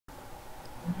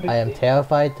I am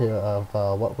terrified of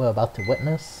what we're about to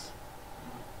witness.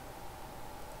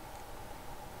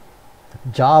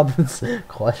 Jobs?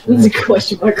 Question.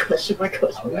 Question mark, question mark,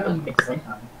 question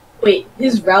mark. Wait,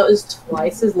 his route is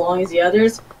twice as long as the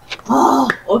others? Oh,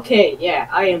 okay, yeah,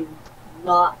 I am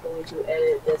not going to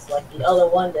edit this like the other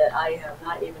one that I am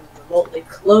not even remotely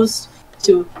close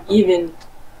to even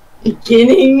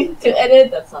beginning to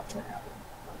edit. That's not gonna happen.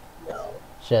 No.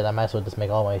 Shit, I might as well just make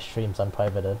all my streams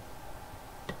unprivated.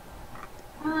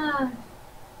 Ah,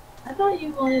 I thought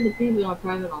you wanted to keep it on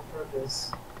private on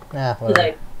purpose. Yeah, Because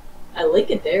whatever. I link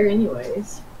it there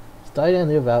anyways. Starting a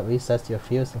new route resets your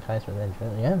fears and kinds for the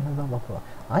engine. Yeah, blah, blah, blah.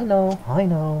 I know. I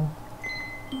know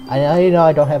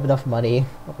I don't have enough money.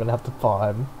 I'm gonna have to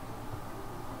farm.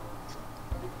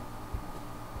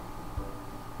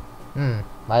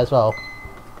 Might as well.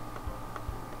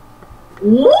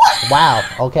 What? Wow,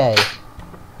 okay.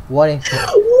 Warning.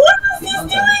 What is this doing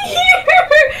here?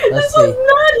 Let's This was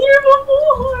not here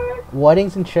before.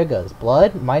 Warnings and triggers.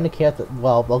 Blood, minor character.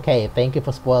 Well, okay, thank you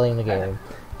for spoiling the game.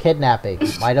 Kidnapping.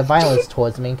 Minor violence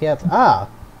towards the main character. Ah!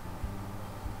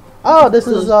 Oh, this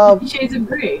is, Shades of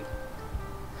Grey.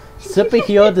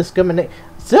 superhero discrimination.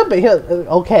 Superhero.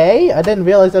 Okay, I didn't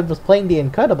realize I was playing The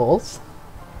Incredibles.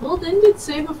 Well, didn't it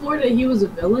say before that he was a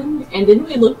villain? And didn't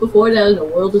we look before that in a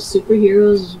world of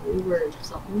superheroes we were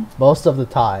something? Most of the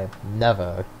time.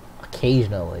 Never.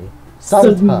 Occasionally.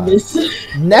 Sometimes.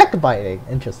 Submissive. Neck biting.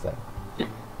 Interesting.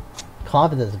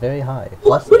 Confidence very high.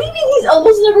 What do you mean he's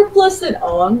almost never flustered?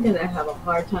 Oh, I'm gonna have a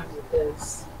hard time with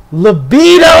this.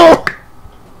 Libido!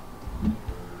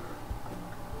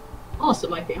 Oh, so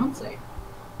my fiance.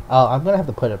 Oh, I'm gonna have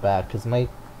to put it back because my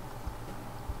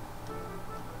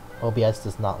OBS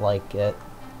does not like it.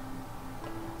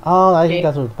 Oh, I think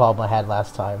that's what the problem I had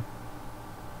last time.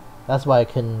 That's why I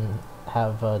couldn't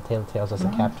have Tailor Tales as a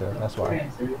capture. That's why.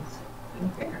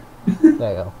 There you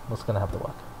go. That's gonna have to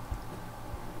work.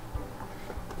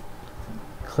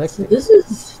 Click So this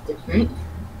is different.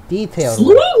 detailed.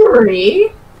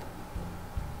 Slavery?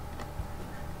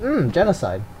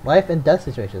 Genocide. Life and death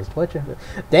situations. Torture.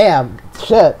 Damn.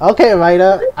 Shit. Okay,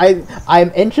 writer.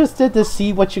 I'm interested to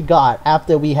see what you got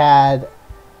after we had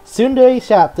Tsundere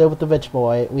chapter with the rich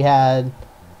boy. We had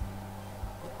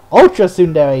Ultra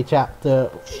Tsundere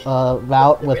chapter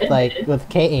route with with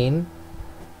Kane.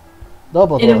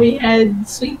 Double. And then we had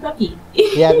Sweet Puppy.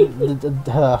 Yeah.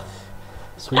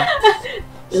 Sweet.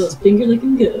 It was finger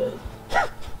looking good.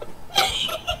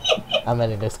 I'm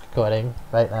ending this recording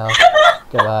right now.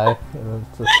 Goodbye.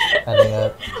 Just ending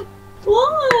it.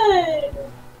 What?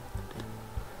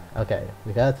 Okay,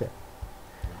 we got it.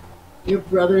 Your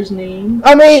brother's name?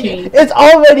 I mean, Shane. it's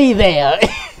already there.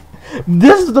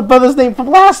 This is the brother's name from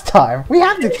last time. We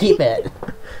have to keep it.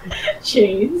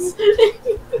 Chains.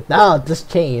 No,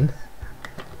 just Chain.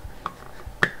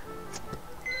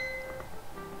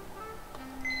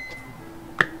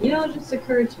 You know, it just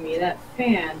occurred to me that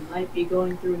fan might be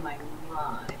going through my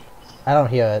mind. I don't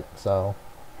hear it, so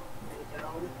You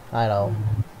know? I know.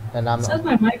 And I'm. It says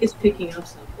my mic is picking up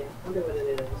something. I wonder what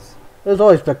it is. It's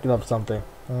always picking up something.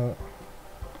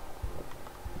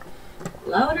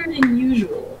 Louder than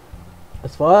usual.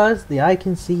 As far as the eye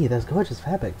can see, there's gorgeous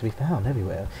fabric to be found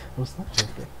everywhere. It was not just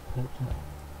good.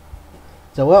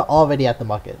 So we're already at the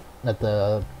market, at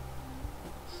the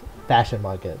fashion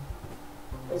market.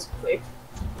 That was quick.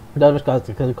 That was because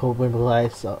the cold winter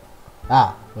life. So,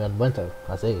 we're in winter.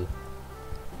 I see.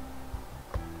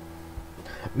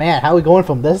 Man, how are we going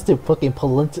from this to fucking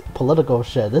political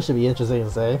shit? This should be interesting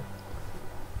to say.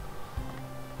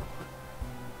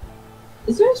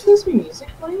 Is there supposed to be music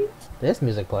playing? There's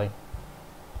music playing.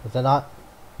 Is there not?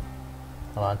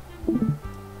 Hold on.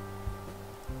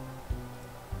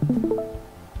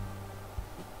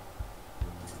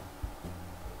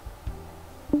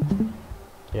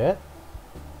 Hear it?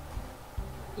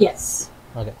 Yes.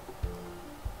 Okay.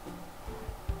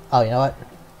 Oh, you know what?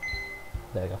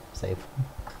 There you go. Save.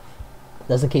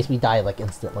 Just in case we die, like,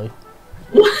 instantly.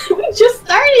 We just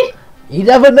started! You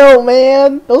never know,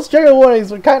 man! Those trigger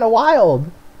warnings were kinda wild!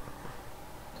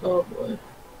 Oh boy.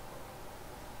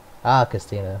 Ah,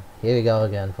 Christina. Here we go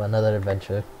again for another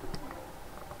adventure.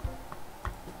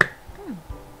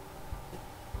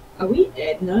 Are we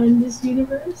Edna in this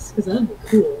universe? Because that'd be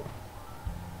cool.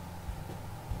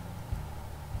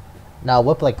 Now,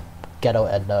 whip like Ghetto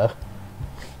Edna.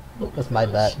 Oh That's my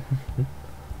gosh. bet.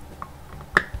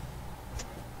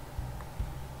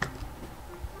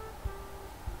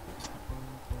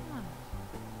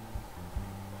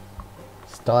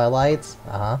 Starlights?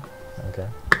 Uh-huh. Okay.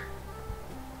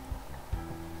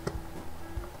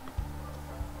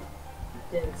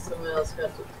 Then someone else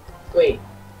got to... Wait.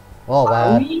 Oh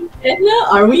Are man. we Edna?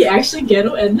 Are we actually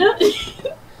Ghetto Edna?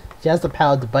 She has the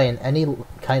power to brighten any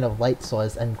kind of light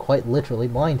source and quite literally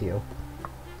blind you.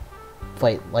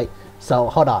 Wait, so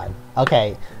hold on.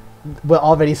 Okay, we're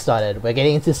already started. We're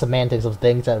getting into semantics of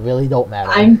things that really don't matter.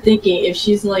 I'm thinking if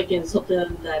she's like in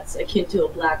something that's akin to a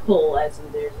black hole, as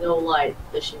in there's no light,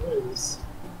 that she moves.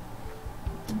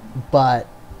 But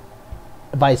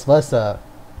vice versa,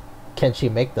 can she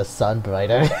make the sun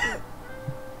brighter?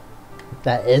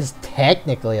 That is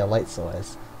technically a light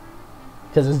source.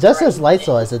 Because it's just as light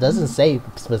source, it doesn't say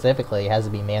specifically it has to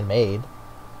be man-made.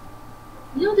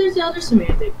 No, there's the other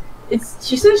semantic.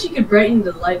 She says she could brighten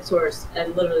the light source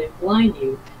and literally blind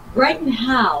you. Brighten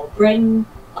how? Brighten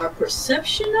our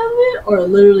perception of it, or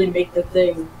literally make the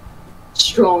thing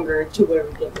stronger to where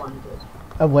we get blinded?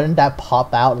 And wouldn't that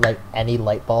pop out like any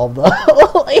light bulb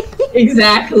though?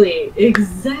 Exactly.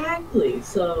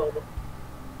 So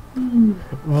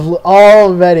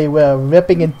already we're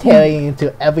ripping and tearing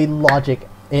into every logic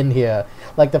in here.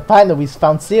 Like the fact that we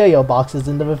found cereal boxes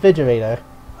in the refrigerator.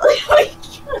 oh my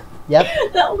god. Yep.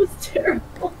 That was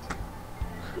terrible.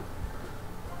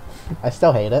 I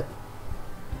still hate it.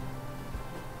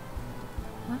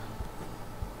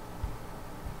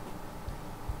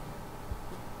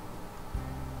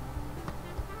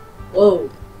 Whoa.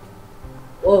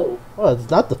 Well, it's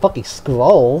not the fucking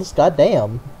scrolls.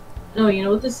 Goddamn. No, you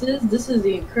know what this is? This is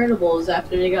the Incredibles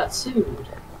after they got sued.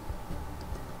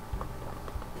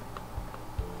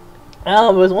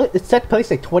 It took place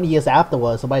like 20 years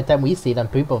afterwards, so by the time we see them,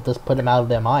 people have just put them out of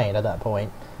their mind at that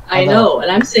point. I know, and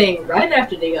I'm saying right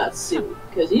after they got sued,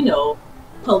 because you know,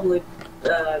 public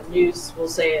news will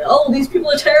say, "Oh, these people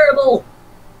are terrible."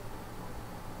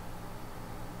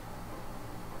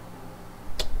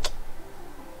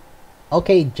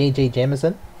 Okay, J.J.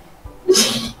 Jameson.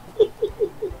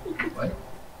 What?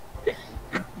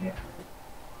 Yeah.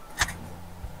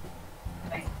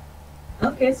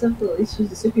 Okay, so at least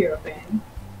she's a superhero fan.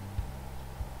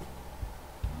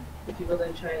 If people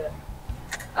then try to,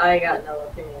 I got no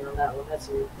opinion on that one. That's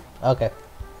you. Okay.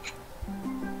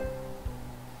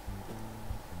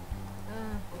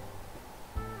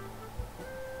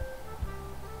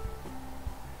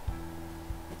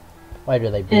 Why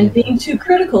do they And being too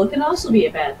critical can also be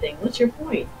a bad thing. What's your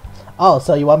point? Oh,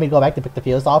 so you want me to go back to pick the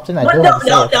fewest option? I What? do have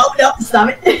No, to save. no, stop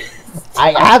it.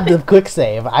 I have the quick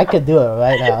save. I could do it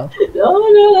right now.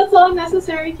 No, that's all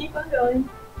necessary. Keep on going.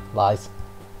 Lies.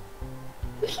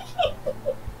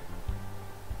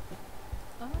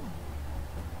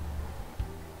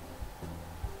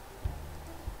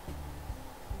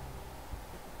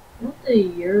 What the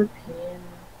European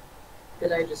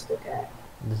did I just look at?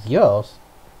 This is Euros.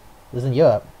 This is in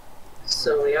Europe.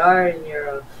 So we are in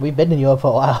Europe. We've been in Europe for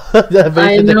a while.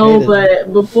 I know,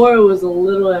 but before it was a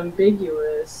little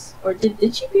ambiguous. Or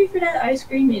did she pay for that ice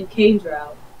cream in Kane's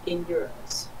route in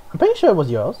euros? I'm pretty sure it was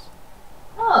Euros.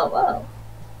 Oh, wow.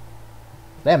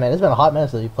 Damn, man, it's been a hot minute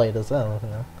since you played this. You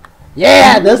know.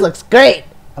 Yeah, this looks great!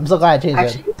 I'm so glad I changed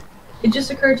it. Actually, it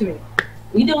just occurred to me.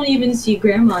 We don't even see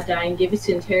Grandma die and give us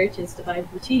inheritance to buy a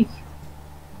boutique.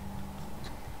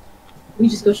 We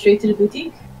just go straight to the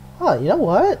boutique. Oh, you know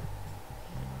what?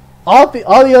 All the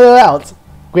other routes.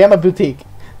 Grandma Boutique.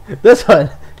 This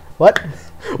one. What?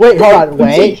 Wait, hold on.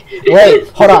 Wait,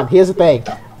 hold on. Here's the thing.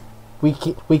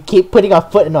 We keep putting our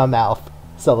foot in our mouth.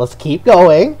 So let's keep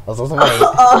going. Let's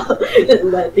wait.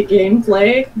 Let the game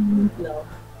play? No.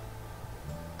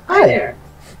 Hi there.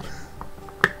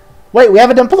 Wait, we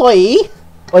have an employee?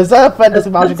 Or is that a friend that's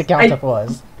vouching to counter for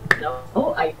us?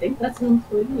 No, I think that's an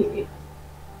employee.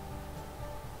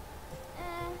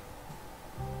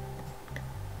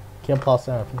 Kill Paul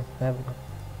Center.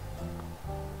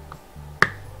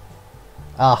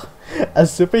 Ah, a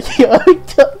superhero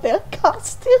took their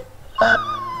costume.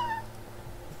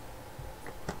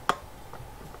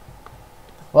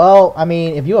 Well, I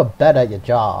mean, if you were better at your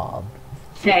job.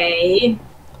 Hey.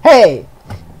 Hey!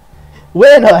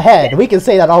 We're in her head. We can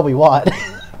say that all we want.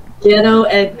 Ghetto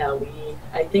Edna,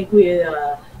 I think we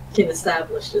can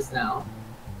establish this now.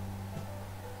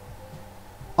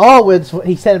 Oh,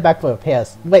 he sent it back for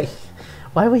repairs. Wait,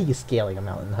 why were you scaling a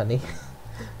mountain, honey?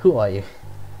 Who are you?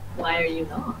 Why are you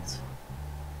not?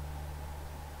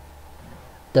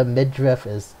 The midriff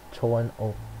is torn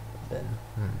open.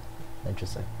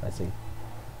 Interesting. I see.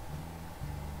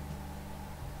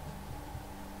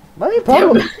 I mean,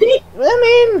 probably.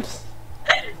 I mean,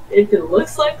 if it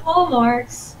looks like claw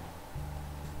marks.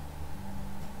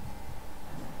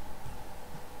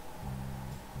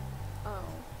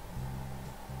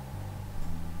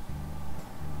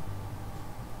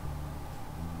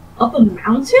 Up a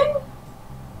mountain?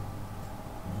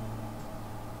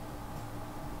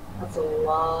 That's a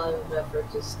lot of effort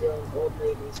to steal an old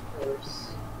lady's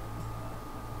purse.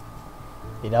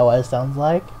 You know what it sounds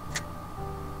like?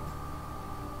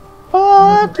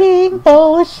 Fucking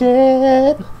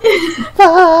bullshit!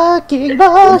 Fucking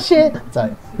bullshit!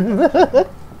 Sorry.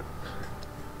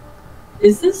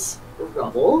 Is this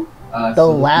rubble? The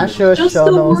Lasher Just show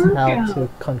the knows how workout. to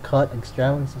concut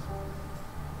extremities.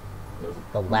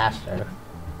 The Lasher.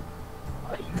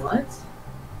 What?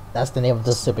 That's the name of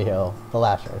this superhero. The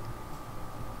Lasher.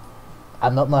 I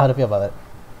don't know how to feel about it.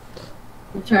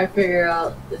 I'm trying to figure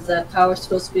out, is that power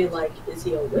supposed to be like, is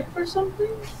he a whip or something?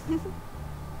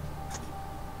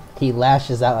 He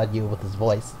lashes out at you with his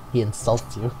voice. He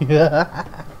insults you.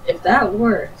 If that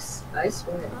works, I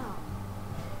swear.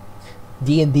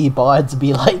 D&D bards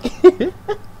be like...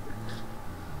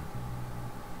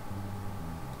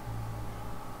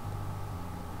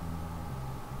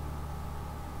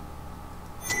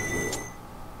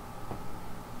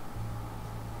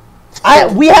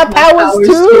 we have powers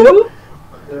too?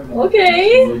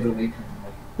 Okay.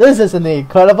 This isn't the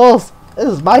Incredibles. This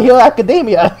is My Hero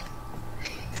Academia.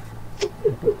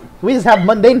 We just have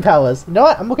mundane powers. You know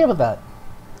what? I'm okay with that.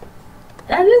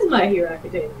 That is My Hero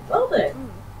Academia. Well then.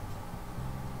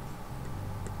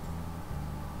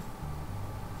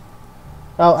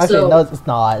 Oh, actually, So- no, it's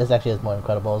not. It's actually more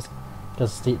Incredibles.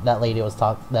 Because that lady was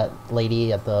that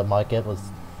lady at the market was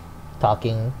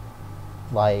talking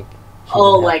like. she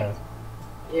Oh, didn't have like- her-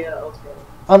 Yeah, okay.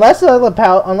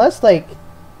 Unless like,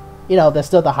 you know, there's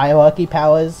still the hierarchy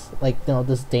powers, like, you know,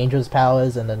 this dangerous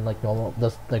powers, and then like normal,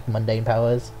 this like mundane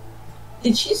powers.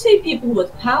 Did she say people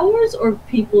with powers or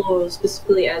people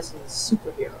specifically as in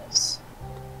superheroes?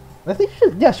 I think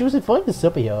she was referring to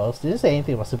superheroes. She didn't say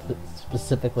anything about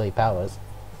specifically powers.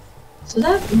 So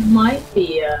that might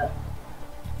be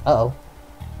Uh-oh.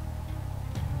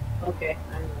 okay,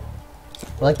 I don't know.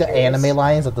 Like the anime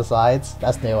lines at the sides.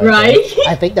 That's new. Right?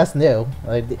 I think that's new.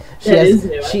 Like, she That has, is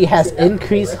new. She I has haven't seen that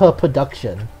increased before. her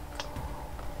production.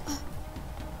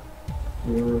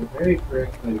 They were very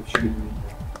preoccupied with shooting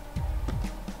ninja.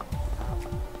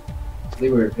 They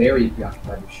were very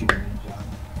preoccupied with shooting ninja.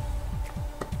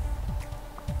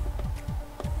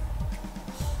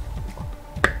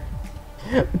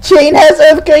 Jane has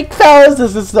earthquake powers.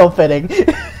 This is so fitting.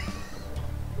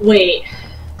 Wait,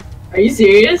 are you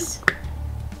serious?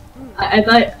 I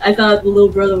thought the little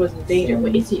brother was in danger.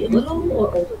 Wait, is he a little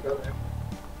or older brother?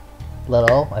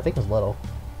 Little. I think it's little.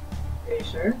 Are you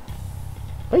sure?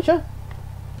 Pretty sure.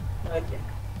 Okay.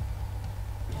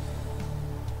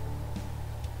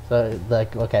 So,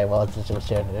 like, okay, well, it's just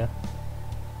shared here.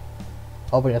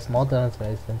 Opening a small donut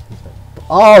space.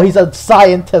 Oh, he's a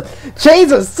scientist!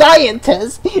 Jane's a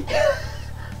scientist! Get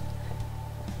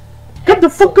the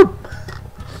fuck up!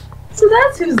 So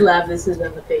that's whose lab this is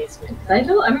in the basement. I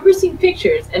remember seeing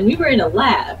pictures, and we were in a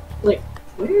lab. Like,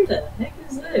 where the heck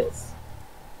is this?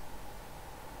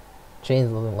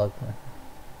 Jane's looking like.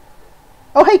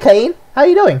 Oh, hey, Kane! How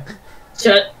you doing?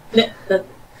 Shut.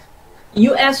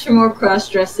 You asked for more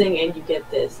cross-dressing, and you get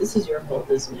this. This is your fault,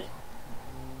 isn't it?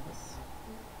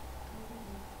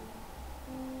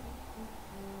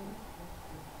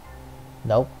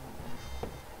 Nope.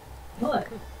 What?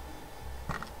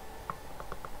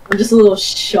 I'm just a little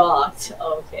shocked.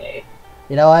 Okay.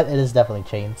 You know what? It is definitely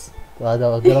Chains. No,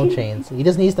 good old Chains. He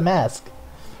just needs the mask.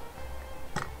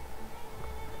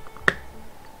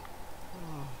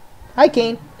 Hi,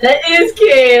 Kane. That is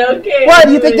Kane, okay. Why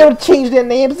do you think they would change their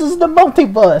names? This is the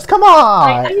multiverse. Come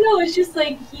on. I know, it's just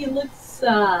like he looks, his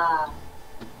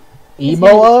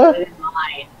Emo-er? hand is in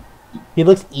mine. He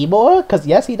looks emo? Cause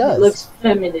yes, he does. He looks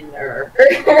feminine-er.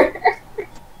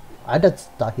 I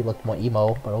just thought he looked more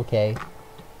emo, but okay.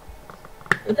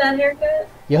 With that haircut?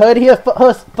 You heard it here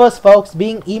first, folks.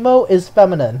 Being emo is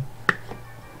feminine.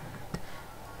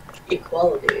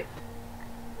 Equality.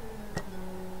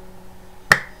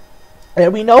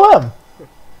 And we know him.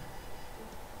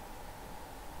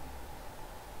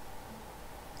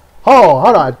 Oh,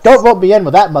 hold on. Don't vote me in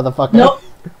with that motherfucker. Nope.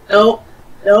 Nope.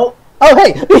 Nope. Oh,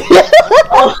 hey.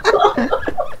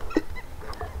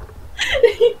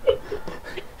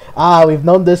 We've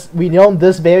known this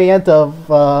variant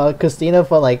of Christina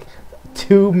for like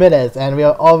 2 minutes, and we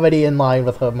are already in line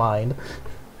with her mind.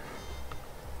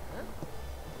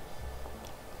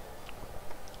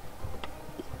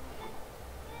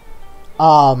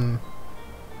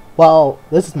 Well,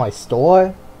 this is my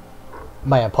store,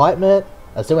 my apartment.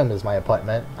 Assuming this is my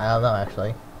apartment. I don't know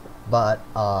actually, but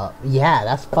yeah,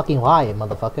 that's fucking why,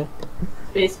 motherfucker.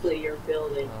 Basically, your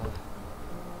building.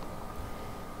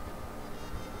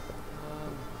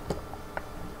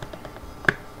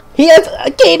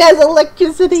 Kane has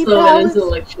electricity So powers. it is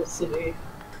electricity.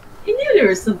 I knew there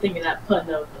was something in that pun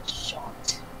that was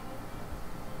shocked.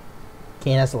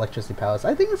 Kane has electricity powers.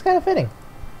 I think it's kind of fitting.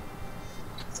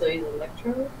 So he's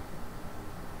Electro?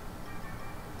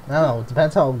 I don't know. It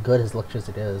depends how good his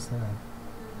electricity is. Yeah.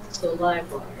 So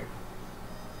live wire.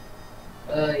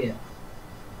 Yeah.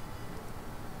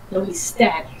 No, he's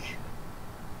static.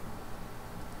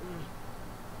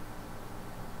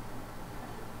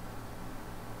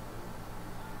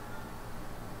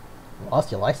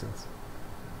 Lost your license.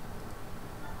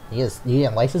 You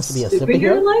get licensed to be a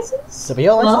Superhero superhero? license?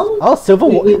 Superhero license? Well, Oh,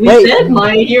 Civil War. We Wait, said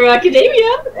My Hero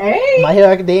Academia. Hey. My Hero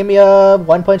Academia,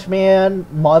 One Punch Man,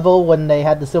 Marvel when they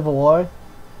had the Civil War.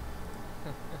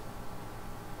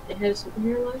 They had a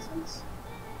superhero license?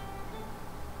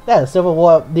 Yeah, the Civil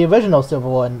War, the original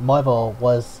Civil War in Marvel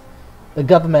was the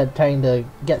government trying to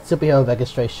get superhero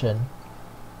registration,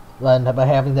 and by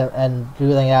having them and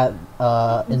doing that,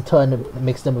 in turn it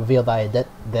makes them reveal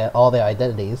all their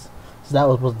identities. So that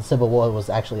was what the Civil War was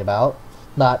actually about,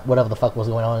 not whatever the fuck was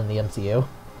going on in the MCU.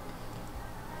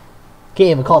 Can't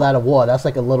even call that a war. That's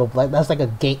like a little, that's like a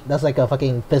gate. That's like a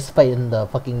fucking fist fight in the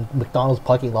fucking McDonald's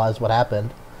parking lot. Is what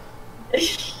happened.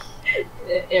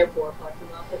 Airport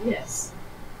parking lot, but yes.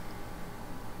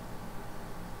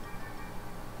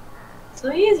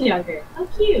 So he is younger. How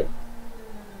cute.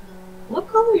 What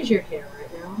color is your hair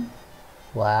right now?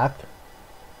 Black.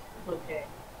 Okay.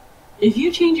 If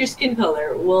you change your skin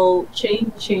color, we'll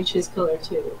change his color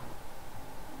too.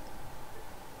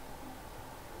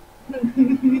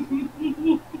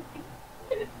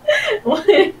 What?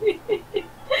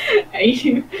 Are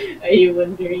you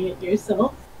wondering it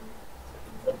yourself?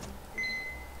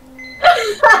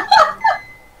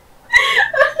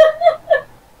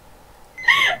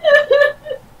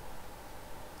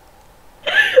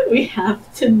 We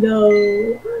have to know.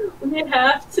 We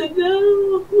have to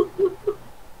know.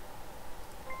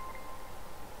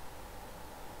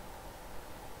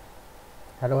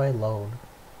 How do I load?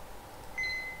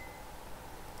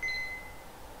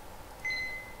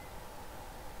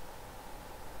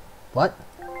 What?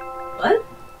 What?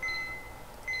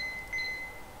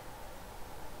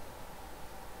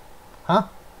 Huh?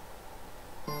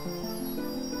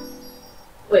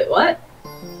 Wait, what?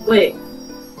 Wait.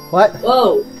 What?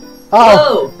 Whoa.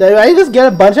 Oh, Whoa. did I just get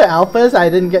a bunch of outfits I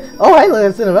didn't get? Oh, hey, look,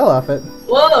 it's a Cinderella outfit.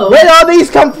 Whoa. Where did all these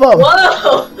come from?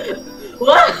 Whoa.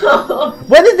 Whoa.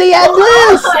 When did they add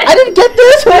this? What? I didn't get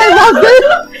this when I logged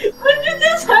in. When did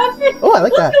this happen? Oh, I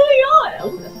like that. What's going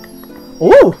on?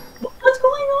 Ooh, What's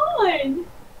going on?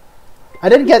 I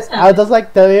didn't get. I was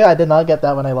like, tell you, I did not get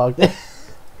that when I logged in.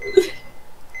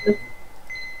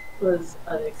 Was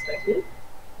unexpected.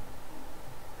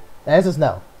 The answer's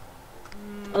no.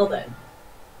 Well then.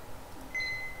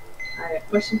 I have a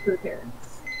question for the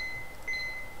parents.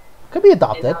 Could be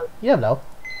adopted. And, You never know.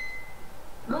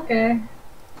 Okay.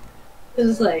 Cause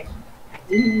it's like, I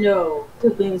didn't know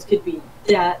siblings could be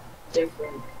that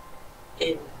different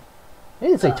in... They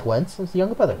didn't say twins. It's a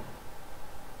younger brother.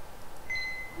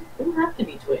 They don't have to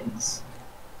be twins.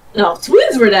 No, if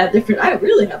twins were that different, I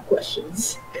really have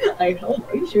questions. Like, oh,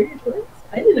 are you sure you're twins?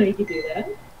 I didn't know you could do that.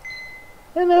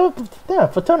 Yeah, they're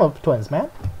fraternal twins, man.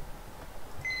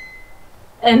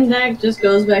 And that just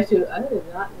goes back to, I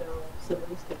did not know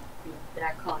siblings could be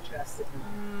that contrasted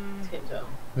in skin tone.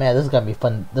 Man, this is gonna be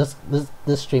fun. This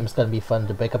stream's gonna be fun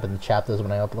to break up into chapters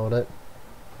when I upload it.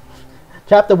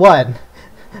 Chapter 1.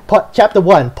 Chapter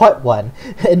 1, Part 1.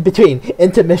 In between,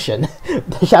 Intermission.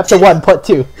 Chapter 1, Part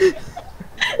 2.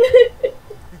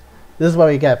 This is what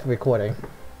we get for recording.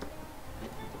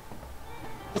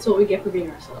 That's what we get for being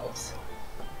ourselves.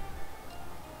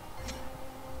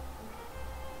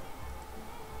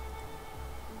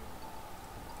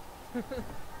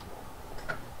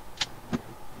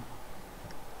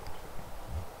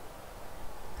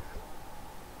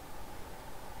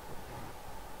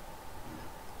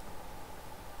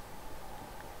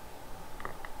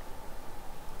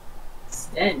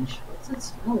 Stench. What's it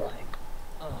smell like?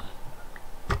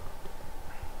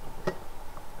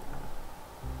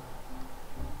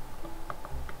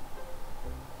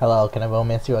 Hello, can I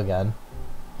romance you again?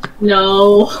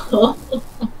 No.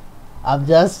 I'm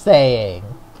just saying.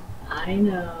 I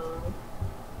know.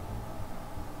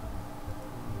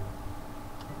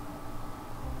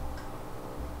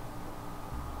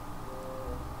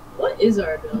 What is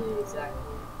our ability exactly?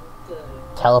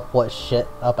 Teleport shit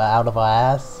up out of our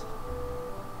ass.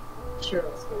 Sure,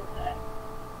 let's go with that.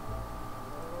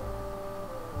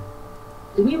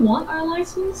 Do we want our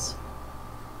license?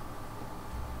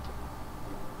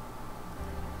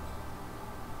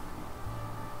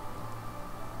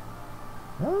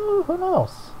 Oh, who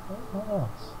knows? Who knows?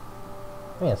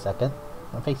 Wait a second.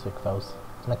 My Facebook froze.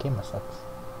 My camera sucks.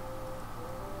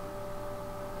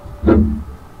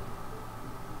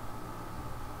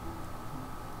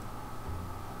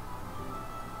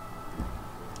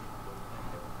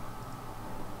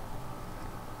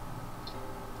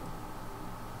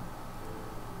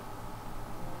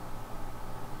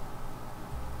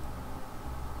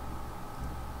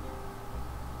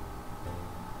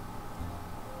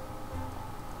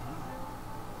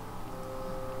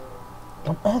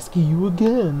 I'm asking you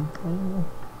again.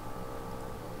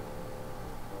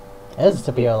 It is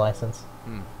a superhero license.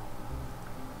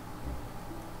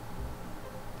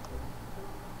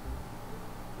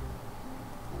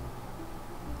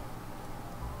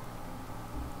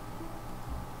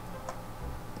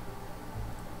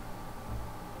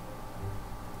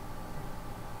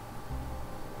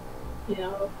 You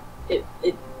know,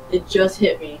 it just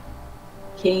hit me.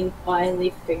 Kane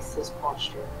finally fixed his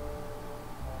posture.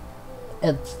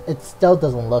 It still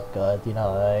doesn't look good, you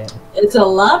know, right? It's a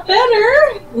lot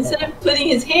better! Instead of putting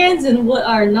his hands in what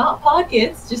are not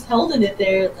pockets, just holding it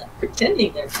there,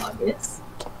 pretending they're pockets.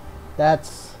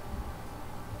 That's...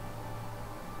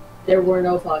 There were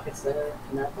no pockets there,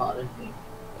 and that bothered me.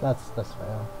 That's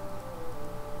fair.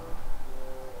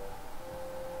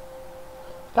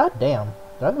 God damn.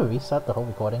 Did I ever reset the whole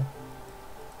recording?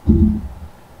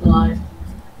 Live.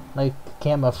 Like, the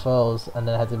camera froze, and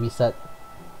then I had to reset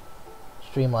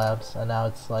Streamlabs, and now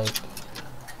it's like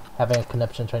having a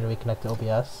connection trying to reconnect to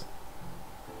OBS.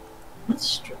 That's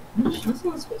strange. That's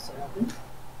not supposed to happen.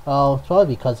 Oh, it's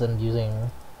probably because I'm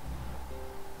using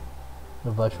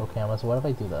the virtual camera. So what if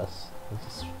I do this? I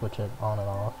just switch it on and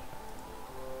off.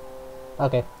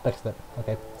 Okay, fixed it.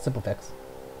 Okay, simple fix.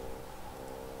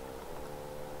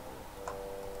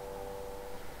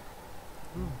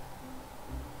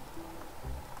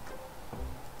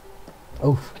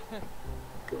 Oof.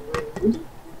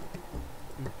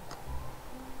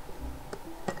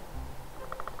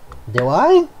 Do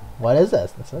I? What is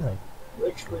this? That's something.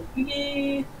 Which would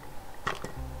be...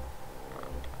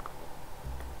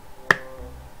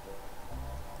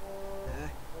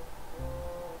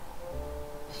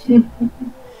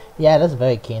 Yeah, that's a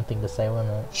very keen thing to say,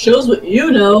 wasn't it? Shows what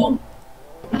you know.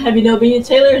 Have you know being a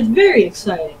tailor is very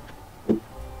exciting.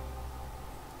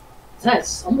 Besides,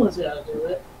 someone's gotta do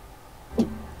it.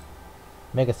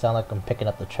 Make it sound like I'm picking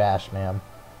up the trash, ma'am.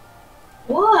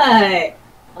 Why?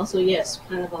 Also, yes,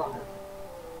 kind of odd.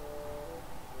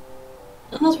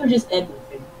 Unless we're just editing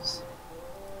things.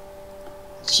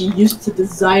 She used to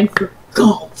design for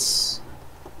gods.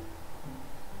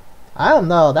 I don't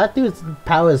know. That dude's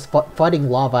power is fighting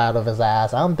lava out of his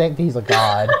ass. I don't think he's a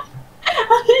god.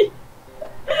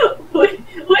 wait,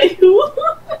 who?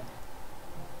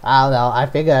 I don't know. I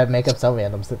figure I'd make up some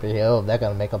random superhero if they're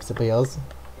gonna make up superheroes.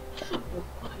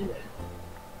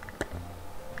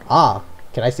 Ah,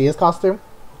 can I see his costume?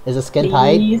 Is it skin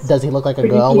tight? Does he look like a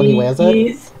girl when he wears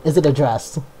it? Is it a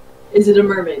dress? Is it a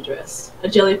mermaid dress? A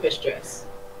jellyfish dress?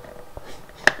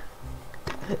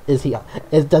 Does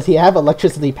he have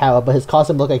electricity power, but his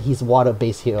costume look like he's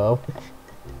water-based hero?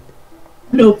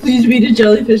 No, please read a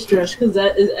jellyfish dress, because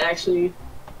that is actually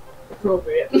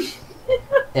appropriate.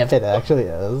 If it actually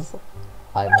is,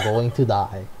 I'm going to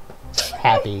die.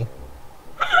 Happy.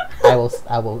 I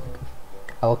will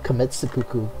commit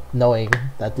seppuku, knowing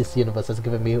that this universe has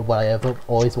given me what I have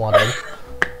always wanted.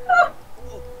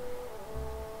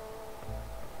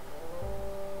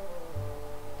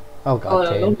 Oh god, Oh no,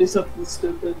 Kane. don't do something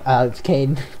stupid.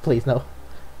 Kane, please no.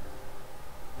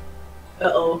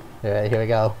 Uh-oh. Alright, here we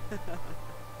go.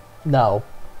 No.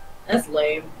 That's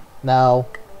lame. No.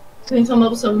 Can you come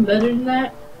up with something better than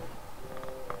that?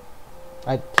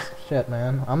 Shit,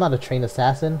 man. I'm not a trained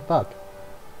assassin. Fuck.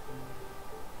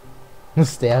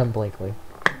 Stare at him blankly.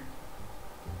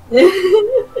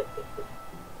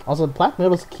 Also, Black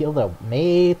Widows kill their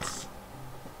mates.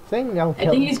 I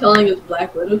think he's calling us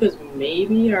Black Widow because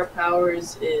maybe our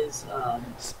powers is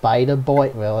Spider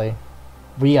Boy, really?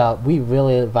 We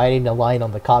really inviting the line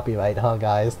on the copyright, huh,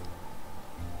 guys?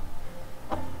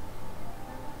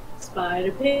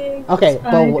 Spider Pig. Okay,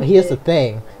 Spider but here's the Pig.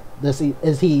 thing: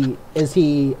 is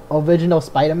he original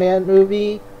Spider-Man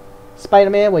movie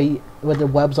Spider-Man where the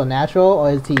webs are natural,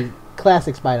 or is he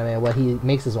classic Spider-Man where he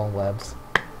makes his own webs?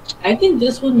 I think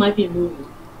this one might be a movie.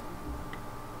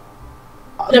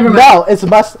 Never mind.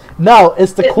 No,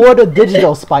 it's the Quarter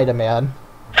Digital Spider-Man.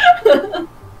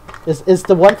 It's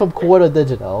the one from Quarter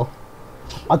Digital.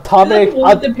 The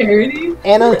parody?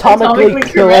 Anatomically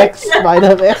correct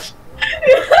Spider-Man.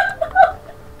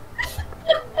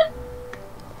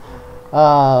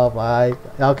 Oh my.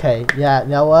 Okay, yeah. You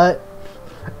know what?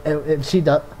 If she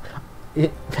does,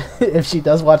 If she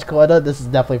does watch Corda, this is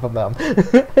definitely from them.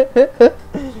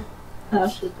 How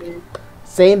should be?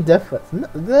 Same difference.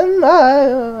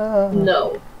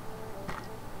 No.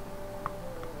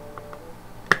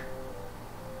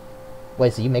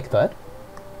 Wait, so you make thread?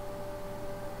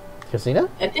 Christina?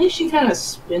 I think she kind of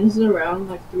spins it around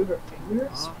like through her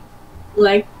fingers,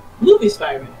 like movie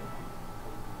Spider-Man.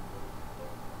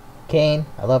 Kane,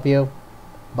 I love you,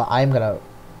 but I'm gonna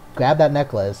grab that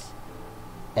necklace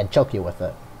and choke you with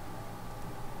it.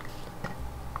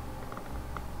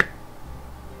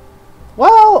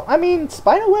 Well, I mean,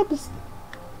 spiders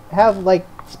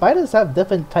have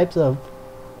different types of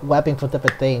webbing for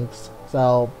different things,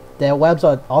 so their webs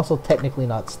are also technically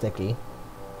not sticky.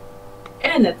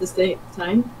 And at the same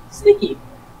time, sticky.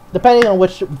 Depending on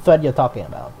which thread you're talking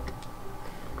about.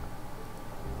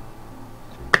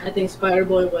 I think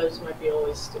Spider-Boy webs might be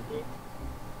always sticky.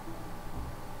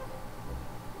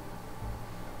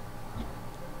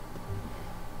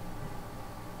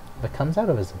 If it comes out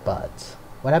of his butt,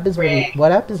 what happens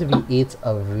if he eats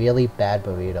a really bad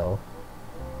burrito?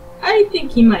 I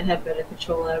think he might have better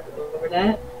control over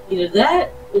that. Either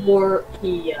that, or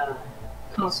he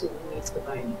constantly needs to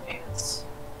buy new pants.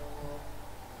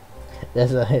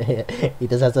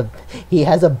 He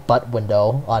has a butt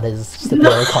window on his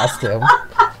superior costume.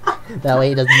 That way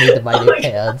he doesn't need to buy new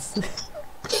pants.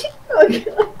 Oh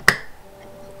god.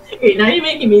 Okay, now you're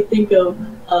making me think of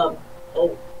oh,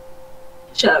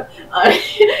 shut up.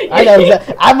 I know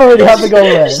exactly. I'm already hovering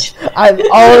over it. I'm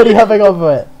already hovering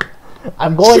over it.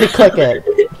 I'm going to click it.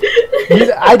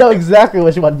 I know exactly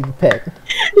which one you pick.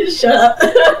 Shut up.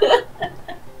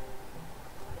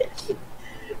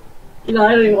 You know,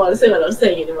 I don't even want to say what I'm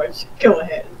saying anymore. Just go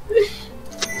ahead.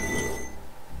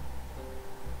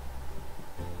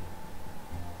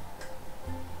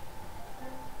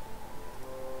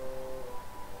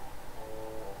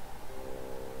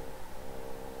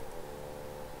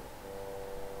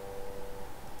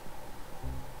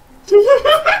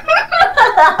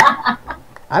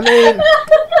 I mean,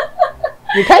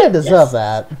 you kind of deserve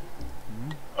that.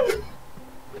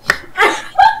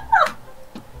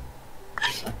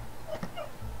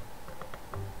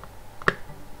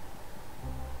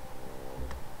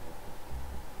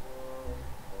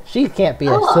 She can't be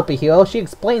a superhero. She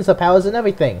explains her powers and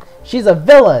everything. She's a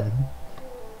villain.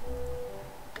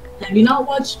 Have you not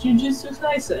watched Jujutsu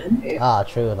Kaisen? Ah,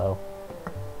 true though.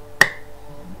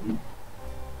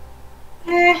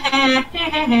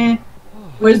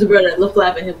 Where's the brother? Let's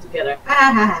laugh at him together.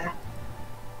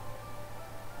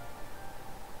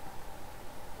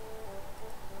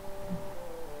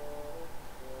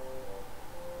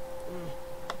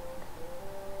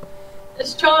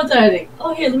 It's traumatizing.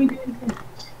 Oh, here, let me do it again.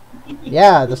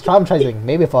 Yeah, that's traumatizing.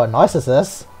 Maybe for a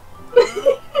narcissist.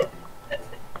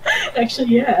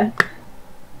 Actually, yeah.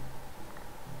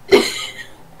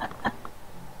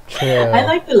 True. I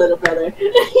like the little brother.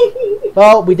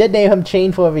 Well, we did name him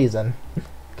Chain for a reason,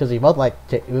 because we both like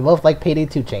Payday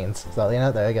 2 chains. So you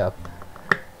know, there you go.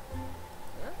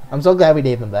 I'm so glad we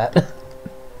named him that.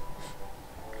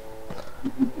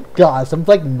 God, some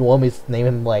like normies name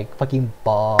him like fucking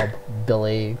Bob,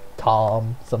 Billy,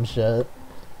 Tom, some shit.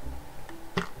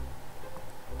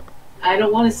 I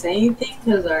don't want to say anything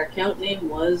because our account name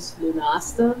was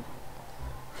Lunasta.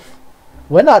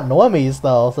 We're not normies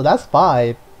though, so that's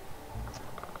fine.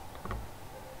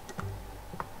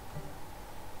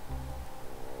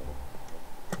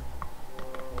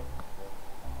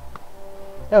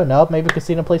 Oh no, maybe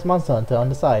Casino plays Monster Hunter on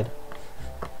the side.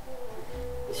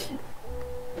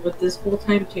 With this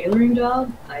full-time tailoring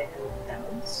job, I have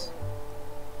doubts.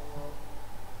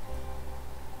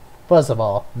 First of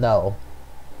all, no.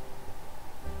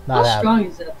 Not How strong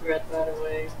is that thread, by the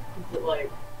way? Is it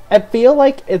like... I feel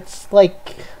like it's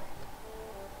like...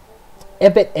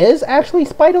 If it is actually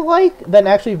spider-like, then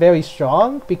actually very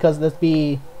strong, because this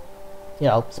be, you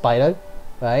know, spider,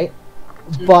 right?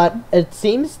 Mm-hmm. But it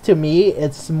seems to me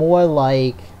it's more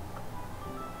like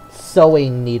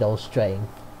sewing needle strength.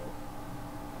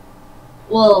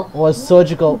 Well... Or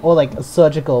surgical, or like a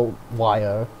surgical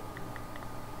wire.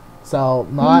 So,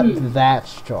 not that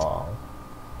strong.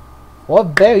 Or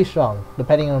very strong,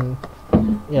 depending on,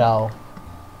 you know.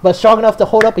 But strong enough to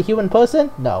hold up a human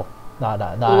person? No. No.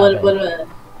 What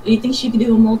do you think she could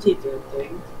do a multi-thread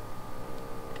thing?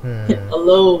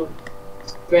 Alone,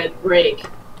 thread break,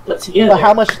 but together, but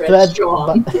how much thread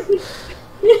strong.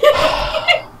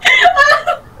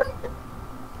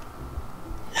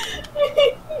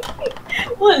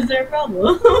 What is their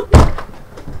problem?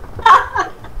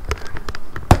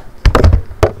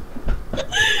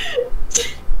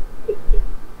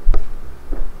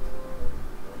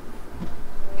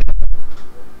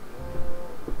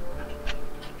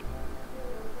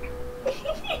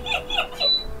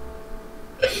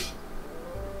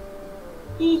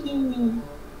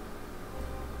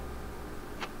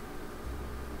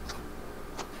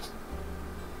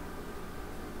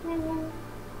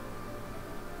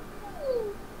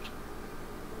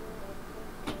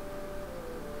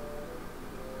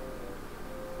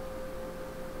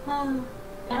 Oh,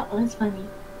 that was funny.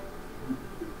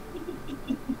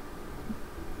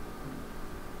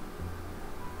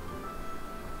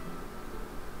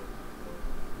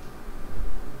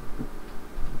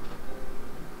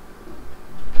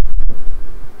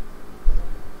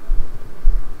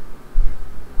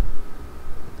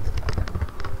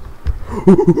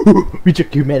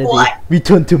 Reject humanity. What?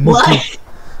 Return to monkey.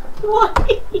 What?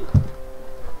 Why?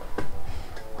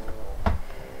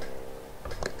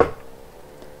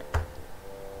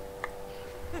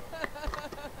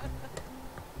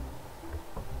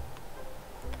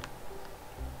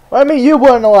 I mean, you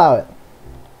wouldn't allow it.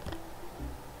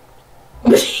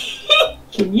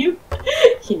 Can you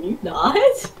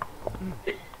not?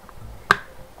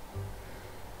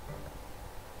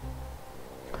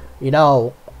 You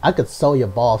know, I could sew your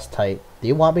balls tight. Do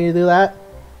you want me to do that?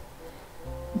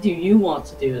 Do you want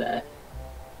to do that?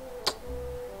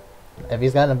 If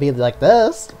he's gonna be like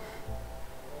this.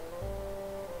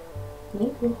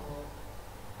 Okay.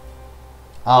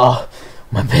 Oh,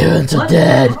 my parents are What?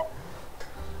 dead.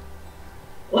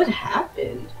 What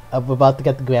happened? We're about to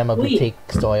get the Grandma Wait. Boutique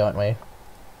story, aren't we?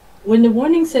 When the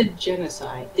warning said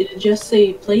genocide, did it just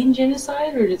say plain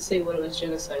genocide, or did it say what it was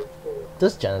genocide for?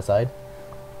 This genocide.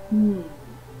 Hmm.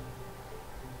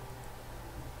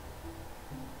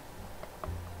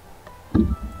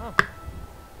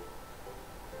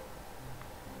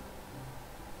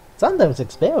 Sometimes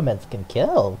experiments can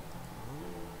kill.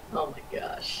 Oh my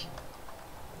gosh.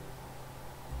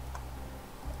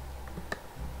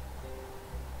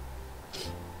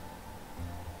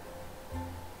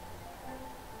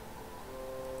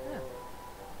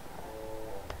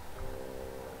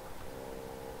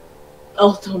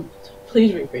 Oh, don't.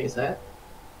 Please rephrase that.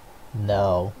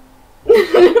 No.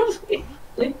 Please.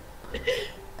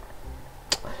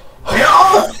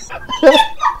 No!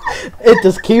 It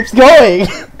just keeps going.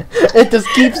 It just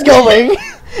keeps going.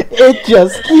 It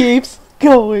just keeps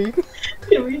going.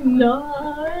 Can we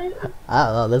not? I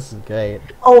don't know. This is great.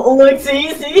 Oh, look, see,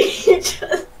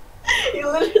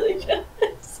 you literally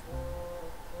just.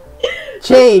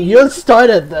 Jane, you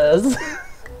started this.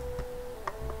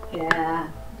 Yeah.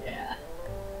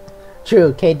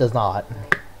 True, Kate does not.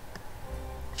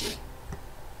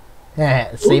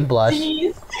 Same blush.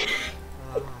 Oopsies.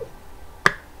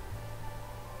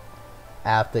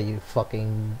 After you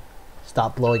fucking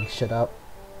stop blowing shit up.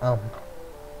 What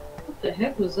the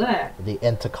heck was that? The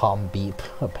intercom beep,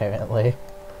 apparently.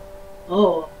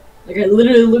 Oh, like I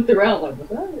literally looked around like,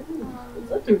 was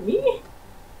that through me?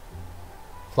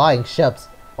 Flying ships.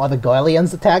 Are the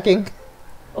Garleans attacking?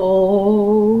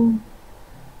 Oh.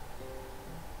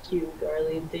 Cute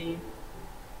Garland theme.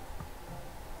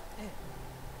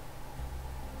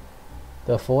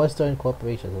 The Forester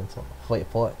Corporations and so. Wait,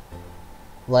 for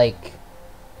like.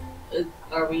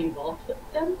 Are we involved with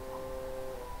them?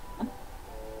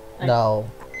 No.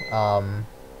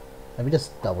 Let me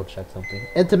just double check something.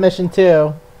 Intermission 2.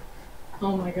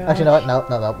 Oh my god. Actually, you know what?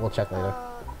 No, we'll check later.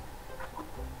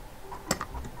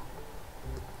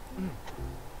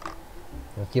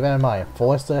 Just keep that in mind.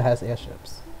 Forster has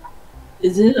airships.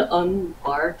 Is it an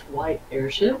unmarked white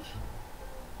airship?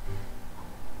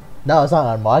 No, it's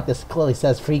not unmarked. This clearly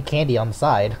says free candy on the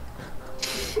side.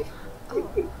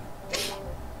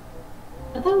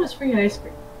 I thought it was free ice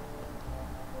cream.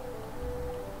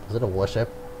 Is it a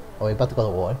warship? Are we about to go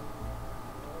to war?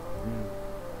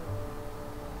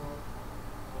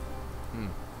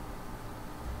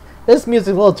 This music's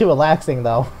a little too relaxing,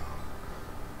 though.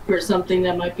 For something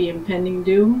that might be impending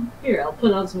doom? Here, I'll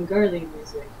put on some Garland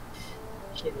music.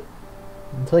 Kidding.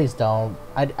 Please don't.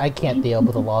 I can't deal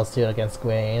with a lawsuit against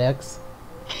Square Enix.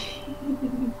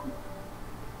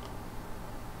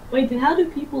 Wait, then how do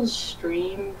people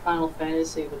stream Final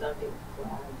Fantasy without getting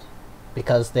flagged?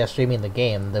 Because they're streaming the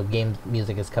game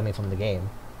music is coming from the game.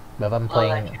 But if I'm Oh,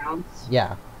 playing... that counts?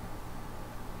 Yeah.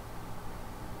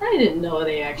 I didn't know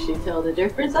they actually tell the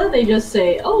difference. I thought they just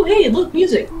say, oh hey, look,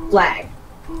 music, flag.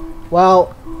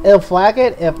 Well, it'll flag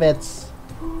it if it's...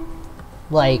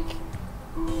 like...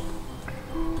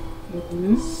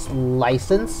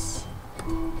 license.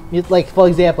 Like, for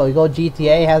example, you go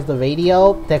GTA has the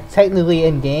radio, that's technically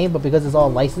in-game, but because it's all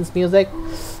licensed music,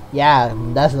 yeah,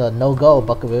 that's a no-go,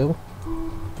 buckaroo.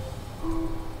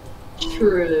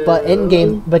 True. But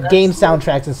in-game, game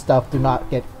soundtracks and stuff do not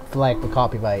get flagged for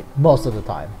copyright, most of the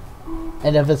time.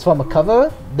 And if it's from a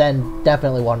cover, then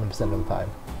definitely 100% of the time.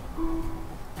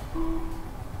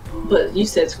 But you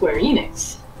said Square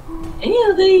Enix. And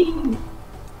yeah, they...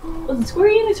 Was it Square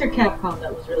Enix or Capcom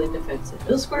that was really defensive?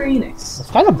 It was Square Enix. It's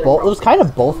kind of both. It was kind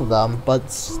of both of them, but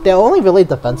they're only really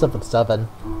defensive with 7.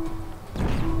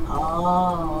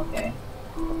 Oh, okay.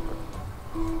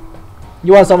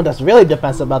 You want someone that's really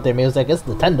defensive about their music? It's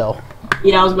Nintendo.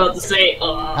 Yeah, I was about to say.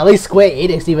 At least Square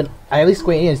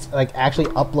Enix like actually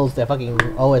uploads their fucking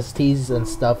OSTs and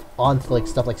stuff onto like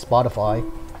stuff like Spotify.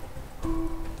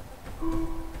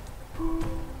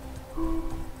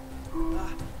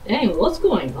 Dang, what's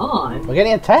going on? We're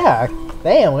getting attacked.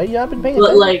 Damn, you haven't been paying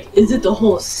But attention. like, is it the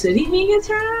whole city being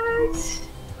attacked?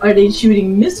 Are they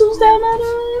shooting missiles down at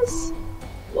us?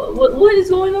 What is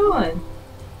going on?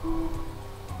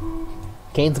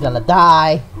 Kane's gonna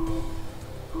die.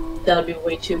 That'll be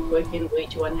way too quick and way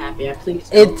too unhappy. I please.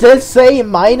 It did say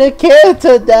minor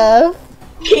character death.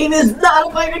 Kane is not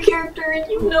a minor character,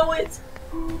 and you know it.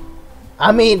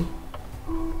 I mean,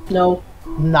 No,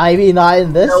 maybe not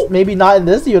in this. Nope. Maybe not in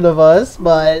this universe,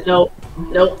 but no,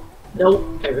 nope, nope.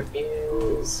 I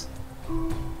refuse.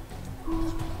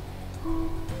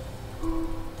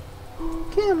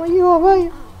 Kim, are you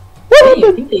alright? Hey,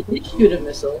 I think they did shoot a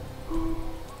missile.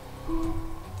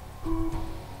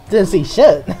 Didn't see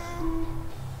shit.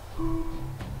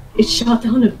 It shot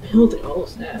down a building. Oh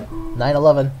snap!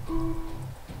 9/11.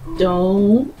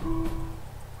 Don't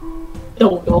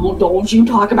you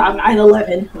talk about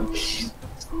 9/11.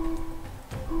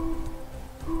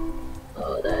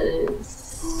 Oh, that is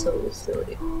so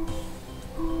silly.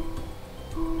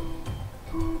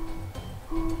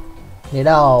 You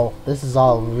know, this is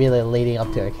all really leading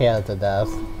up to a character death.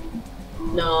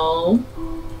 No.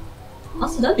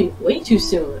 Also, that'd be way too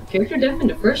soon. Character death in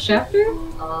the first chapter?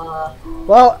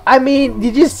 Well, I mean,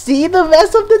 did you see the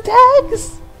rest of the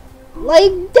text?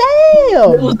 Like, It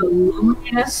damn! was a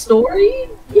long-ass story?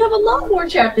 You have a lot more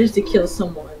chapters to kill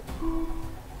someone.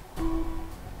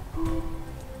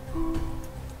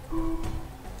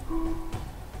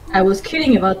 I was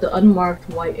kidding about the unmarked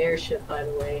white airship, by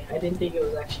the way. I didn't think it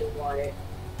was actually white.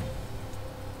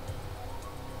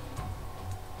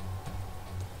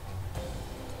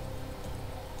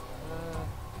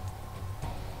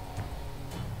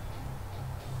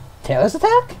 Tailor's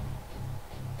attack?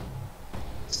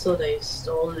 So they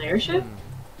stole an airship?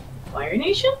 Fire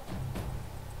Nation?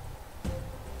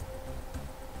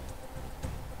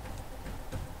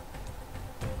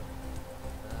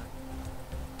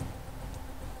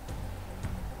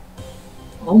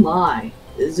 Oh my,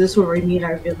 is this where we meet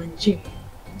our villain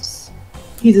James?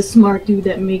 He's a smart dude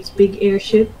that makes big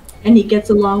airship, and he gets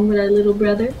along with our little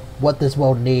brother. What this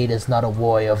world needs is not a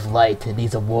warrior of light, it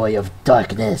needs a warrior of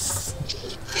darkness.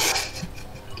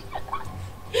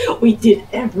 We did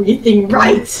everything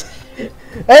right!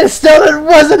 And still it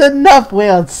wasn't enough! We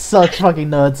are such fucking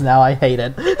nerds now, I hate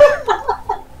it.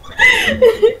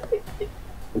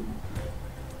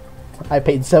 I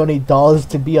paid $70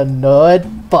 to be a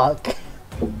nerd? Fuck.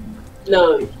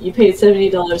 No, you paid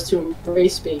 $70 to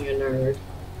embrace being a nerd.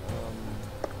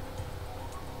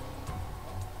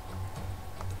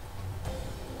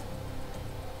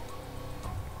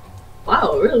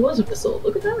 Wow, it really was a missile.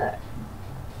 Look at that.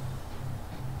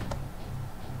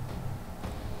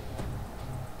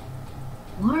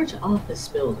 Large office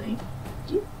building.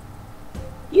 Do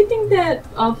you think that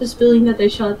office building that they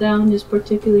shot down is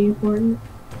particularly important?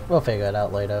 We'll figure it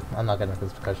out later. I'm not gonna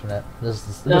question it.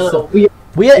 No,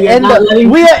 we are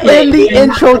in the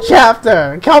intro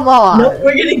chapter. Come on. No,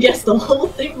 we're gonna guess the whole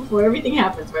thing before everything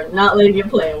happens. We're not letting you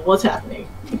play what's happening.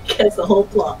 Guess the whole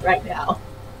plot right now.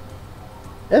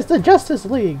 It's the Justice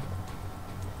League.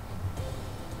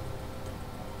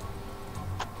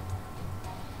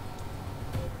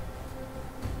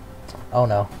 Oh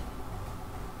no.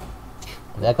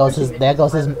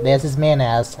 There's his man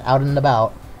ass out and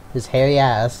about. His hairy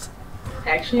ass.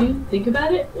 Actually, think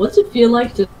about it. What's it feel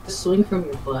like to swing from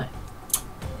your butt?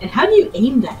 And how do you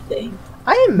aim that thing?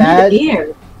 I am mad. In the air.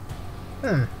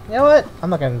 You know what? I'm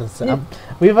not gonna.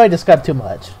 We've already described too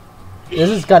much. This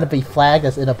is gonna be flagged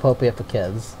as inappropriate for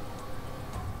kids.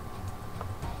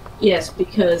 Yes,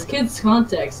 because kids'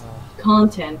 content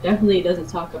definitely doesn't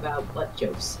talk about butt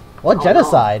jokes. What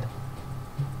genocide?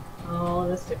 Oh,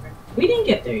 that's different. We didn't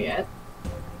get there yet.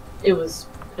 It was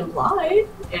implied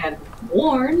and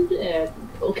warned, and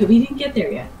okay, we didn't get there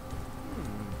yet.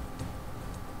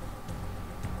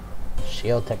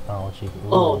 Shield technology.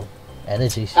 Ooh. Oh,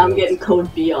 energy shield. I'm getting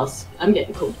Code Geass. I'm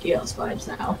getting Code Geass vibes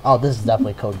now. Oh, this is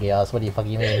definitely Code Geass. What do you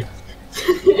fucking mean?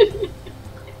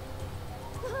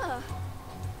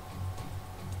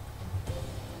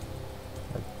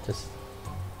 Just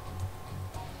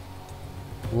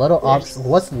little ops.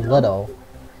 What's little?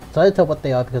 It's hard to tell what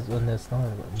they are because when there's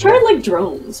no. Try like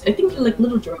drones. I think they're like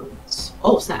little drones.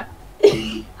 Oh snap!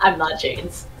 I'm not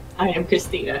James. I am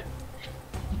Christina.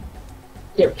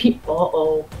 They're people.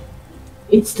 Uh-oh.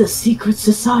 It's the secret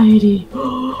society.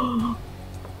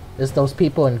 It's those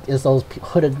people and it's those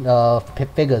hooded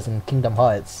figures in Kingdom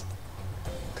Hearts.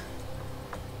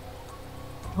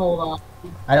 Hold on.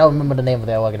 I don't remember the name of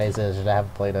their organization. I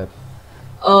haven't played it.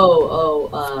 I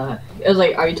was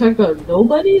like, are you talking about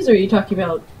nobodies or are you talking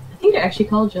about? I think they're actually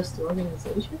called just the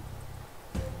organization.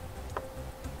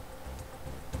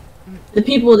 The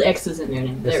people with X's in their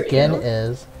name. The skin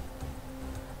is.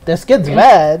 Their skin's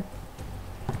red.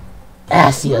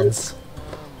 Asians.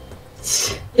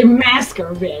 Their masks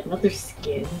are red, not their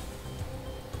skin.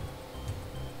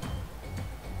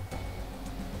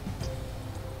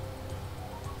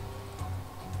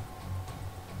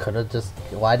 Could've just.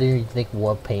 Why didn't you think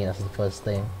war paint as the first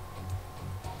thing?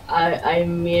 I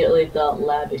immediately thought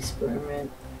lab experiment.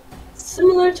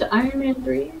 Similar to Iron Man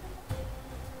 3.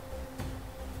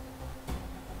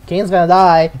 Kane's gonna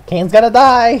die! Kane's gonna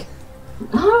die!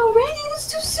 Already?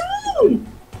 It's too soon!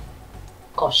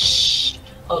 Oh, shh.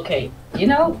 Okay, you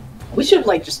know, we should have,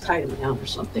 like, just tied him down or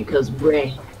something, because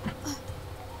Ray.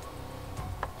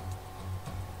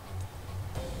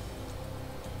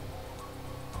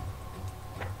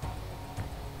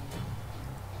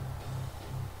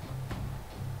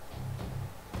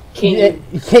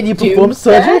 Can you perform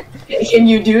surgery? Can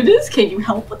you do this? Can you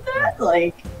help with that?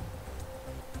 Like,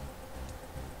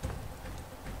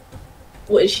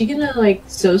 what, is she gonna like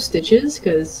sew stitches?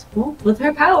 Cause well, with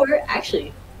her power,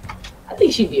 actually, I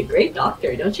think she'd be a great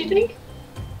doctor. Don't you think?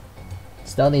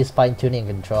 Still needs fine tuning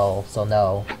control, so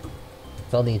no.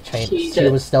 Still need train. She She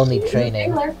would still need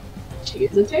training.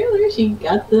 She's a tailor. She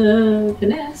got the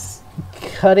finesse.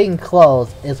 Cutting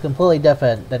clothes is completely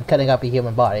different than cutting up a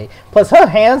human body. Plus, her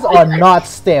hands are not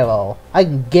sterile. I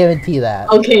can guarantee that.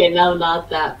 Okay, no, not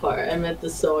that part. I meant the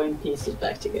sewing pieces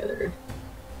back together.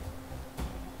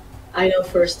 I know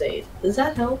first aid. Does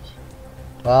that help?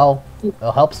 Well,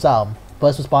 it'll help some.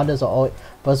 First responders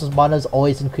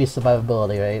always increase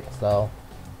survivability rate. So.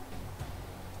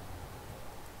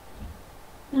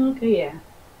 Okay, yeah.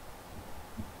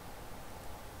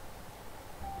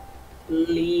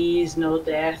 Please, no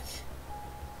death.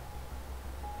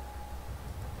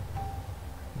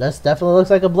 This definitely looks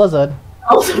like a blizzard.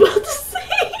 I was about to say!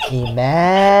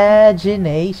 Imagination.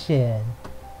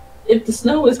 If the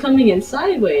snow was coming in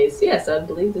sideways, yes, I'd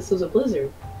believe this was a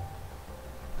blizzard.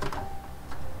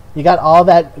 You got all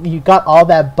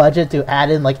that budget to add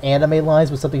in like anime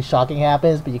lines when something shocking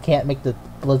happens, but you can't make the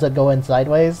blizzard go in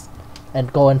sideways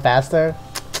and go in faster.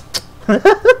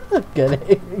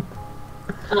 Kidding.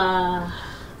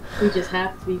 We just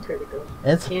have to be critical.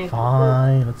 It's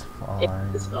fine. It's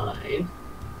fine. It's fine.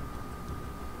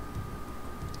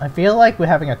 I feel like we're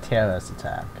having a terrorist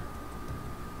attack.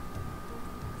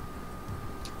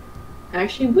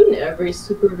 Actually, wouldn't every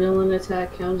supervillain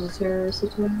attack count as a terrorist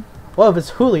attack? Well, if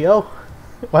it's Julio,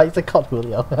 why is it called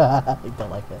Julio? I don't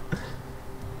like it.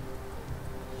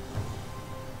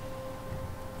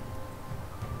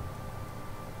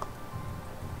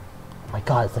 Oh my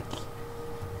God, it's like.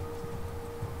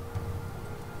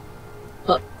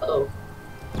 Uh-oh.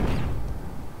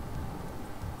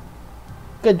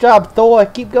 Good job, Thor.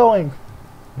 Keep going.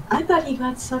 I thought he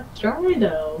got sucked dry,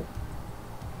 though.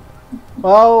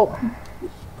 Well,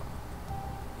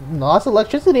 lots of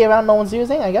electricity around no one's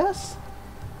using, I guess.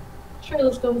 Sure,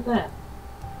 let's go with that.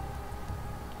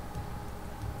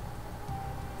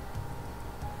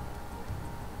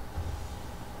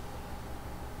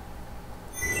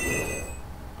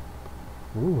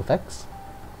 Ooh, effects.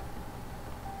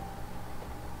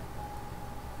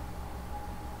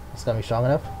 It's gonna be strong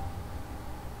enough.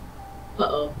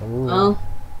 Uh-oh. Ooh. Well,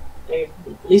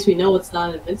 at least we know it's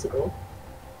not invincible.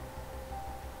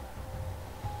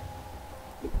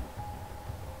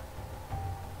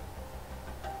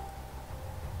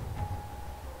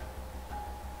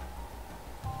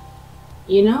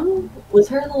 You know, with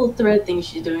her little thread thing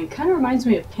she's doing, it kind of reminds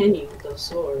me of Penny with those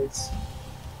swords.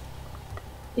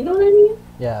 You know what I mean?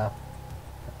 Yeah.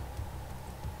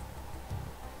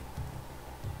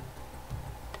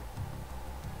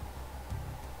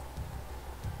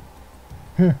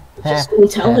 Just go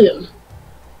tell him.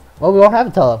 Well, we won't have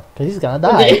to tell him, because he's gonna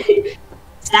die.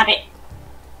 Stop it!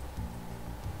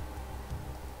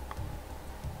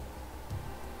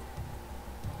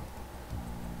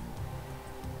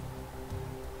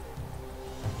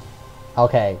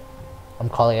 Okay. I'm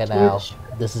calling it now.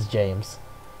 This is James.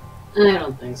 I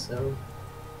don't think so.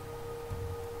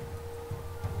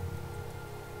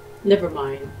 Never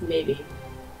mind. Maybe.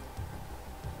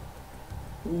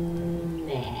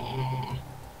 Nah.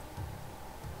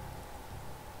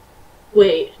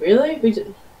 Wait, really? We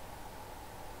just...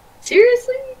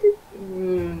 Seriously?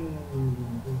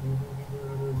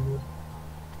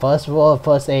 First rule of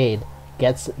first aid: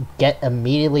 get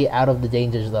immediately out of the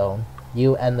danger zone.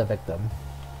 You and the victim.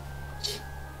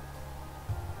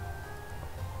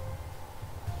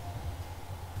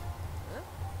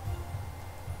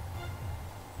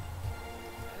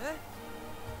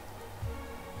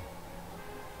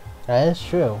 That is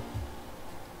true.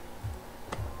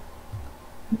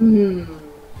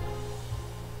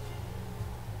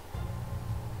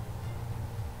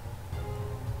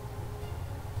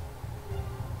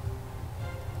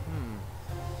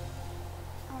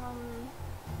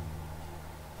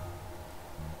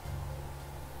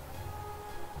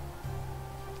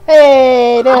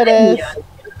 Hey, there it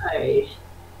is.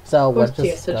 So what He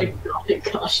has just? such a gothic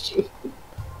costume.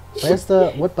 Where's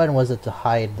the? What button was it to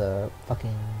hide the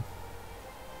fucking?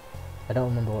 I don't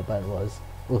remember what button it was.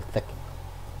 Ooh, thick.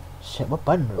 Shit, what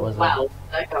button was it? Wow,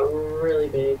 that got really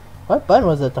big. What button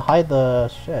was it to hide the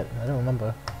shit? I don't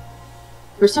remember.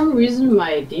 For some reason,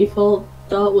 my default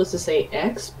thought was to say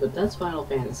X, but that's Final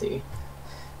Fantasy.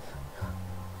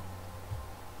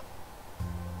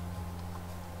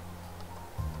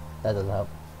 That doesn't help.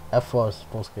 F4 is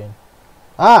full screen.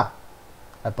 Ah!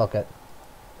 I broke it.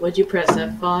 Would you press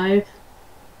F5?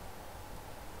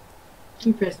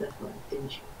 You pressed F5,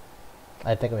 didn't you?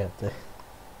 I think we have to.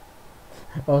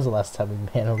 When was the last time we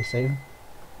manually saved?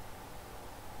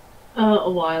 A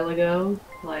while ago.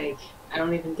 Like, I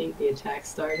don't even think the attack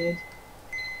started.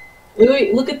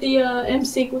 Wait, look at the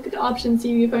MSync, look at the options,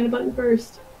 see if you find a button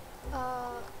first.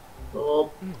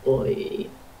 Oh boy.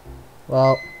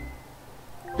 Well,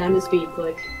 Time is speed,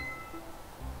 click.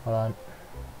 hold on.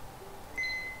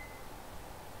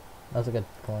 That's a good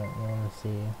point. You want to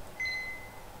see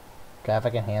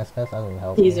graphic enhancements? That doesn't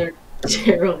help. These me. are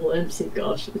terrible MSync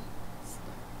options.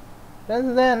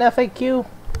 Isn't that an FAQ?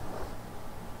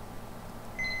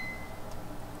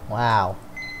 Wow.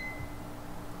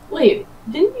 Wait,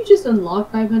 didn't you just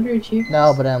unlock 500 achievements?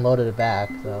 No, but I unloaded it back,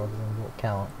 so it doesn't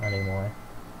count anymore.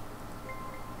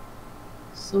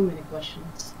 So many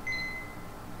questions.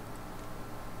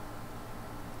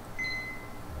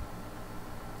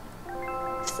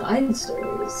 Side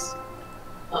stories.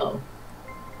 Oh.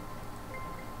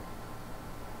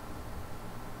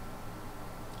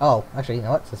 Oh, actually, you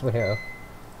know what? Since we're here.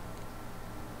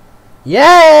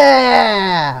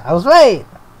 Yeah! I was right!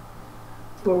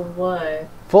 For what?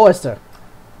 Forrester.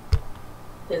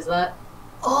 Is that?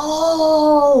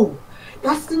 Oh!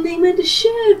 That's the name of the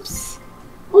ships!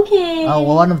 Okay! Oh,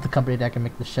 well, one of the company that can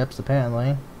make the ships,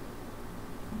 apparently.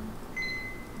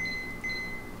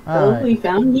 Well, Alright. we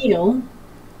found Neil.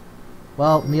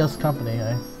 Well, Neil's company,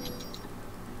 eh?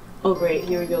 Oh great,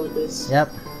 here we go with this. Yep.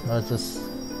 Well, it's just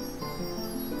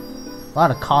a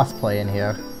lot of cosplay in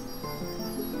here.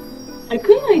 I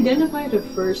couldn't identify the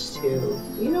first two.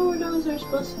 You know where those are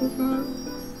supposed to be from?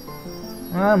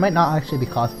 It might not actually be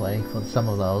cosplay for some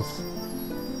of those.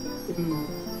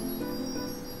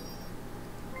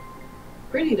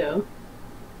 Pretty though.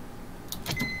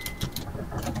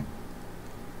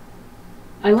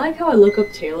 I like how I look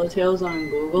up Tailor Tales on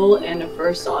Google and the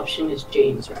first option is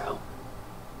James Row.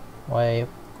 Why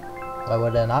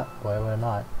would I not? Why would I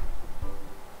not?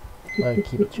 Why would I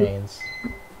keep chains?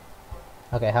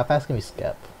 Okay, how fast can we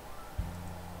skip?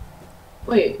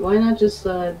 Wait, why not just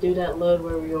do that load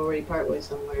where we already partway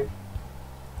somewhere?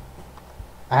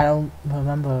 I don't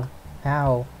remember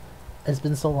how. It's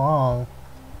been so long.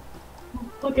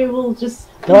 Okay, we'll just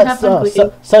Go ahead, have fun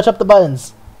clicking. search up the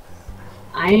buttons.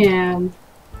 I am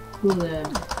the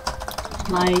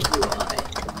my UI.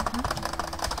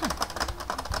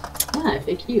 Ah,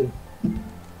 FAQ.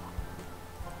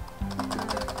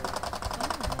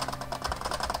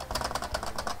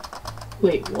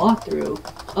 Wait, walkthrough.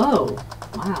 Oh,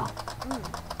 wow.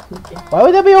 Okay. Why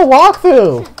would there be a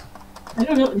walkthrough? I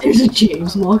don't know. There's a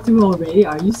James walkthrough already.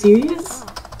 Are you serious?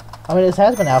 I mean, this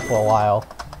has been out for a while.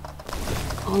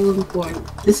 All important.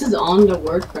 This is on the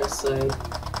WordPress site.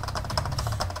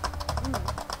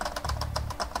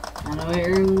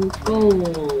 Iron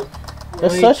gold.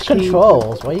 There's such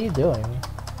controls. What are you doing?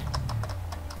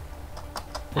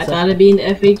 I thought it'd be an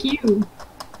FAQ.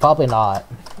 Probably not.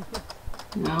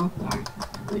 No? Alright,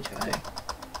 let me try.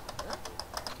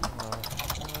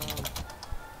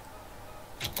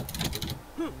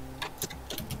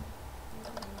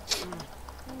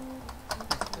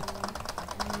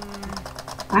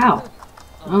 Wow.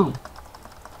 Oh.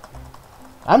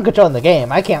 I'm controlling the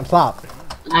game. I can't stop.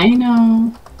 I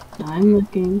know. I'm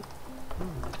looking.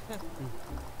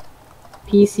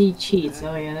 PC cheats.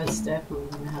 Oh yeah, that's definitely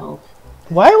gonna help.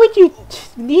 Why would you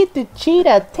need to cheat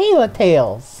at Tailor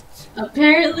Tales?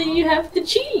 Apparently, you have to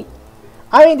cheat.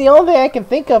 I mean, the only thing I can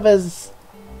think of is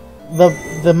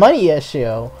the money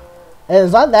issue, and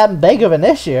it's not that big of an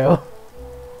issue.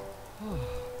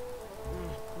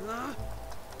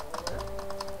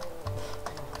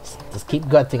 Just keep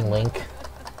gutting, Link.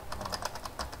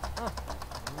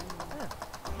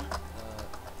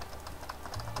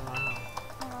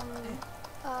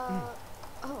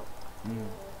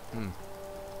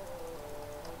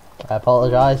 I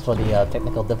apologize for the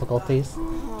technical difficulties.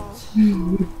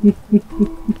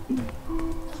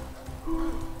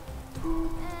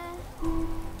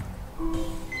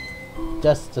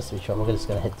 just to be sure, we're just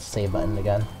gonna hit the save button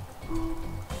again.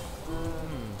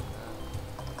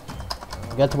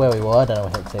 Get to where we were, then we'll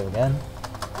hit save again.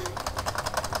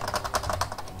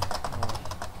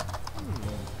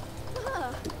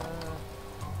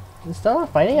 You still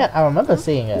not finding it? I remember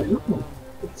seeing it.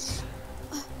 It's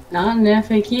not in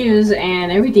FAQs,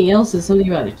 and everything else is something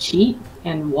about a cheat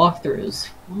and walkthroughs.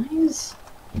 Why is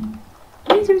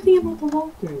everything about the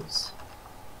walkthroughs?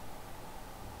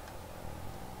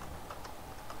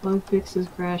 Bug fixes,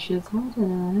 crashes. How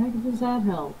the heck does that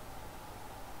help?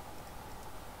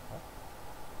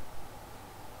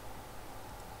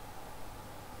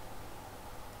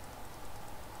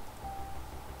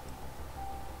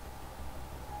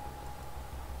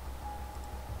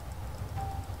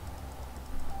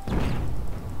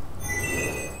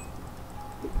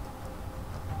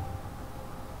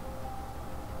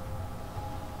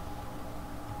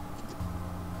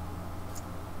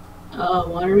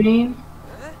 Water main?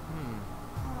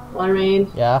 Water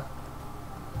main? Yeah?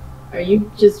 Are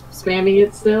you just spamming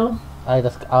it still?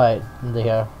 Alright,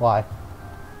 here. Why?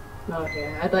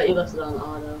 Okay, I thought you left it on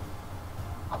auto.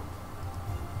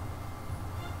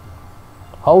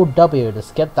 Hold W to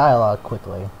skip dialogue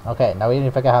quickly. Okay, now we need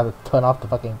to figure out how to turn off the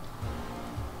fucking...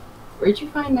 Where'd you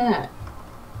find that?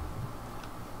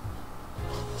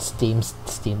 Steam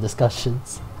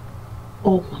discussions.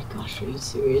 Oh my gosh, are you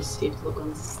serious? You have to look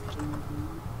on Steam.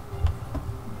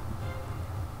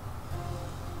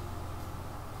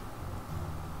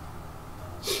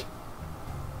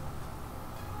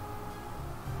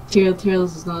 Tailor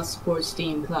Tales does not support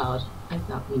Steam Cloud. I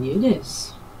thought we knew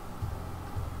this.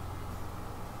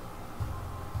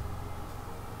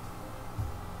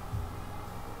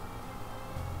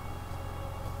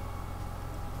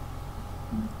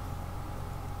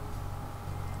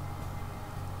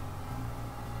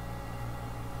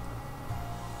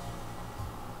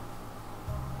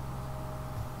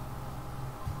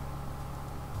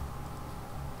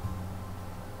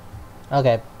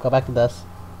 Okay, go back to this.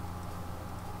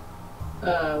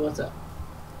 What's up?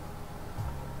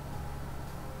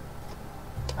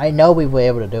 I know we were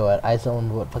able to do it. I just don't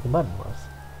remember what fucking button was.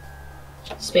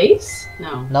 Space?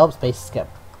 No. Nope, space skip.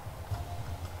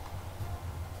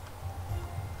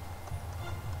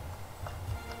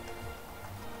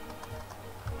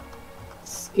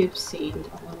 Skip scene to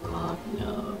unlock?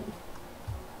 No.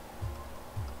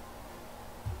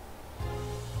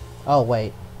 Oh,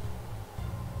 wait.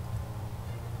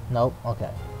 Nope,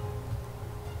 okay.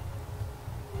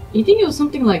 You think it was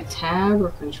something like tab or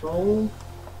control?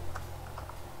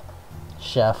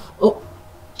 Chef. Oh,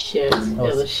 shift. It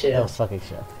was It shift. was fucking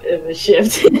shift. It was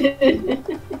shift.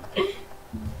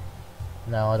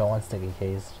 No, I don't want sticky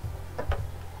keys.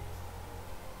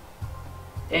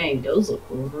 Dang, those look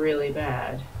really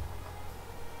bad.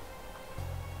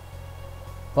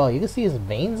 Well, you can see his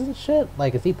veins and shit.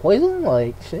 Like, is he poisoned?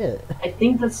 Like, shit. I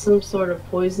think that's some sort of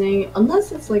poisoning,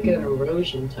 unless it's like an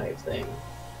erosion type thing.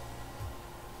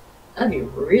 That'd be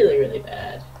really, really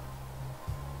bad.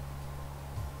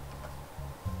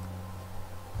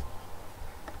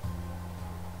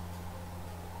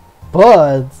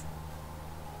 Buds!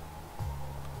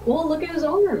 Well, look at his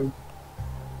arm.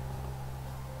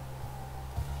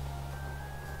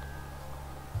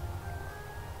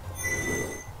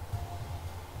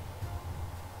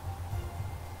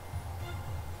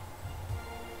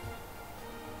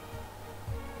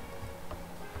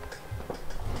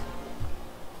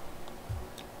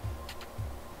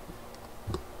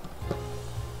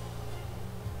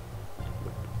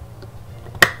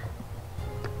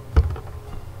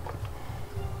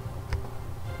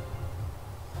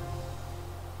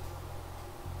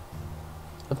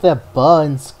 If that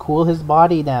buns, cool his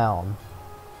body down.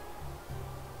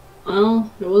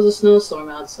 Well, there was a snowstorm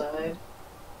outside.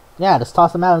 Yeah, just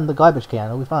toss him out in the garbage can.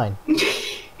 It'll be fine.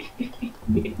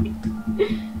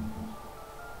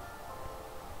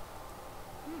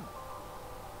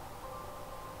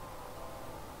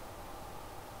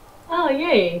 Oh,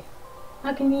 yay.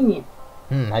 How convenient.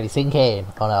 Have you seen Kane?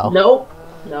 Oh no. Nope.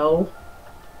 No.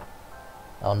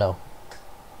 Oh no.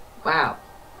 Wow.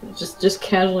 Just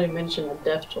casually mention a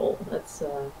death toll. That's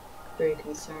very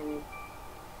concerning.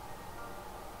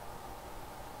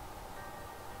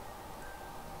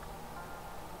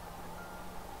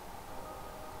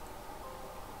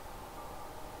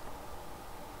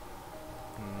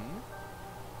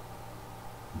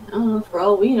 For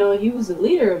all we know, he was the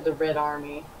leader of the Red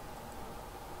Army.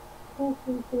 Did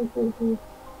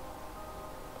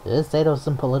it say there was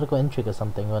some political intrigue or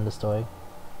something in the story?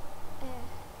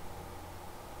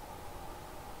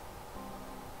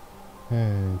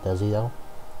 Does he though?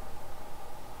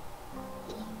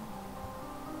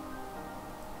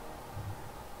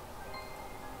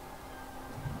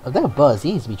 Oh, that buzz,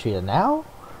 he needs to be treated now?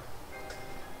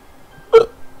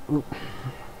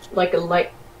 Like a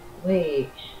light. Wait.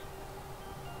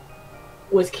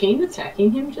 Was Kane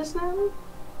attacking him just now?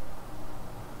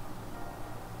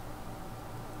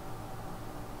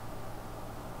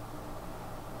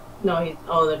 No, he.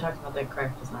 Oh, they're talking about that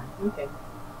crack design. Okay.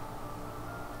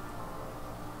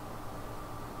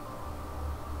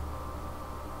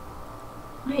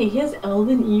 Wait, he has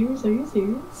elven ears? Are you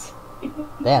serious?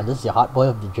 Damn, this is your hot boy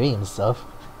of the dreams stuff.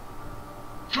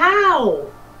 How?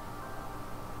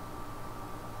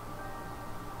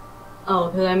 Oh,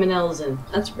 because I'm an Elven.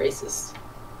 That's racist.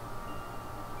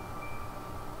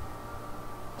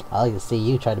 I like to see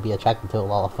you try to be attracted to a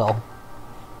Lalafell.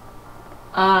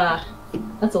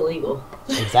 That's illegal.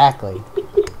 Exactly.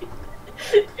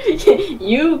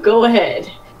 You go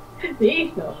ahead.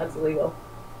 Me? No, that's illegal.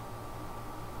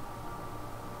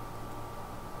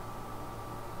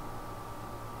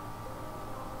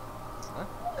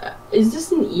 Is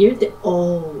this an ear that?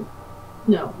 Oh,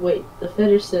 no. Wait, the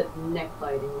fetish said neck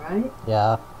biting, right?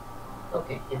 Yeah.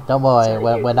 Okay. Yeah. Don't worry,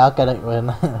 Sorry, we're not gonna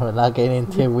we're not getting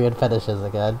into weird fetishes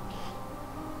again.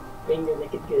 Finger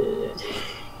looking good.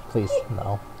 Please,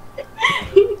 no.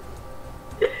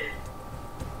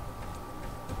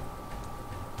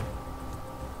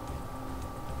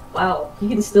 Wow, he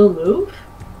can still move?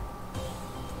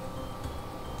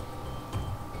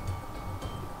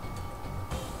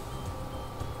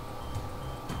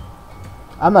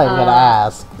 I'm not even gonna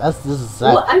ask. This is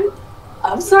Well,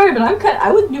 I'm sorry, but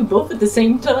I would do both at the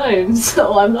same time,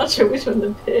 so I'm not sure which one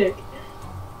to pick.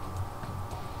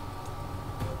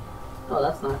 Oh,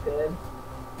 that's not good.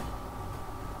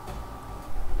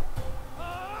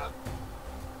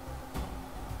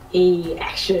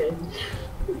 Action.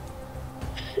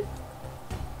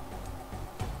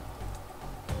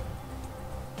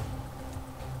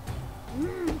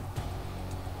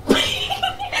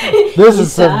 this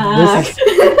is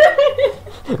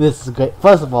this is great.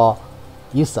 First of all,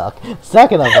 you suck.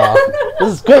 Second of all,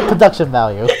 this is great production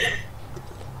value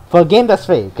for a game that's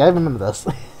fake. Gotta remember this.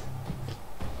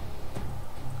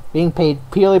 Being paid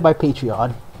purely by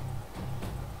Patreon.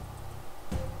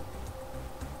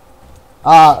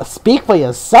 Speak for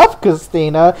yourself,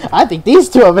 Christina. I think these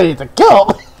two are ready to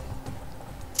kill.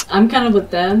 I'm kind of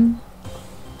with them.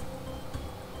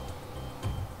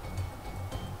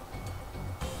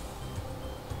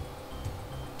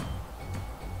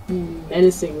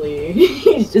 Menacingly.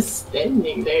 He's just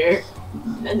standing there.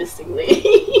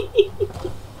 Menacingly.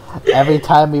 Every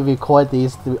time we record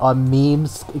these, our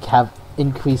memes have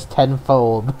increased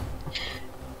tenfold.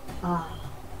 Ah.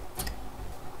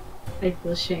 I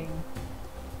feel shame.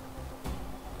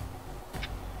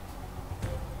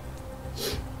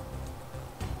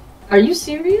 Are you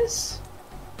serious?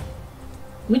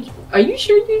 Are you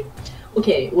sure you...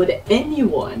 Okay, would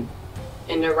anyone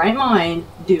in their right mind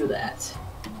do that?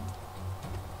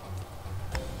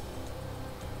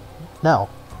 No.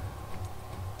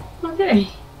 Okay.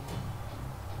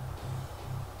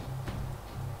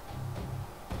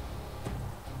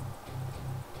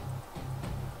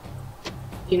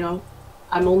 You know,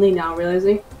 I'm only now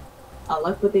realizing I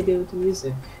like what they did with the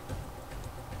music.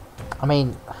 I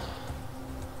mean,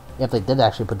 if they did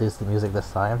actually produce the music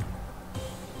this time.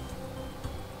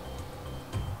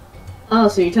 Oh,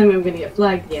 so you're telling me I'm gonna get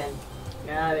flagged again?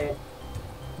 Got it.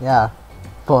 Yeah,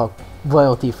 for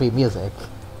royalty-free music.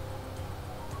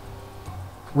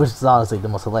 Which is honestly the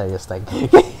most hilarious thing.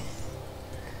 That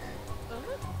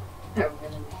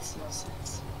really makes no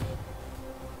sense.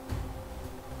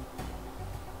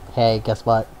 Hey, guess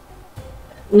what?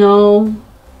 No.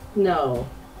 No.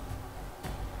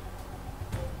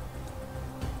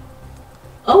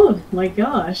 Oh my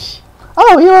gosh.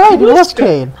 Oh, you're right, it was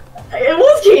Kane! It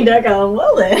was King.com,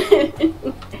 well then.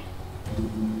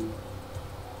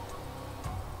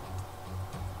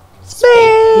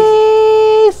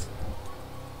 Space!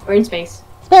 We're in space.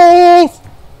 Space!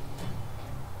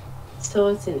 So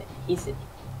it's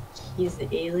he's the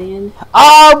alien.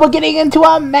 Oh, we're getting into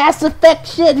our Mass Effect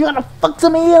shit. You wanna fuck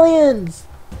some aliens?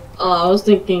 I was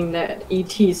thinking that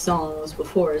E.T. song was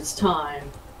before its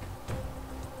time.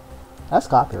 That's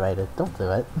copyrighted. Don't do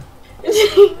it.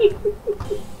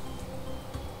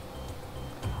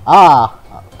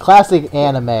 Classic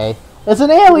anime. It's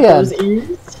an alien. Those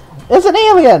ears? It's an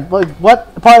alien. Like,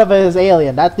 what part of it is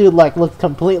alien? That dude like looks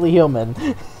completely human.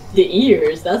 The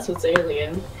ears. That's what's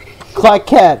alien. Clark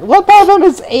Kent. What part of him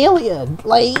is alien?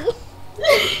 Like,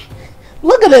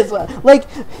 look at this. Like,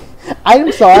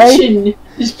 I'm sorry. Chin,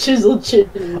 his chiseled chin.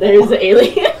 There's the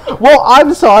alien. Well,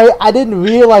 I'm sorry. I didn't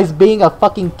realize being a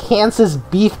fucking Kansas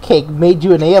beefcake made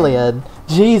you an alien.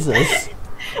 Jesus.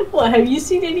 What? Have you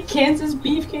seen any Kansas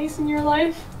beefcakes in your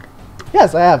life?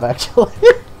 Yes, I have actually.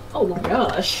 Oh my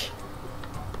gosh.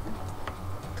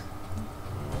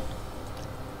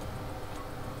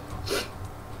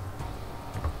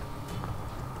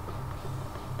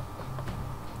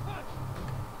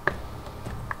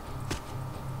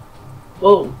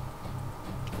 Whoa.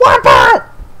 What that?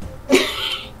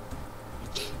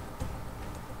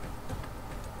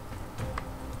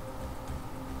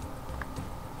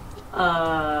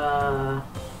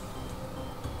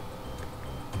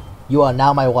 You are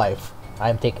now my wife.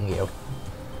 I am taking you.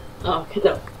 Oh,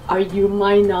 no. Are you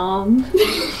my nom?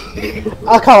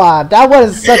 Oh, come on. That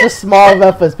was such a small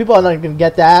reference. People are not gonna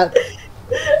get that.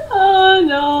 Oh,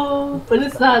 no. But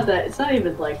it's not that. It's not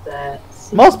even like that.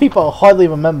 Most people hardly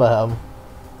remember him.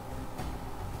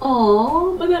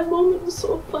 Aw, but that moment was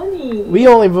so funny. We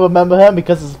only remember him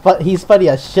because he's funny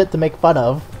as shit to make fun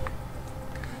of.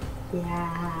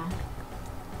 Yeah.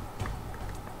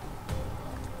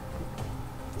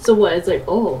 So what? It's like,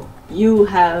 oh, you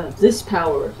have this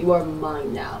power. You are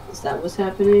mine now. Is that what's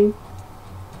happening?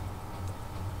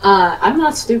 I'm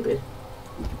not stupid.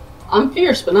 I'm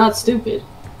fierce, but not stupid.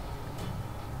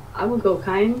 I would go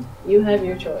kind. You have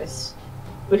your choice.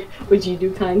 Would you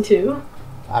do kind too?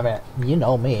 I mean, you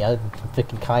know me. I'm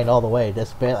picking kind all the way.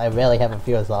 I rarely have a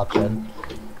fierce option.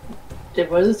 There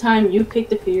was a time you picked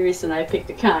the fierce and I picked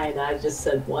the kind. I just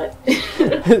said what?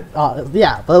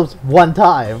 Yeah, but it was one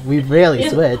time. We rarely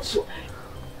switch.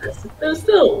 But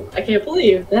still, I can't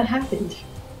believe that happened.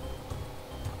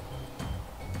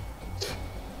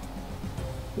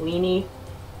 Weenie.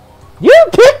 You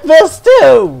picked this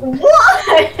too!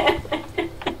 What?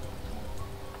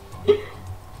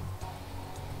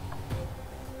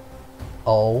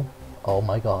 Oh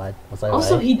my god. Was I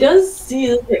Also, right? he does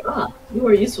see like, you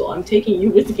are useful. I'm taking you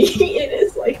with me. It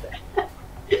is like that.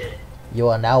 You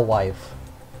are now wife.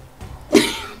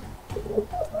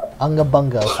 Unga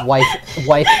bunga,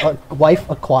 wife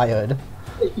acquired.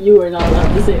 You are not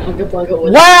allowed to say Unga Bunga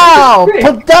with Wow!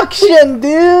 Production,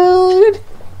 dude!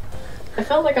 I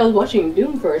felt like I was watching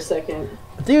Doom for a second.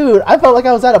 Dude, I felt like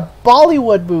I was at a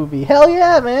Bollywood movie. Hell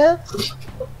yeah, man!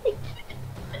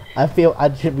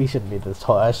 We shouldn't be this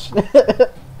harsh.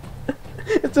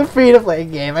 It's a free-to-play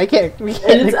game. I can't. And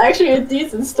it's actually a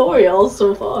decent story all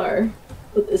so far,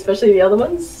 especially the other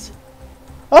ones.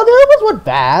 Oh, the other ones weren't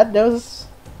bad. That was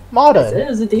modern. It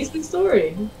was a decent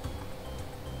story.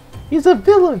 He's a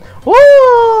villain.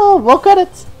 Whoa! Look at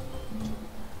it.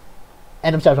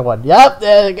 End of chapter 1. Yep,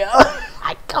 there you go.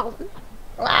 I don't.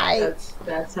 Why?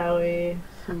 That's how we.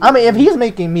 I mean, if he's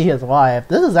making me his wife,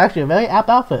 this is actually a very apt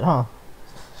outfit, huh?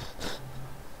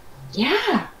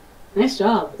 Yeah. Nice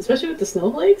job, especially with the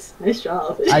snowflakes. Nice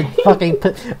job.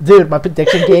 Dude, my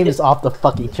prediction game is off the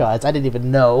fucking charts. I didn't even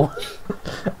know.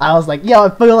 I was like, yo, I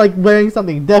feel like wearing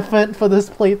something different for this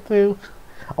playthrough.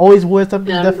 Always wear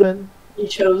something different. You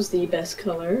chose the best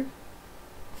color.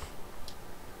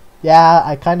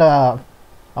 Yeah,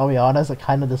 I'll be honest, I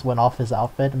kind of just went off his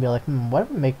outfit and be like, what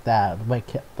if I make that?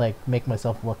 Make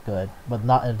myself look good, but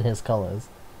not in his colors.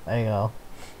 There you go.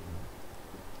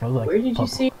 I was like, where did you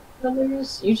see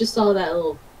colors? You just saw that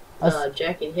little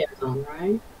jacket he had on,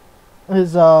 right?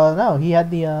 No, he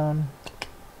had the,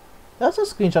 that's a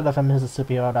screenshot of him in his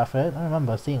superhero outfit. I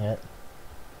remember seeing it.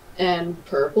 And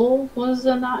purple was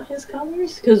not his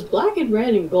colors? Because black and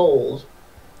red and gold.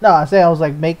 No, I was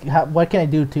like, what can I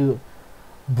do to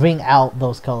bring out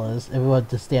those colors if we were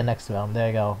to stand next to them? There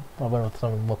you go. I went with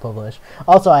something more published.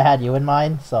 Also, I had you in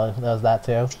mind, so there was that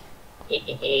too.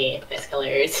 Best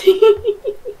colors.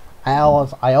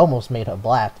 I almost made her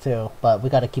black too, but we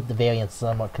gotta keep the variants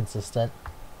somewhat consistent.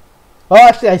 Oh,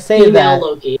 actually, I say Female that.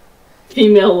 Loki.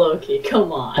 Female Loki,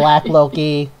 come on. Black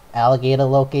Loki, Alligator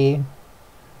Loki.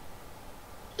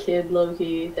 Kid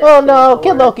Loki. Oh no,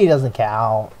 Kid Loki doesn't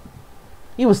count.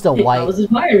 He was still white. I was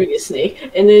admiring a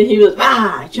snake, and then he was,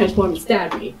 transformed and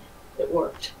stabbed me. It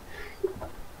worked.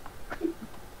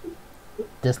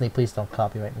 Disney, please don't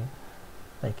copyright me.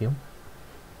 Thank you.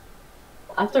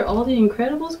 After all the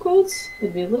Incredibles quotes,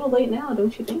 it'd be a little late now,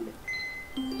 don't you think?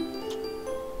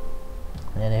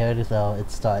 And here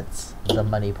it starts. The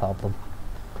money problem.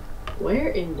 Where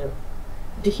in the...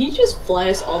 Did he just fly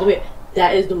us all the way?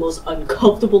 That is the most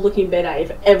uncomfortable looking bed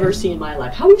I've ever seen in my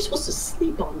life. How are you supposed to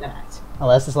sleep on that?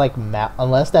 Unless it's like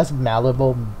unless that's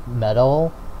malleable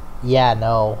metal. Yeah,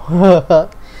 no.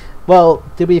 Well,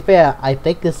 to be fair, I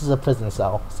think this is a prison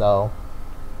cell, so...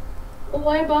 Well,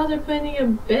 why bother putting a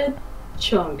bed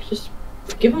chunk? Just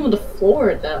give him the floor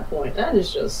at that point. That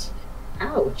is just...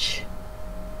 Ouch.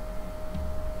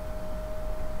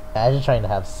 Imagine trying to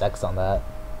have sex on that.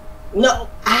 No!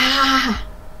 Ah!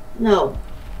 No.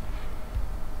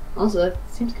 Also, that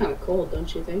seems kind of cold,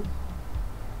 don't you think?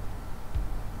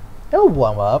 It'll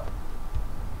warm up.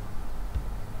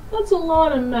 That's a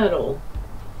lot of metal.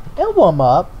 It'll warm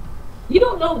up. You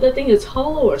don't know if that thing is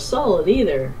hollow or solid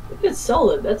either. If it's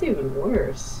solid, that's even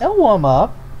worse. It'll warm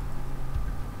up.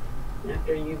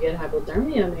 After you get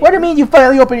hypothermia, maybe. What do you mean you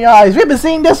finally open your eyes? We've been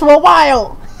seeing this for a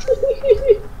while!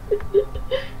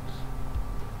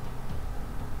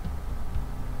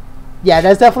 Yeah,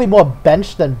 there's definitely more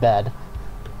bench than bed.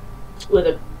 With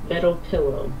a metal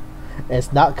pillow.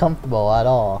 It's not comfortable at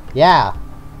all. Yeah.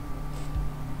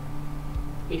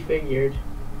 We figured.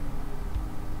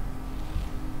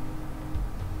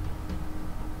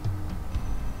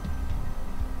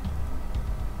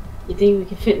 You think we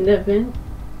can fit in that vent?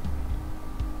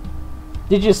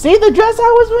 Did you see the dress I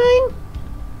was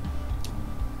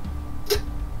wearing?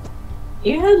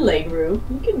 You had leg room.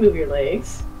 You can move your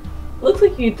legs. Looks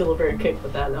like you could deliver a kick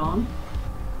with that on.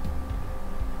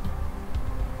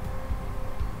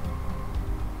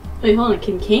 Wait, hold on.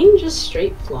 Can Kane just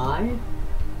straight fly?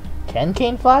 Can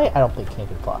Kane fly? I don't think Kane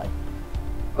can fly.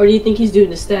 Or do you think he's doing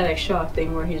the static shock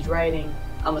thing where he's riding,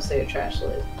 I'm gonna say, a trash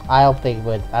lid? I don't think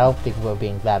we're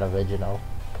being that original.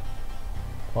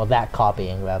 Well, that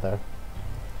copying rather.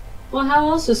 Well, how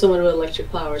else does someone with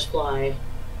electric powers fly?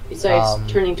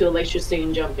 Besides turning to electricity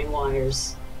and jumping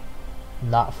wires.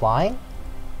 Not flying?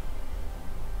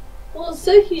 Well, it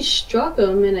said he struck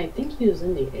him, and I think he was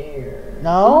in the air.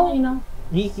 No. Well, you know.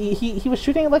 He was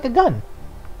shooting it like a gun.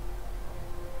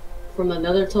 From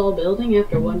another tall building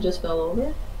after one just fell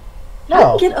over? No.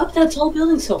 How did he get up that tall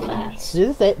building so fast?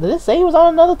 Did it say he was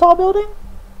on another tall building?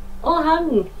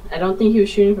 Oh, I don't think he was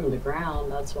shooting from the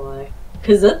ground, that's why.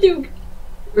 Because that dude...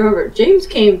 Remember, James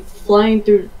came flying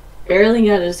through,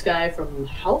 barreling out of the sky from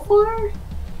how far?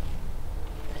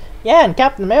 Yeah, and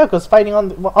Captain America's fighting on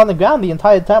the ground the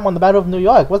entire time on the Battle of New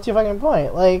York. What's your fucking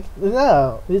point? Like,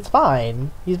 no, it's fine.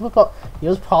 He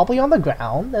was probably on the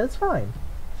ground, and it's fine.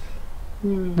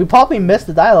 We probably missed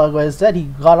the dialogue where it said he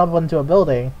got up onto a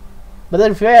building. But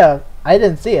then fair, I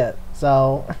didn't see it,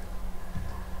 so...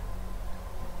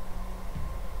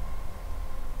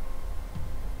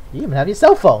 You even have your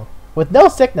cell phone, with no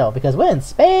signal, because we're in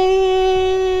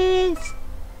space!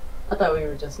 I thought we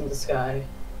were just in the sky.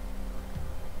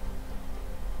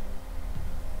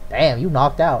 Damn, you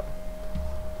knocked out.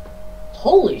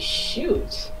 Holy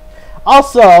shoot.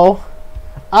 Also,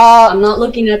 I'm not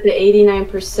looking at the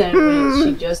 89% when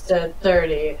she just said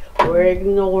 30. We're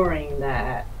ignoring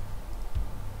that.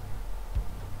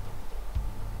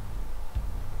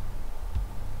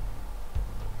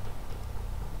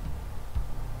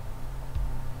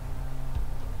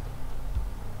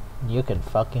 You can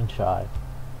fucking try.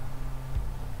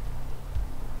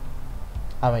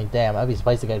 I mean, damn, I'd be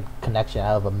surprised to get a connection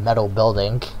out of a metal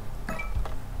building.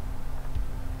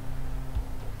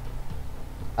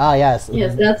 Ah, yes.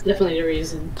 Yes, that's definitely the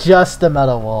reason. Just the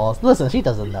metal walls. Listen, she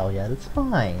doesn't know yet. It's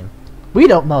fine. We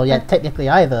don't know yet, technically,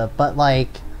 either, but, like,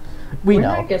 We're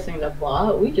know. not guessing the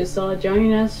plot. We just saw a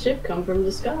giant-ass ship come from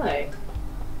the sky.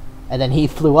 And then he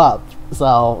flew up,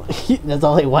 so there's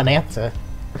only one answer.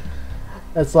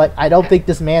 It's like, I don't think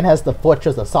this man has the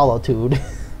Fortress of Solitude.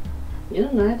 You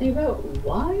don't know anything about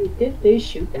why did they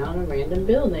shoot down a random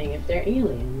building if they're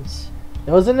aliens?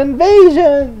 There was an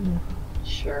invasion!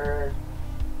 Sure.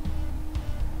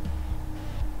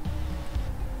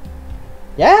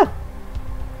 Yeah!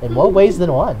 In more ways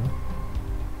than one.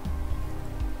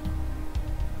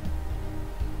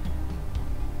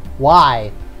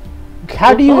 Why?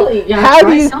 How do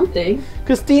you something?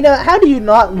 Christina, how do you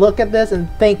not look at this and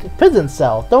think prison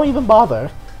cell? Don't even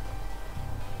bother.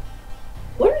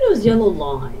 What are those yellow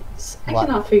lines? I What?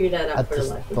 cannot figure that out for the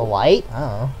Just life of the me. light? I don't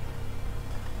know.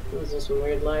 Those are some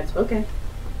weird lights. Okay.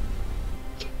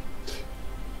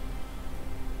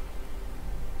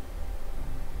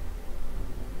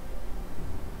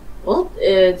 Well,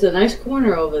 it's a nice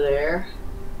corner over there.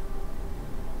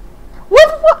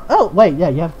 What? Oh, wait, yeah,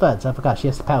 you have Feds. I forgot she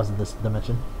has powers in this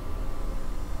dimension.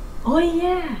 Oh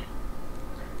yeah.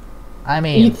 I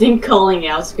mean... You think calling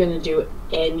out's gonna do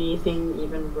anything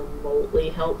even remotely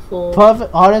helpful?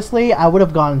 Honestly, I would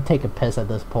have gone and take a piss at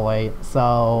this point,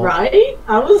 so... Right?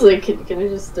 I was like, can I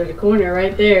just throw the corner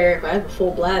right there if I have a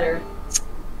full bladder?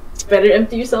 It's better to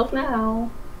empty yourself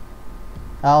now.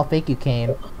 Oh, thank you,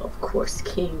 Kane. Of course,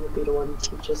 King would be the one to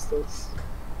teach us this.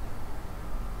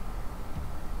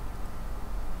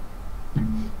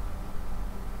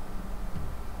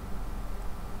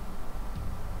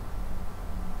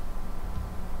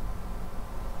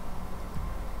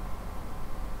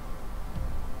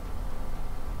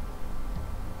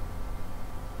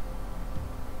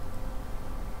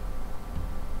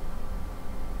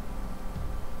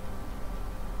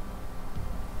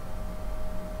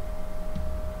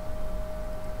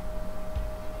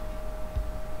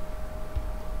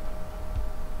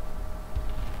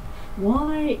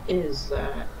 Why is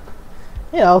that?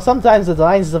 You know, sometimes the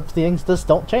designs of things just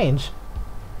don't change.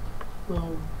 Oh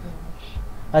gosh.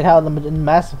 Like how in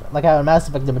Mass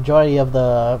Effect, the majority of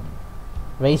the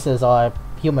races are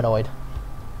humanoid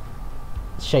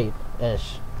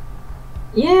shape-ish.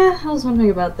 Yeah, I was wondering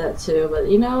about that too, but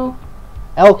you know...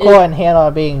 Elcor and Hannah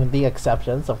are being the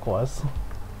exceptions, of course.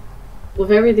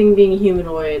 With everything being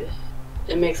humanoid,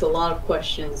 it makes a lot of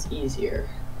questions easier.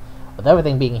 With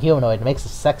everything being humanoid, it makes the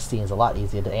sex scenes a lot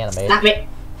easier to animate. Stop it!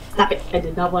 Stop it! I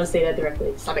did not want to say that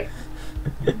directly. Stop it!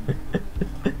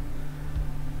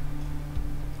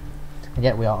 And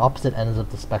yet we are opposite ends of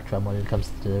the spectrum when it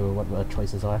comes to what our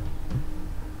choices are.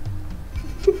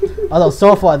 Although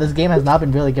so far this game has not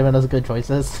been really giving us good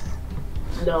choices.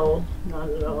 No, not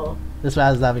at all. This one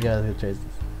has not been giving us good choices.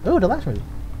 Ooh, the last movie.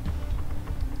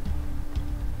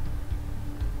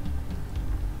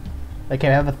 Okay,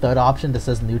 I have a third option that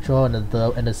says neutral and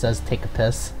it says take a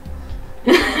piss.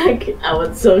 I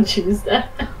would so choose that.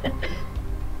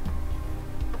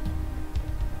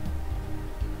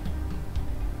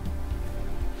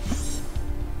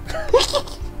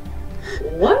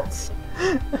 What?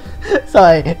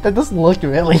 Sorry, that doesn't look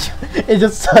really. It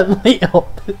just suddenly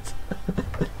opens.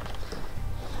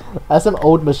 That's some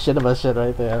old machinima shit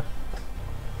right there.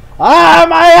 Ah,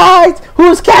 my eyes!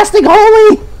 Who's casting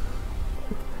holy?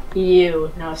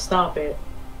 You. Now stop it.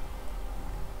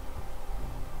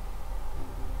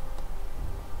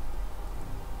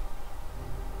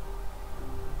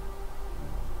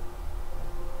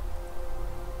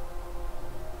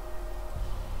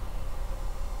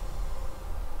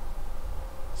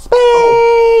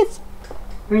 Space!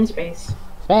 We're in space.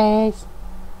 Space!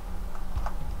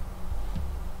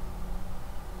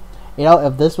 You know,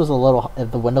 if this was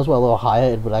if the windows were a little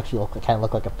higher, it would actually kind of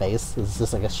look like a face. It's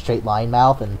just like a straight line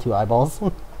mouth and two eyeballs.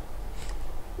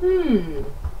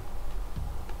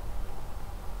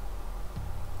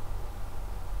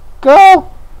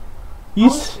 Girl! How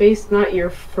is space not your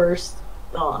first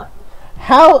thought?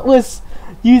 How was...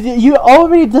 You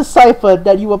already deciphered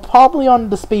that you were probably on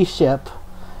the spaceship.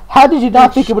 How did you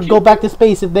not think it would go back to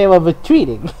space if they were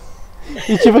retreating?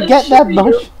 Did you forget that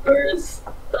much? Your first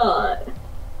thought.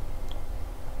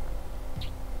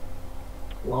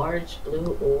 Large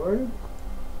blue orb?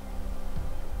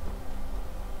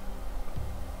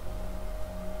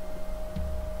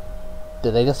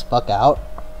 Did they just fuck out?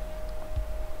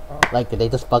 Like, did they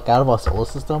just fuck out of our solar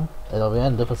system? Are we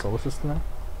in a different solar system now?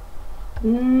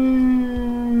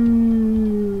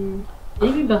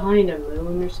 Maybe behind a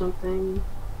moon or something.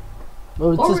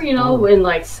 Well, it's Or, just you know, blue. in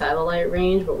like satellite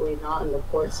range, but we're not in the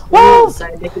ports. Well-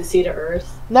 Inside they can see the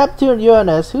Earth. Neptune,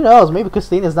 Uranus, who knows? Maybe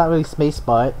Christina's not really space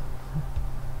smart.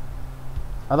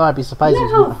 Although I'd be surprised You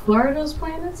if know how far those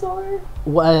planets are?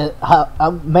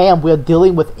 ma'am, we're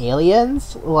dealing with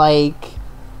aliens? Like...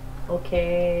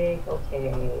 Okay.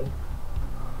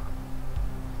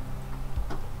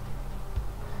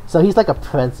 So he's like a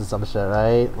prince or some shit,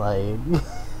 right? Like...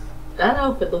 That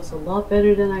outfit looks a lot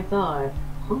better than I thought.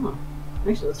 Huh.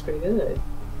 Actually looks pretty good.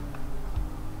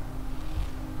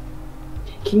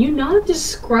 Can you not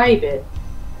describe it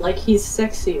like he's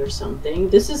sexy or something?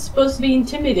 This is supposed to be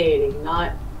intimidating,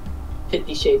 not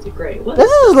 50 Shades of Grey. What This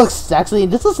is just looks sexy.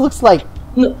 This just looks like...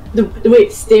 No, the way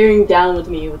it's staring down with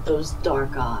me with those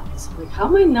dark eyes. Like, how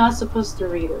am I not supposed to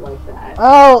read it like that?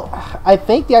 Oh, I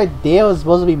think the idea was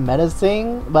supposed to be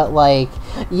menacing, but like,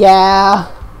 yeah,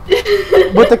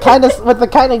 with the kind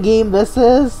of game this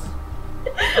is.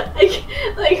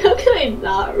 Like, how can I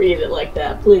not read it like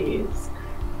that, please?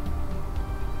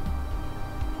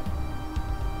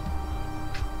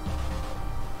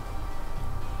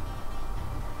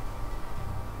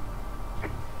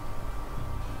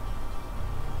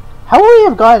 How would we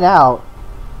have gotten out?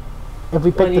 If we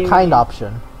What pick do the you kind mean?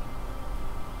 option.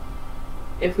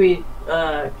 If we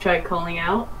try calling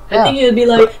out, Yeah. I think it would be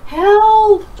like,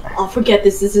 help! Oh, forget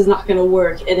this. This is not gonna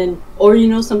work. And then, or you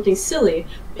know, something silly.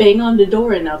 Bang on the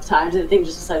door enough times, and the thing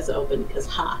just decides to open because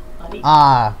funny.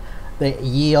 Ah, the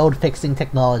ye old fixing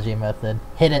technology method.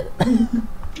 Hit it.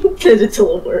 Hit it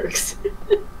till it works.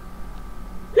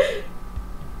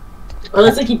 Or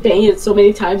let's like keep banging it so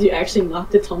many times you actually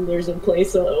knock the tumblers in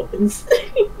place so it opens.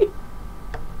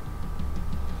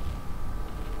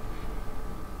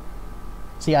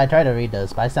 See, I try to read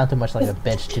this, but I sound too much like a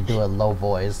bitch to do a low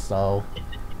voice, so...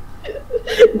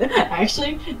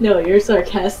 Actually, no, your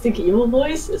sarcastic evil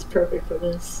voice is perfect for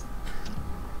this.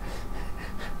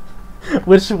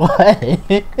 Which one?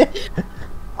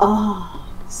 Ah,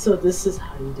 so this is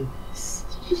how you do this.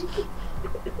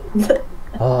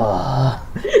 Oh,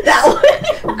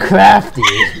 That one! crafty,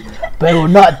 but it will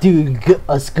not do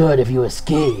us good if you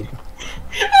escape.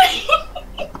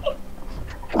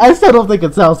 I still don't think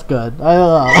it sounds good. I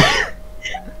don't know.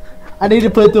 I need to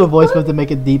put it to a voice to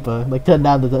make it deeper. Like turn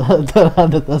down the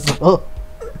decibel.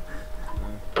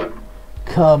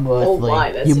 Come, Oh Earthly,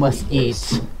 my, that's you even must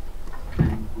worse. eat.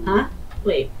 Huh?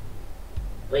 Wait,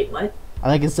 what? I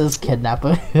think it says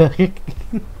kidnapper.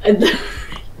 And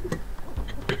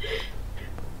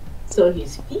so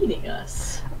he's feeding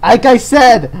us. Like I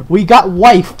said, we got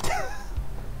wifed.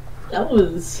 That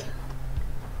was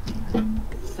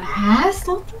fast.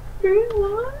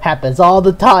 What? Happens all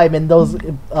the time in those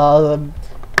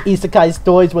isekai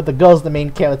stories with the girl's the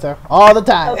main character. All the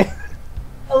time.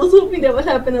 I was hoping that would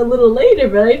happen a little later,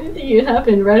 but I didn't think it would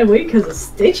happen right away because of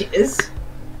stitches.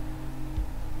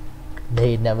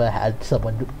 They never had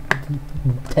someone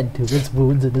tend to his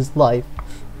wounds in his life.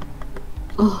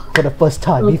 Oh, For the first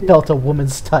time, he Okay. felt a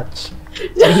woman's touch.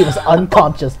 And he was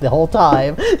unconscious the whole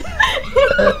time.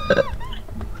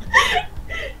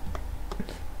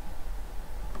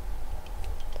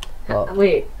 Well,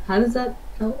 wait, how does that?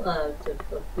 Yeah,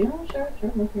 sure,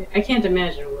 okay. I can't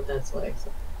imagine what that's like.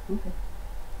 So, okay.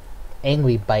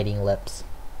 angry biting lips.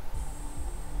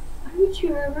 Why would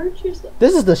you hurt yourself?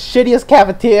 This is the shittiest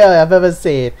cafeteria I've ever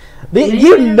seen. Maybe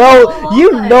You they're know, all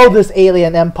you alive. know this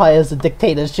alien empire is a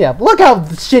dictatorship. Look how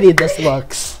shitty this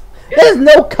looks. There's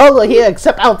no color here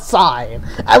except outside.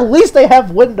 At least they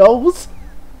have windows.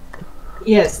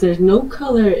 Yes, there's no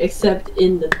color except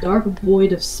in the dark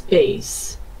void of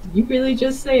space. Did you really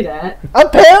just say that?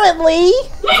 Apparently,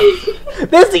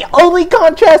 there's the only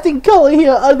contrasting color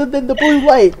here other than the blue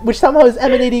light, which somehow is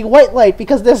emanating white light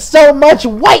because there's so much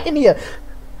white in here.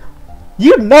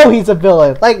 You know he's a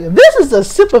villain. Like, this is a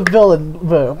super villain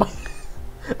room.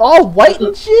 All white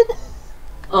and shit.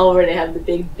 Oh, where they have the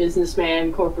big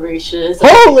businessman corporations.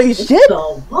 Holy shit!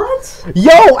 The what?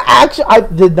 Yo, actually, I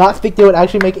did not think they would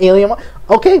actually make Alien.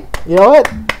 Okay, you know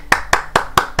what?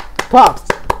 Props.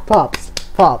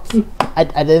 I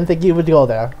didn't think you would go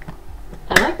there.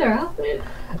 I like their outfit.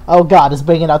 Oh god, it's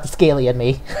bringing out the scaly in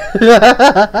me.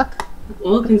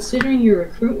 Well, considering your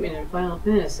recruitment in Final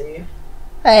Fantasy,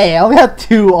 Hey, I only had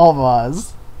 2 of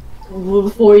us. well,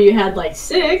 before you had like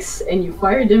 6, and you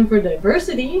fired them for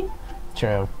diversity.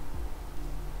 True.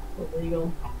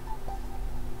 Illegal.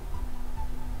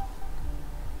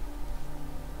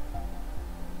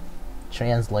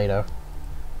 Translator.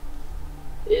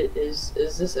 Is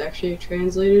this actually a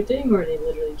translator thing, or are they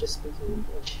literally just speaking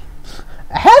English?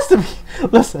 It has to be.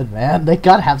 Listen, man, they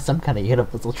gotta have some kind of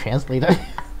universal translator.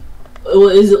 Well,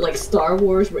 is it like Star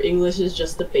Wars, where English is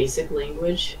just the basic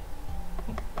language?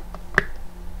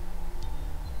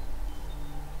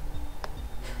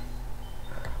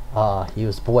 He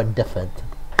was born different.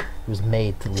 He was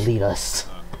made to lead us.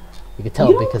 You can tell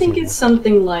You don't because think he it's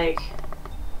something like...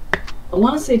 I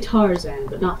want to say Tarzan,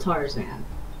 but not Tarzan.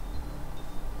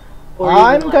 Or even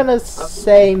I'm like- gonna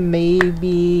say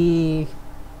maybe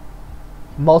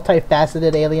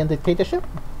multifaceted alien dictatorship.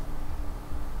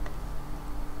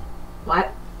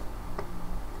 What?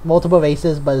 Multiple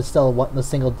races, but it's still a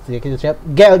single dictatorship.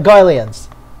 Garleans.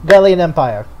 Garlean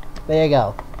Empire. There you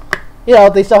go. You know,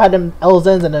 they still had them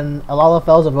Elzins and then a lot of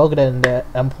fellows of Rogan in their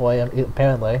employ,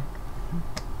 apparently.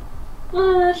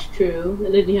 Oh, that's true.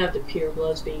 And then you have the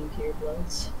purebloods being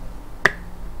purebloods.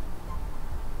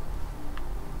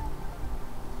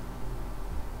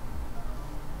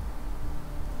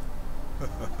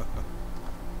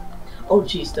 Oh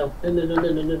jeez, no.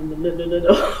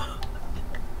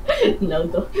 No,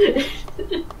 don't.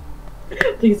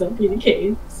 Please don't be the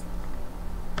case.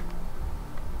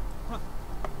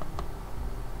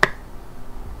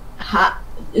 Ha!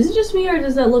 Is it just me, or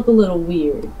does that look a little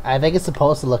weird? I think it's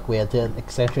supposed to look weird to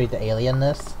accentuate the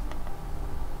alienness.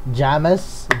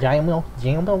 Jamus? I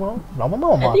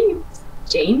think it's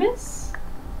Jameis?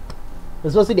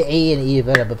 It's supposed to be the A and E of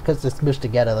it, but because they're smushed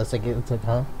together, it's like,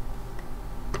 huh?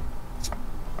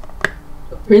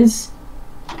 Prince.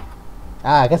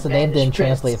 Ah, I guess the name Spanish didn't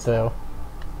Prince. translate through.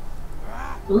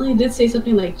 Well, he did say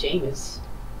something like Jameis.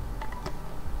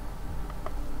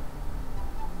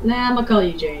 Nah, I'm gonna call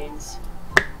you James.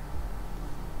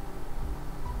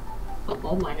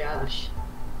 Oh my gosh.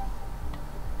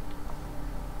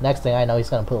 Next thing I know, he's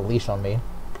gonna put a leash on me.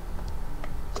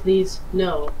 Please,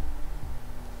 no.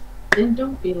 And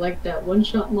don't be like that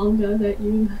one-shot manga that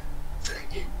you...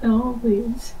 No,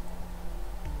 please.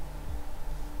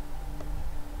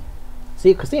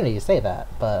 See, Christina, you say that,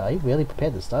 but are you really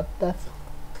prepared to start death?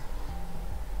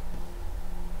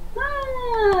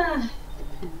 Ah,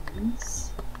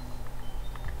 depends.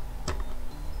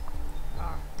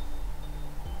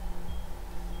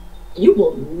 You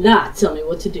will not tell me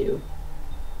what to do.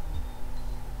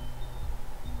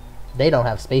 They don't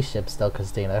have spaceships, though,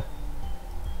 Christina.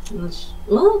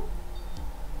 Well,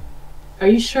 are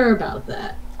you sure about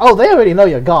that? Oh, they already know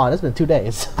you're gone. It's been 2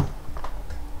 days.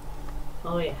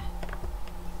 Oh yeah.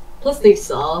 Plus they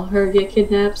saw her get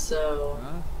kidnapped, so...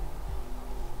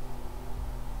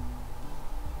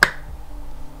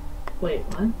 Wait,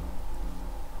 what?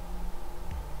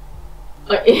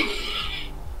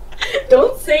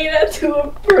 Don't say that to a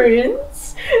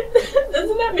prince!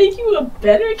 Doesn't that make you a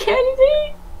better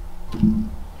candidate?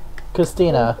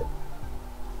 Christina.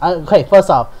 Okay,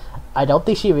 first off, I don't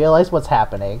think she realized what's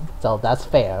happening, so that's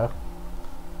fair.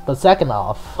 But second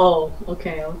off... Oh,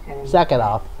 okay, okay. Second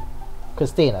off,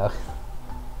 Christina.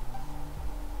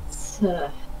 Uh,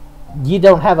 You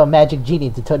don't have a magic genie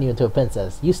to turn you into a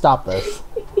princess. You stop this.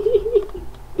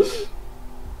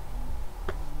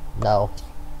 No.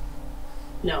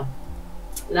 no.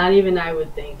 Not even I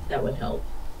would think that would help.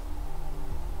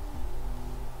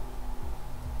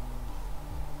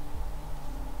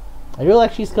 I feel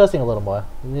like she's cursing a little more.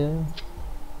 Yeah.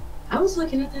 I was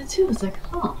looking at that too. It's like,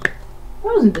 huh.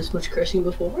 There wasn't this much cursing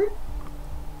before.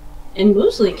 And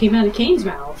mostly it came out of Kane's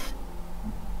mouth.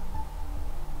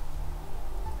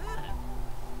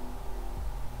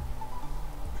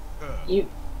 You...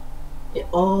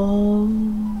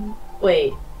 Oh...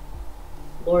 Wait.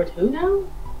 Lord who now?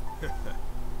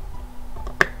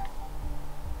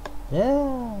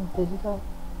 Yeah, there you go.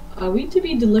 Are we to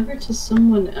be delivered to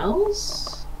someone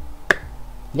else?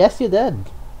 Yes, you did.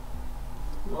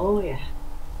 Oh yeah.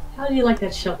 How do you like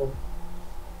that shovel?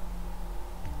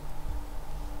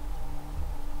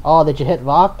 Oh, did you hit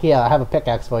rock? Yeah, I have a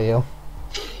pickaxe for you.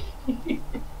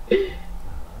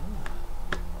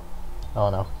 Oh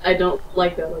no. I don't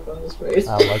like that look on his face.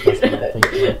 I like this one,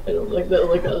 thank you. I don't like that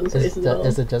look on his face at all.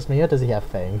 Is it just me, or does he have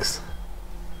fangs?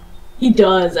 He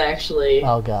does, actually.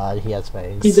 Oh god, he has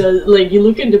fangs. He does. Like, you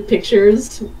look into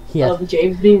pictures He has... of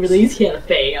James being released, he had a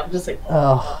fang. I'm just like,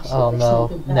 Oh, gosh, oh there's no.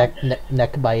 something bad.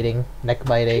 Neck biting. Neck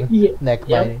biting. Yeah. Neck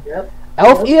biting. Yep.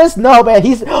 Elf ears? No, man,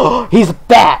 he's a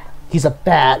bat! He's a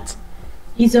bat!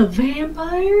 He's a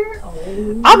vampire?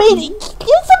 Oh. I mean,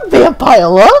 he's a vampire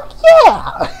look,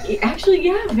 yeah! Actually,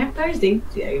 yeah, vampires, they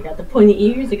got the pointy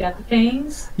ears, they got the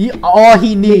fangs. All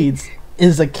he needs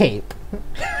is a cape.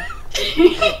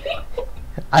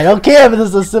 I don't care if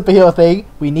this is a superhero thing,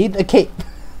 we need a cape.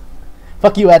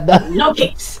 Fuck you, Edna. No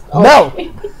capes. No!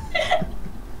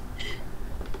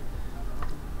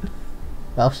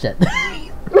 Oh shit.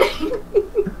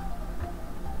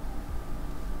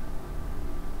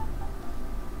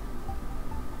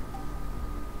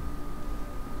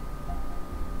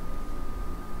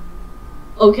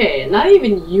 Okay, not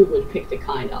even you would pick the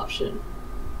kind option.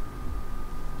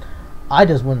 I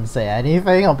just wouldn't say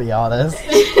anything, I'll be honest.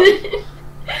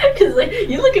 Because, like,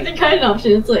 you look at the kind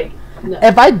option, it's like, no.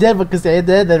 If I did what Cassandra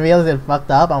did, then realized it fucked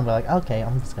up, I'm like, okay,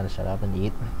 I'm just gonna shut up and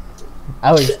eat.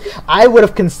 I would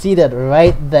have conceded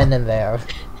right then and there.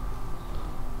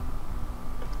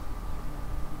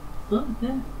 Oh,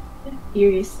 yeah.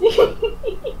 Curious.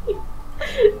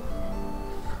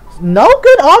 No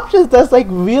good options that's like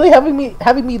really having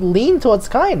me lean towards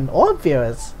kind or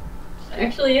obvious.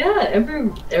 Actually, yeah,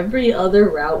 every other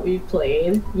route we've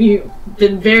played, we've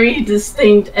been very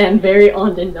distinct and very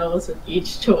on the nose with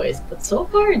each choice. But so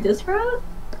far, this route,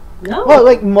 no. Well,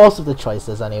 like most of the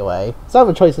choices anyway. Some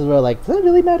of the choices were like, does it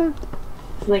really matter?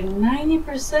 Like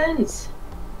 90%.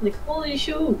 Like, holy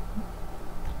shoot.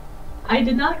 I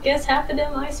did not guess half of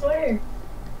them, I swear.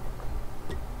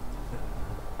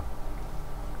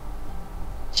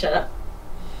 Shut up.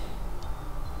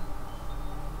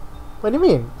 What do you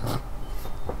mean?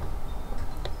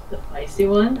 The feisty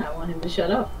one, I want him to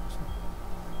shut up.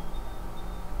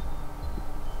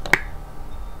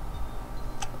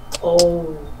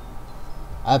 Oh.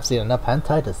 I've seen enough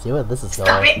hentai to see where this is Stop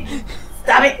going. it!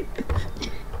 Stop it!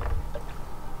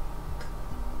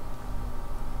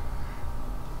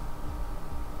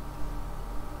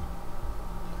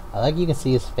 I like you can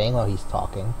see his fang while he's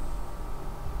talking.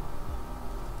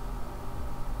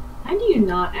 How do you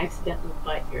not accidentally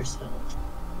bite yourself?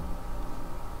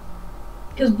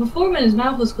 Because before, when his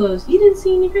mouth was closed, you didn't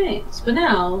see any fangs. But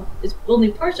now, it's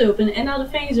only partially open, and now the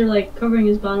fangs are like covering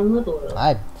his bottom lip a little.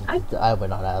 I would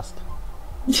not ask.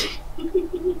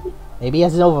 Maybe he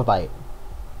has an overbite.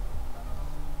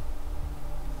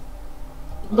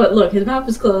 But look, his mouth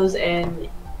is closed, and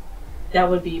that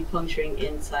would be puncturing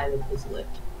inside of his lip.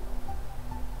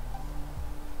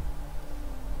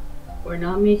 We're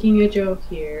not making a joke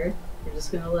here. We're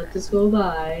just gonna let this go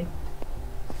by.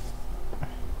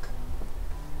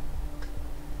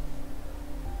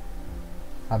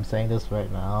 I'm saying this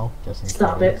right now, just in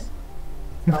Stop case.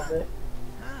 it. Stop it.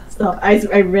 Stop.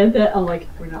 I read that, I'm like,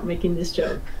 we're not making this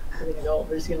joke. We're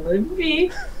just gonna let it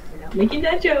be. We're not making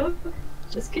that joke.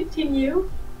 Just continue.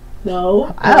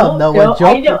 No. I don't know what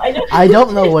joke. I know. I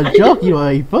don't know what joke you are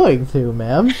referring to,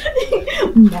 ma'am.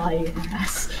 My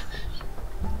ass.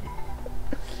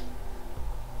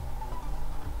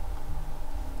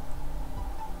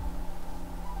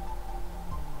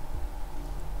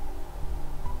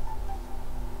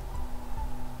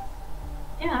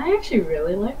 Yeah, I actually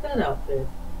really like that outfit.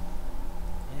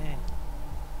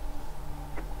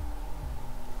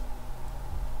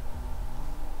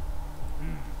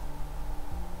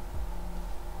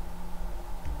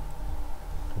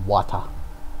 Water.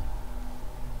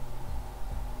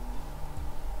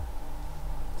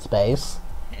 Space.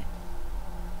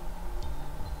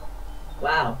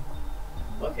 Wow.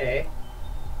 Okay.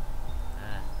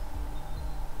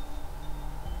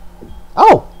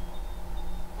 Oh!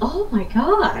 Oh my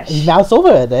gosh! You mouse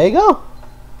over it, there you go.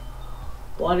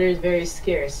 Water is very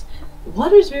scarce.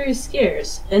 Water is very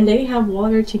scarce, and they have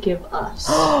water to give us.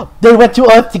 They went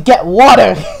to Earth to get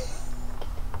water!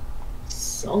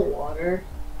 Salt water?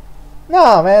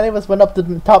 No, man, they just went up to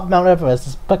the top of Mount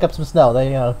Everest to pick up some snow.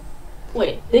 They,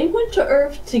 Wait, they went to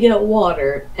Earth to get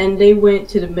water, and they went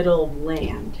to the middle of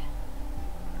land.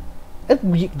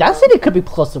 That city could be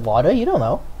close to water, you don't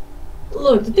know.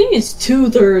 Look, the thing is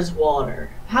 2/3 water.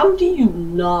 How do you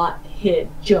not hit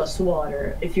just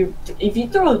water if you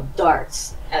throw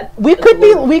darts at We the could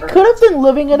Earth? have been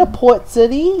living in a port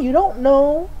city, you don't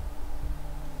know.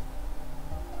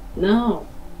 No.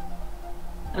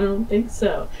 I don't think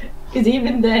so. Because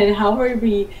even then, how are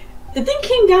we... The thing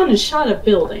came down and shot a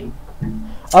building.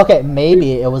 Okay,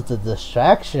 maybe it was the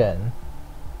distraction.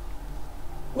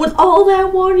 With all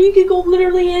that water, you could go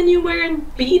literally anywhere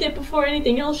and beat it before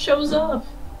anything else shows up.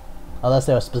 Unless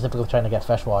they were specifically trying to get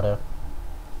fresh water.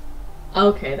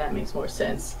 Okay, that makes more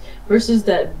sense. Versus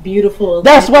that beautiful...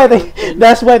 That's why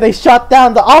they shot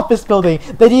down the office building.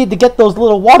 They needed to get those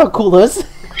little water coolers.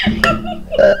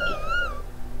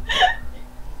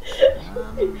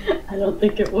 I don't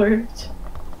think it worked.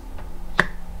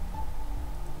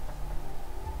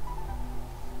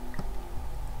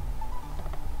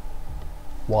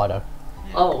 Water.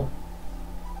 Oh.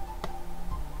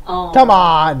 Oh. Come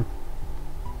on!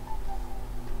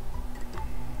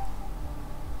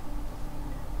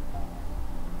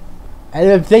 And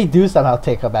if they do somehow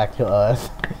take her back to Earth,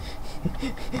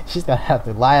 she's gonna have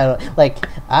to lie on, like,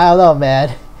 I don't know,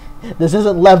 man. This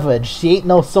isn't Leverage. She ain't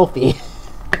no Sophie.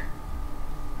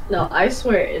 No, I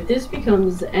swear, if this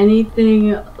becomes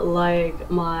anything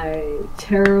like my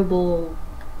terrible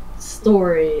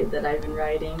story that I've been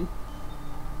writing...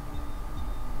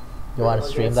 You want to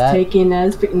stream it's that? Taken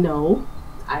as... No,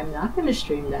 I'm not going to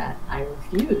stream that. I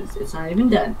refuse. It's not even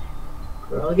done.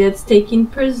 Girl gets taken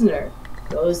prisoner.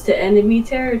 Goes to enemy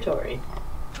territory.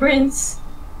 Prince,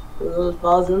 who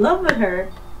falls in love with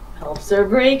her, helps her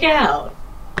break out.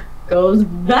 Goes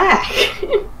back.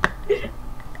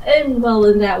 And well,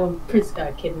 in that one, Prince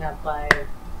got kidnapped by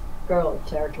girl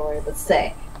territory, but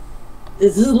say,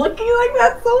 this is looking like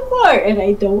that so far, and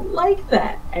I don't like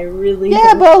that. I really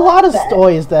Yeah, don't but a like lot of that.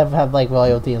 stories that have like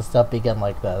royalty and stuff begin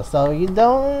like this, so you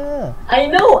don't. I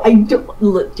know, I don't.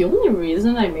 Look, the only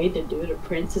reason I made the dude a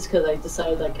prince is because I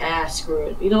decided, like, screw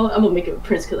it. You know, I'm gonna make him a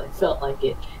prince because I felt like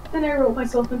it. Then I wrote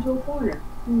myself into a corner.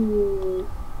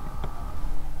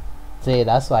 See,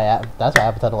 that's why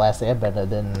Avatar: The Last Airbender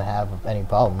didn't have any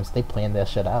problems. They planned their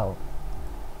shit out.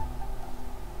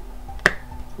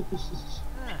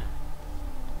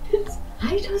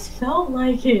 I just felt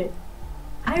like it.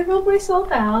 I wrote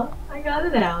myself out. I got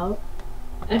it out.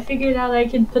 I figured out I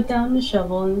could put down the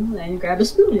shovel and grab a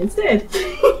spoon instead.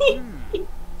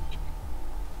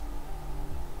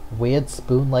 Weird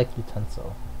spoon-like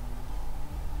utensil.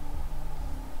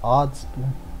 Odd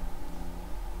spoon.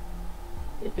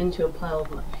 Dip into a pile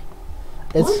of mush.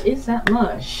 It's What is that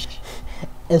mush?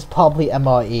 it's probably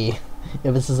MRE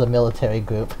if this is a military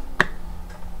group.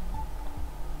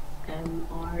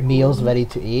 MRE. Meals ready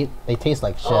to eat. They taste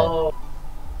like shit. Oh,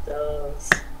 those.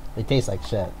 They taste like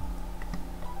shit.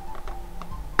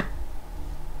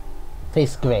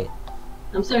 Tastes great.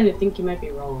 I'm starting to think you might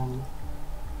be wrong.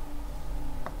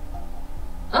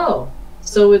 Oh,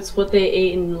 so it's what they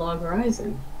ate in Log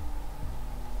Horizon.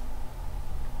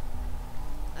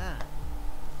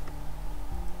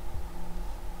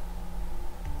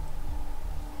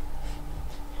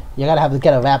 You gotta have to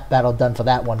get a rap battle done for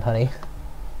that one, honey.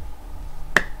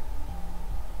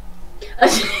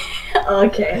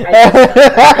 Okay,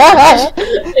 I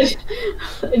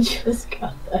just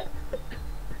got that.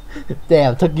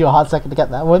 Damn, took you a hot second to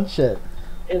get that one? Shit.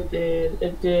 It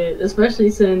did. Especially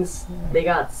since they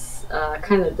got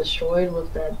kind of destroyed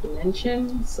with that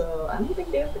dimension, so I don't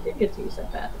think they ever did get to use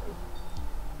that bathroom.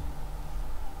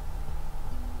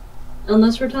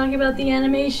 Unless we're talking about the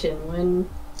animation, when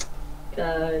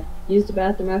used the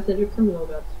bathroom after the criminal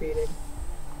got defeated.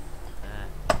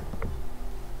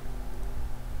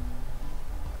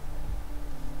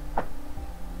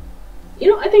 You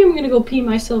know, I think I'm gonna go pee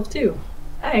myself too.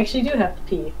 I actually do have to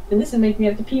pee, and this is making me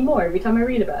have to pee more every time I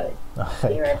read about it. Oh,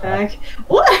 Be right God. back.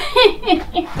 What?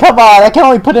 Come on, I can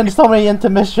only put in so many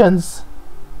intermissions.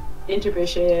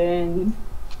 Intermission.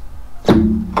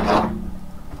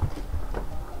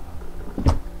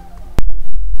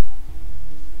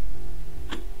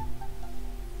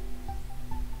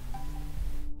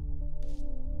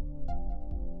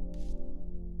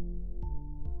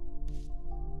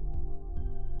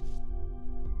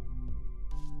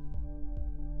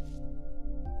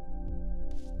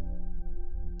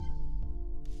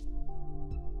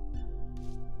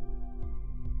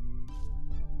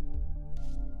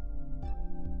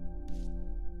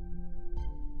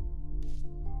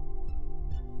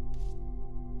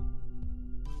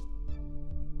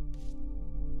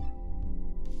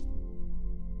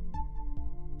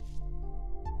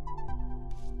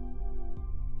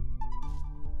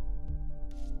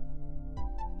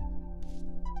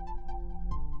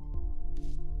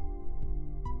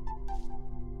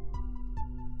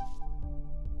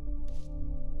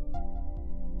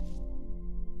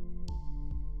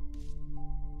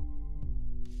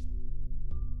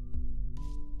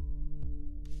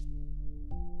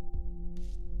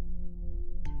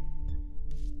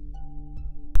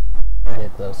 I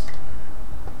hate this.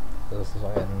 This is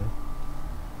fucking...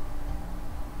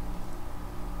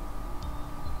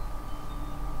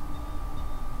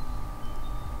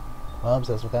 Well,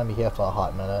 says we're gonna be here for a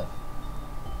hot minute.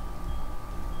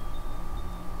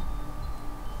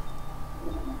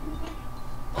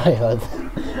 I heard.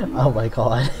 Oh my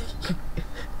god.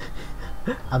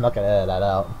 I'm not gonna edit that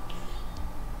out.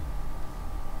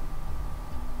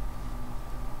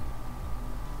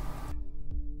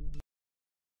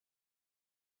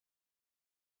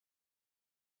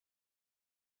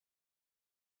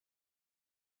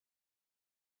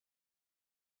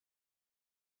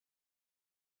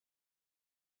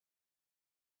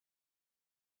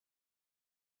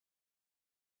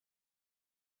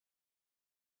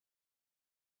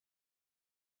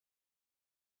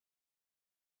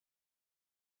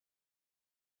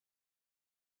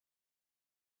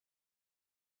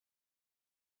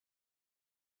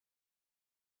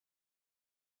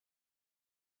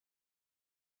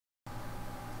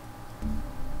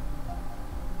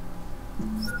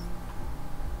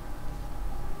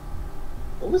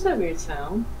 What was that weird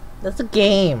sound? That's a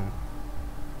game.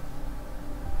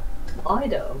 I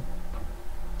know.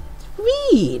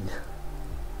 Read.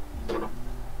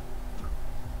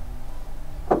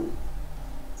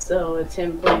 So it's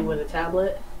him playing with a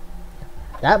tablet?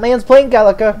 That man's playing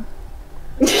Galaga.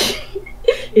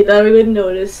 He thought we wouldn't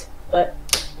notice, but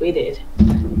we did.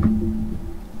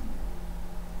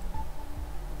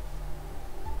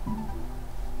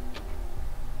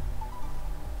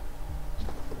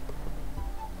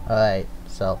 Alright,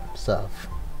 so, stuff.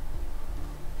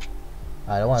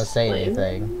 I don't want to say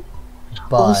anything,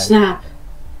 but Oh snap!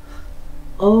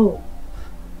 Oh.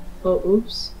 Oh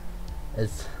oops.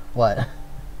 it's what?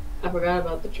 I forgot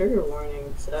about the trigger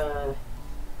warnings. Yeah,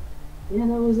 that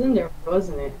was in there,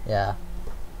 wasn't it? Yeah.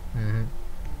 Mm-hmm.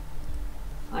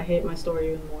 I hate my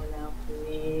story even more now.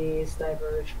 Please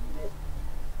diverge from it.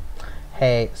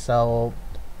 Hey, so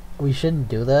we shouldn't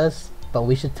do this, but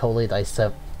we should totally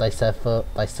decipher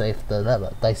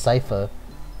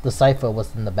the cipher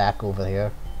what's in the back over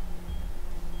here.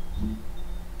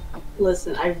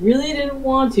 Listen, I really didn't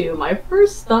want to. My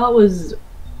first thought was.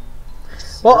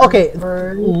 Well, okay,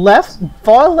 Surfers.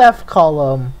 far left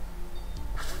column,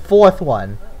 fourth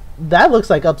one. That looks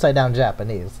like upside down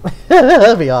Japanese.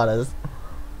 Let's be honest.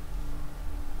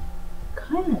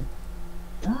 Kind of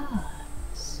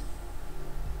does.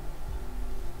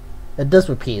 It does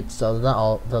repeat, so they're not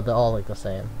all. They're all like the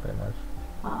same, pretty much.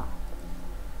 Ah.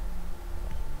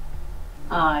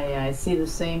 Ah, yeah, I see the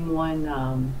same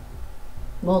one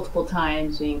multiple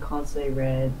times being constantly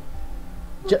read.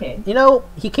 Okay. You know,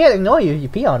 he can't ignore you. You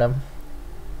pee on him.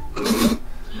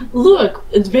 Look,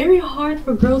 it's very hard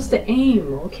for girls to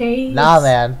aim, okay? Nah,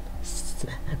 man.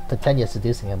 Pretend you're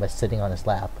seducing him by sitting on his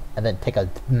lap, and then take a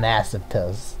massive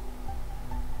piss.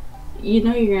 You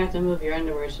know you're gonna have to move your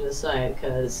underwear to the side,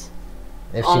 because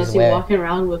If she's honestly, wearing, walking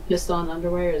around with pissed-on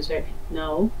underwear is very...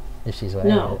 No. if she's wearing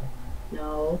No. it.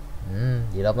 No.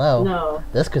 You don't know. No.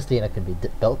 This Christina could be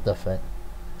built different.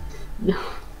 No.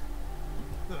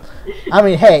 I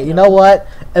mean, hey, you know what?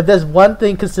 If there's one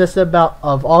thing consistent about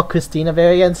of all Christina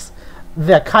variants,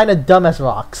 they're kind of dumb as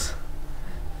rocks.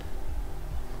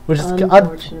 Which is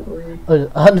Unfortunately.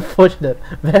 unfortunate,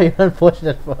 very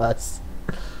unfortunate for us.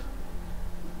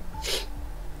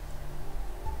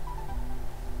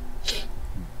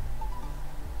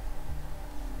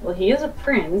 Well, he is a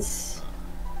prince.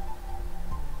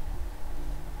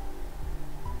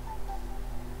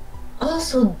 Oh,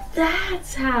 so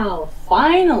that's how,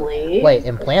 finally... Wait,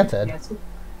 implanted? Yes.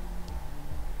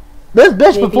 This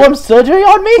bitch Maybe. performed surgery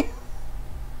on me?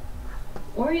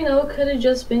 Or, you know, it could have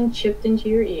just been chipped into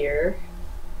your ear.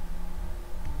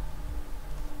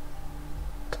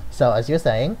 So, as you're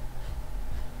saying,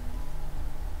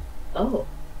 Oh.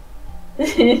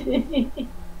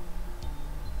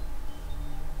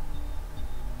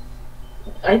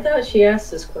 I thought she asked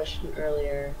this question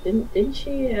earlier. Didn't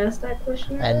she ask that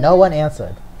question earlier? and no one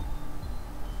answered.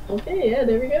 Okay, yeah,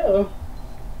 there we go.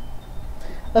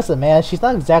 Listen, man, she's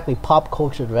not exactly pop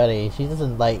culture ready. She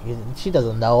doesn't she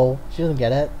doesn't know. She doesn't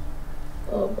get it.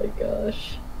 Oh my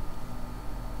gosh.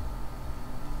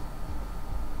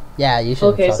 Yeah, you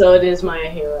should. Okay, so it is My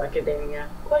Hero Academia.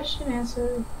 Question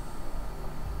answered.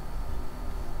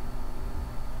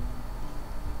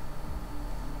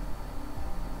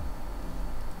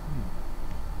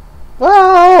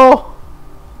 Oh!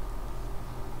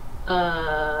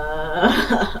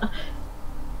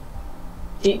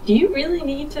 Do you really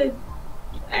need to...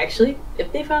 Actually,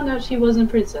 if they found out she wasn't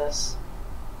princess,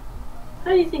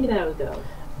 how do you think that would go?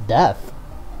 Death.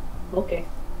 Okay.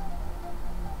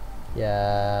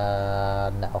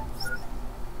 Yeah, no.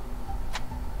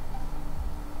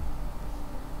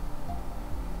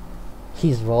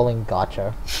 He's rolling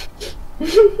gotcha.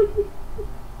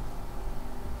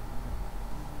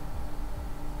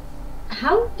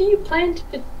 How do you plan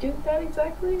to do that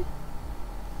exactly?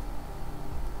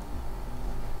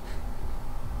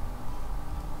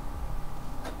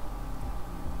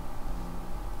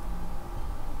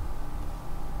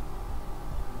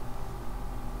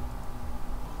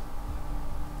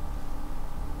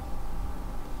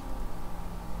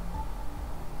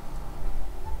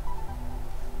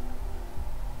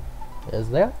 Is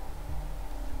there?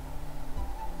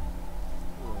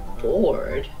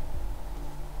 Bored.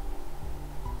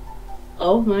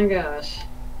 Oh my gosh.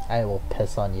 I will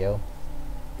piss on you.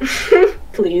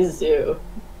 Please do.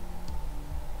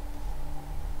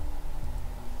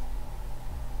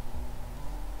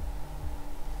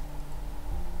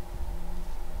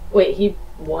 Wait, he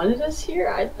wanted us here?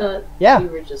 I thought Yeah. we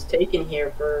were just taken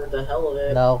here for the hell of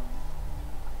it. No.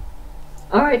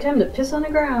 Alright, time to piss on the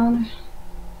ground.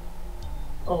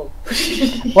 Oh.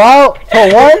 Well,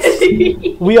 for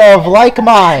once, we are of like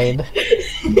mind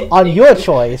on your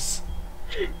choice.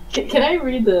 Can I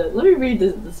read the... Let me read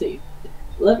the scene.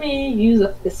 Let me use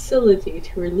a facility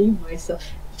to relieve myself.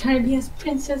 Trying to be as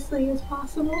princessly as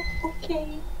possible.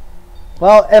 Okay.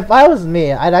 Well, if I was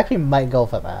me, I'd actually might go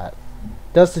for that.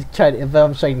 Just to try to, if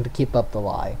I'm trying to keep up the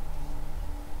lie.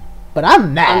 But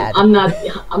I'm mad. I'm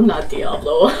not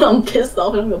Diablo. I'm pissed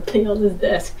off and I'm gonna pee on his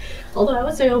desk. Although I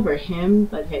would say over him,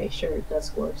 but hey, sure,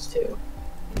 desk works too.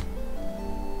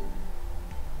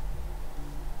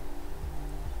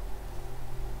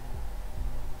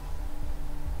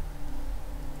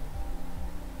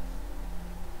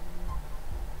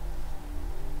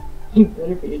 You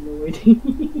better be annoyed.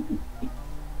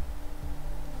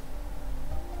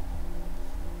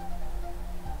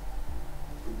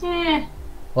 Eh,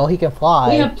 Well, he can fly.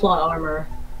 we have plot armor.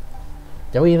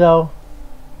 Do we, though?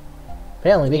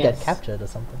 Apparently we Yes. got captured or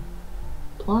something.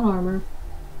 Plot armor.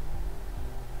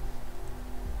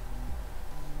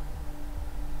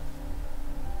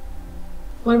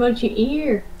 What about your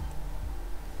ear?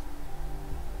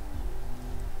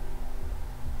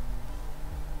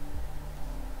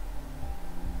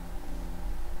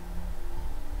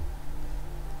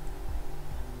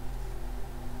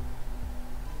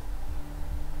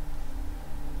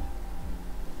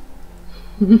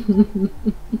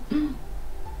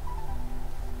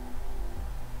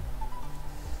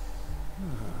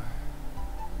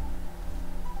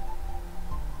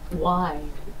 Why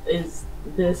is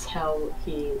this how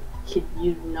he could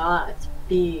you not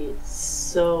be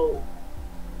so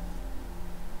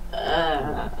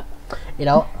You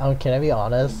know, can I be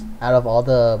honest? Out of all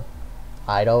the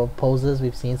idol poses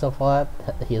we've seen so far,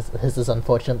 his is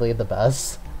unfortunately the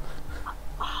best.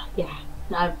 yeah,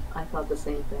 I thought the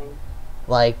same thing.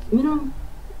 Like, You know,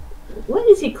 what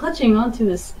is he clutching onto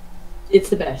his it's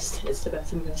the best. It's the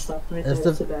best. I'm gonna stop right there.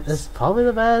 It's the best. It's probably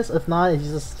the best. If not, he's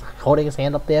just holding his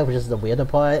hand up there, which is the weirder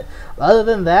part. Other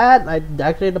than that,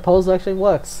 actually the pose actually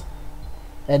works.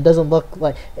 And doesn't look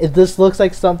like this looks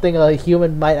like something a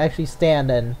human might actually stand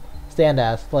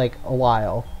as for like a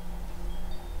while.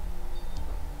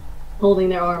 Holding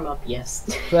their arm up, yes.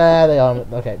 They are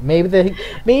okay.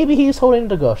 Maybe he's holding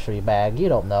the grocery bag. You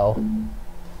don't know.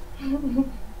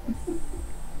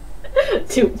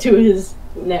 to his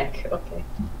neck. Okay.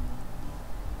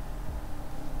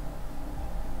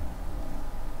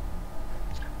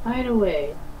 By the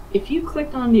way, if you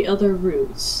clicked on the other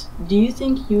routes, do you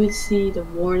think you would see the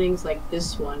warnings like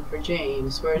this one for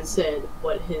James, where it said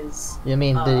what his... You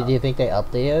mean, do you think they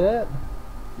updated it?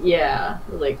 Yeah,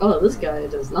 like, oh, this guy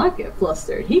does not get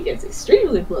flustered. He gets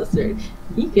extremely flustered.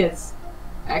 He gets...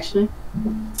 Actually,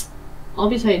 all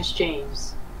besides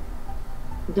James.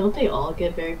 Don't they all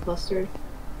get very flustered?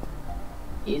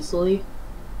 Easily?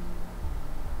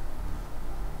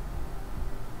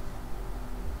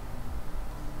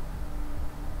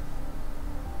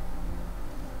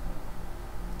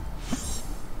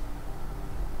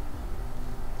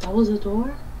 That was a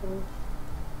door?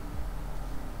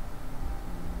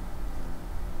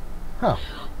 Huh.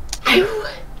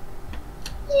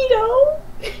 You know,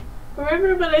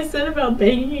 remember what I said about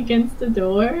banging against the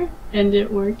door and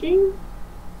it working?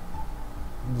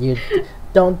 You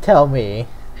don't tell me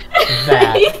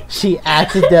that she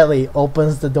accidentally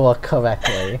opens the door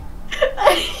correctly.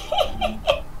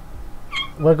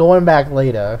 We're going back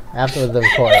later after the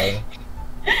recording.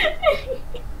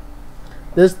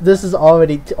 This is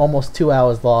already almost 2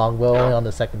 hours long. We're only on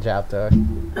the second chapter.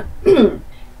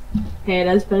 Hey,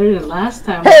 that's better than last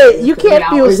time. Hey, you can't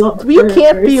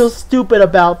feel stupid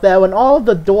about that when all of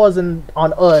the doors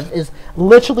on Earth is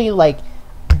literally like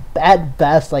at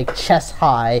best like chest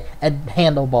high and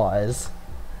handlebars,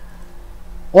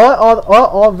 or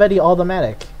already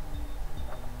automatic.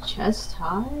 Chest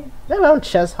high? They're around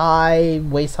chest high,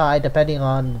 waist high, depending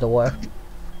on the door.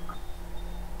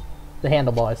 The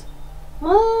handlebars.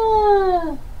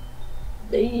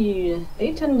 They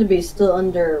tend to be still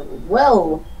under,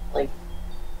 well, like,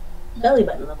 belly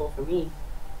button level for me.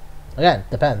 Again,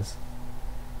 depends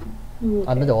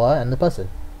on the door and the person.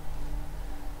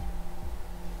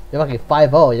 You're like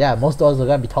 5'0", yeah, most doors are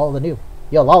gonna be taller than you.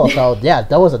 You're Lalafell, yeah,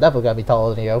 doors are definitely gonna be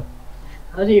taller than you.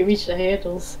 How do you reach the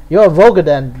handles? You're a Roga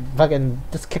then, fucking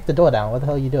just kick the door down. What the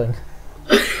hell are you doing?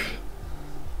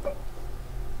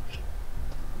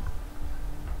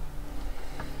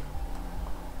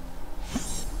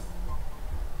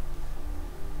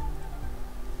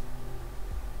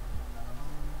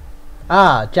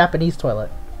 Ah, Japanese toilet.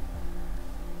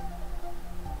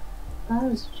 That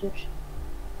was Egyptian.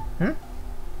 Hmm?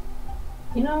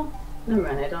 You know, never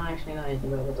mind, I don't actually know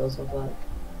anything about what those look like.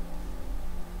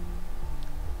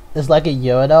 It's like a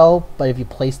urinal, but if you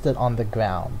placed it on the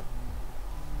ground.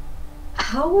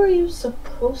 How are you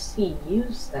supposed to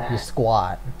use that? You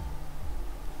squat.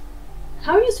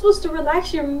 How are you supposed to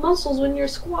relax your muscles when you're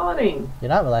squatting? You're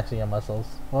not relaxing your muscles.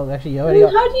 Well, actually, you I already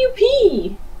mean, how do you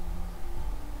pee?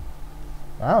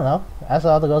 I don't know. Ask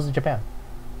all the girls in Japan.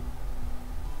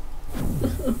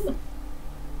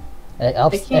 It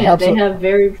helps. I can't. It helps. They have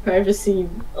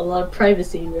a lot of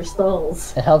privacy in their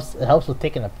stalls. It helps. It helps with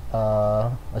taking a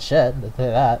shit. I'll tell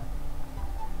you that.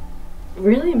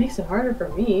 Really, it makes it harder for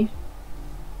me.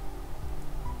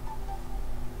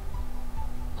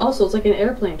 Also, it's like an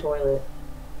airplane toilet.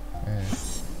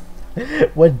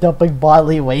 We're dumping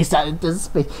bodily waste out into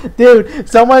space. Dude,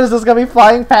 someone is just gonna be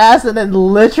flying past and then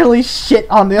literally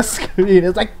shit on their screen.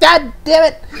 It's like, God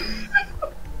damn it!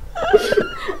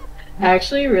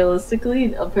 Actually,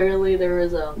 realistically, apparently there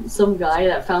was some guy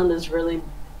that found this really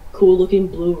cool looking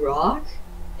blue rock,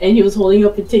 and he was holding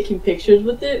up and taking pictures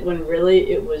with it, when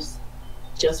really it was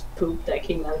just poop that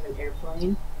came out of an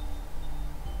airplane.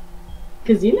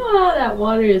 Because you know how that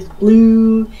water is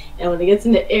blue, and when it gets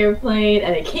in the airplane,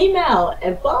 and it came out,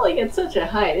 and falling at such a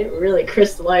height, it really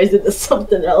crystallized into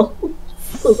something else.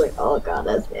 I was like, oh god,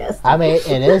 that's nasty. I mean,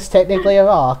 it is technically a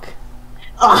rock.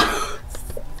 Oh,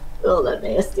 that's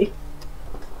nasty.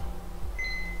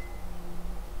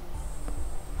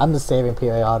 I'm just saving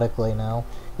periodically now.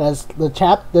 There's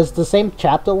the same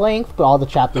chapter length, but all the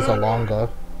chapters are longer.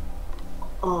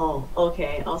 Oh,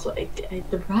 okay. Also,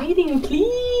 the writing,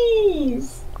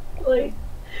 please. Like,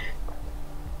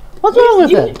 what's wrong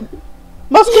with it?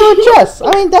 Muscular chest.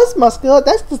 I mean, that's muscular.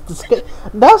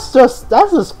 That's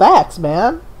just facts,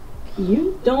 man.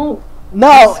 You don't.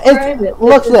 No,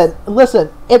 listen.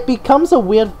 It becomes a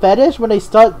weird fetish when they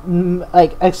start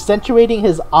like accentuating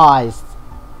his eyes,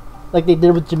 like they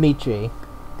did with Dimitri.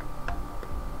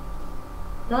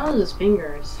 Not on his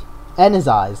fingers. And his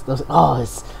eyes.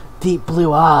 His deep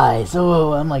blue eyes.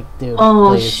 Oh, I'm like, dude. Oh,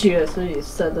 please. shit. So you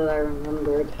said that I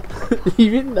remembered.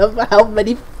 You know how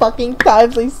many fucking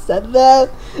times they said that?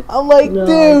 I'm like, No,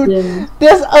 dude,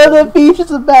 there's other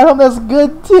features about him that's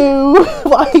good too.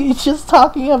 Why are you just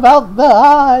talking about the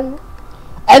eye?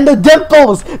 And the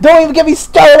dimples! Don't even get me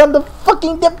started on the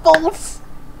fucking dimples!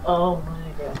 Oh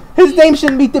my god. His name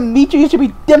shouldn't be Dimitri, it should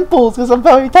be Dimples, because how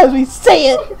many times we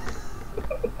say it!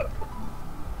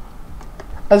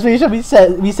 I'm pretty sure we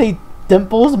say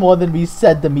Dimples more than we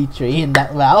said Dimitri in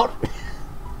that route.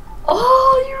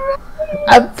 Oh, you're right.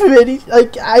 I'm pretty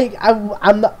like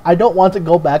I don't want to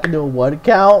go back and do a word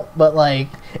count, but like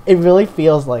it really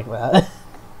feels like that.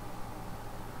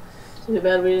 Too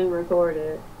bad we didn't record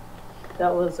it.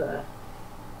 That was I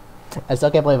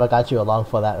still can't believe I got you along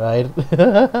for that, right?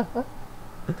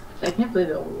 I can't believe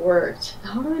it worked.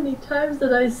 How many times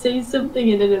did I say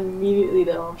something and then immediately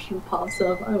the option pops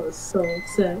up? I was so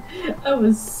upset. I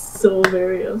was so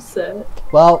very upset.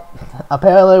 Well,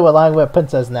 apparently we're lying with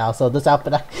Princess now, so this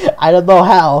outfit, I don't know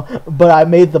how, but I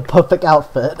made the perfect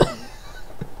outfit.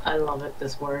 I love it.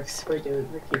 This works. We're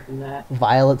keeping that.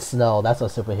 Violet Snow, that's a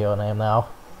superhero name now.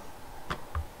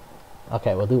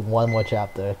 Okay, we'll do one more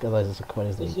chapter, because this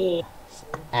recording is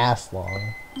ass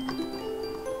long.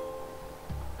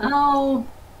 Oh,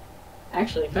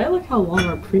 actually, if I look how long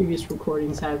our previous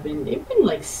recordings have been, they've been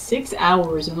like 6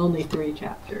 hours and only 3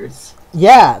 chapters.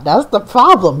 Yeah, that's the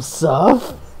problem,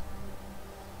 Suf.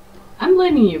 I'm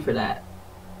blaming you for that.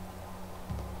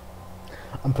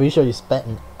 I'm pretty sure you spent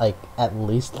like at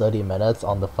least 30 minutes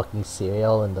on the fucking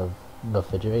cereal in the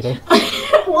refrigerator.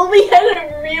 Well, we had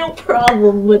a real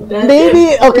problem with that.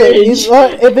 Maybe, okay, fridge.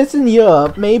 if it's in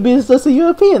Europe, maybe it's just a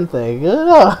European thing. I don't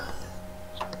know.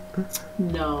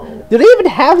 No. Do they even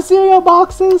have cereal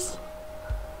boxes?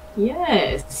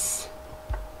 Yes.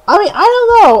 I mean, I don't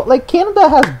know. Like, Canada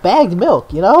has bagged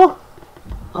milk, you know?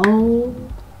 Oh.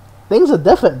 Things are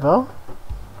different, bro.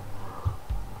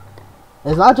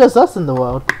 It's not just us in the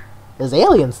world. There's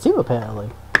aliens, too,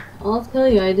 apparently. I'll tell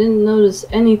you, I didn't notice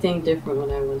anything different when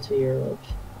I went to Europe.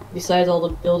 Besides all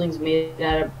the buildings made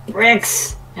out of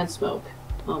bricks and smoke.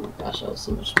 Oh my gosh, that was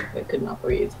so much smoke, I could not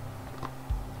breathe.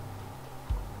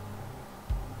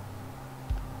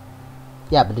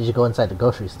 Yeah, but did you go inside the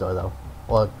grocery store, though?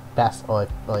 Or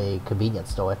a convenience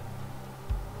store?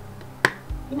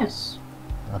 Yes.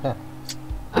 Okay.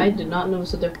 I did not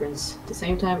notice a difference. At the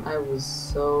same time, I was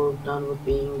so done with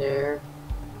being there.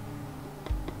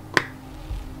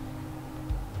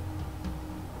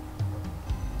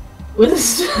 With a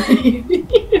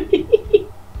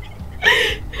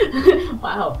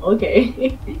wow,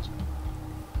 okay.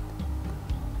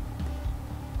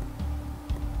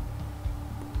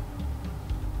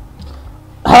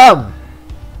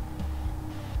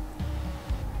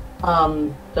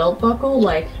 Belt buckle,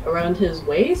 like around his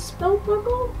waist belt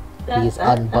buckle? He's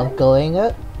unbuckling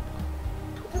it.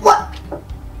 What?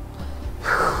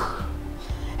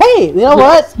 Hey, you know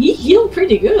what? He healed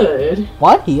pretty good.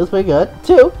 One, he heals pretty good.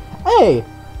 Two, hey,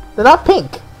 they're not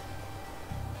pink.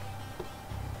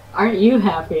 Aren't you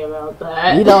happy about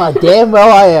that? You know damn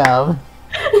well I am.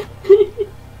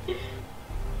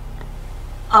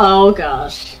 Oh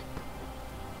gosh.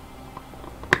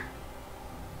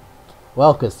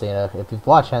 Well, Christina, if you've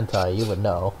watched hentai, you would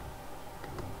know.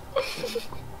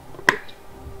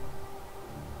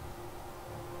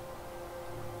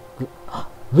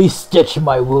 Restitch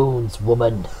my wounds,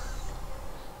 woman.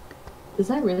 Is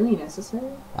that really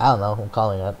necessary? I don't know. I'm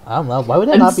calling it. I don't know. Why would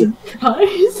that not be? I'm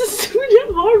surprised the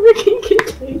student armor can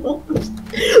contain all this.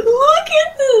 Look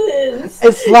at this.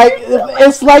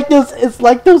 It's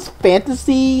like those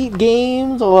fantasy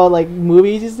games or like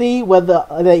movies you see where the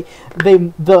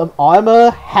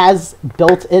armor has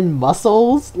built-in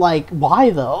muscles. Like, why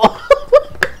though?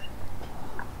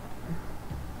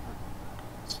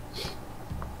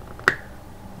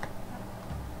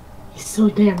 He's so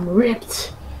damn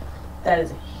ripped. That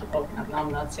is. Oh, no, I'm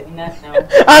not saying that now.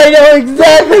 I know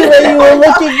exactly what you were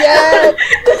looking at.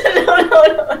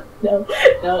 No.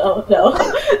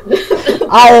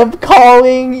 I am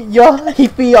calling your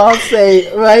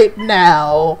fiance right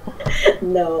now.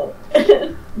 No.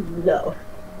 No.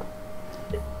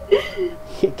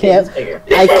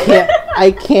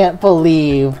 I can't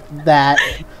believe that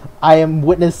I am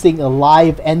witnessing a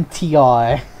live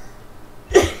NTR.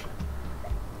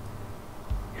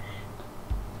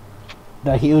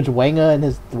 The huge wanger in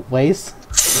his waist.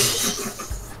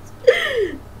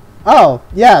 Oh,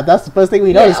 yeah, that's the first thing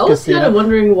we noticed, I was Christina. kind of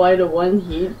wondering why the one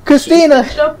he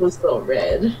picked up was so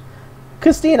red.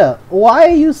 Christina, why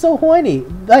are you so horny?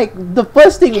 Like, the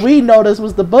first thing we noticed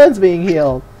was the burns being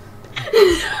healed.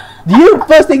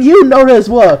 First thing you noticed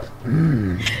was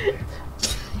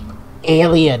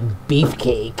alien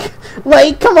beefcake.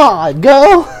 Like, come on,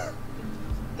 girl.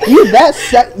 You that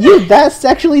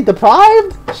sexually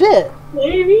deprived? Shit.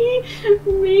 Maybe.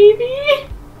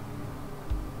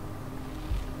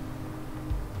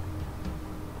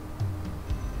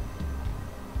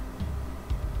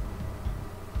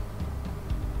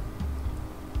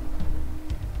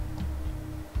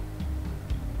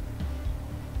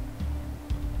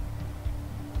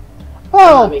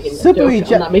 Oh, I'm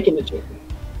not making a joke.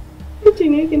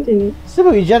 Continue. Super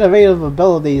regenerative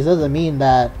abilities doesn't mean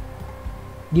that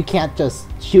you can't just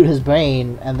shoot his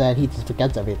brain and then he just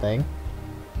forgets everything.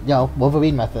 Yo,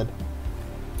 Wolverine method.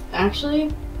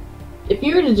 Actually, if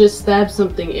you were to just stab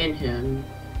something in him,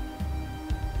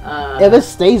 if it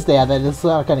stays there, then it's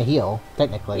not gonna heal,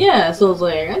 technically. Yeah, so it's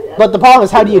like. But the problem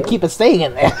is, how do you keep it staying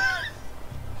in there?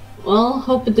 Well,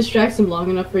 hope it distracts him long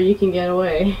enough where you can get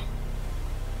away.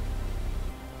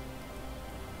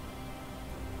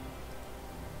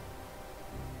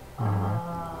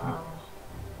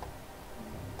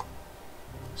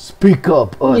 Speak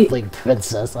up, Earthling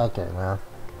Princess. Okay, man.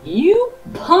 You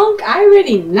punk! I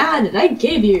already nodded. I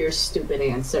gave you your stupid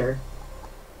answer.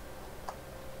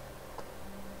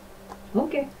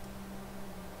 Okay.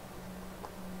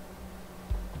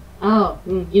 Oh,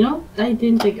 you know, I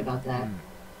didn't think about that.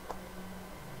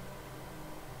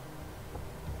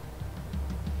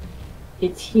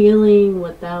 It's healing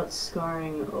without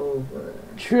scarring over.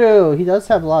 True, he does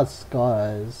have a lot of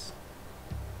scars.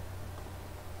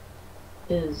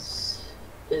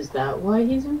 Is that why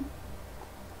he's in?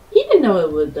 He didn't know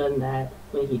it would have done that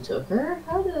when he took her.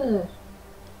 How the?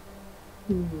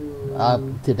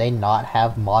 Do they not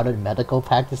have modern medical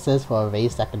practices for a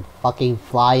race that can fucking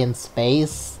fly in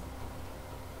space?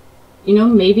 You know,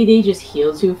 maybe they just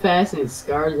heal too fast and it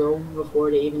scars over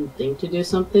before they even think to do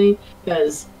something.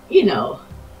 Because, you know,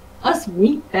 us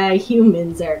meatbag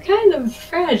humans are kind of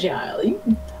fragile.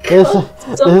 This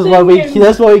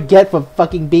is what we get for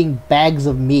fucking being bags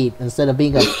of meat instead of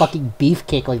being a fucking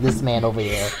beefcake like this man over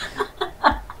here.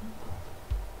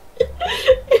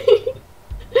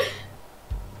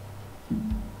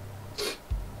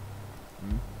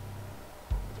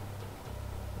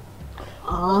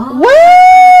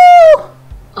 Well,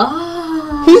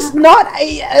 he's not.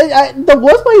 The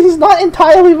worst part is he's not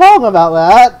entirely wrong about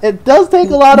that. It does take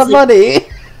a lot of money.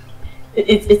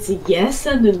 It's a yes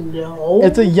and a no.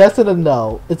 It's a yes and a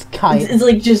no. It's kind. It's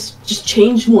like just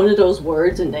change one of those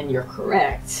words and then you're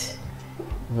correct.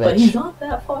 Rich. But he's not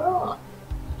that far off.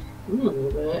 A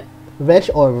little bit. Rich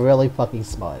or really fucking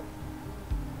smart.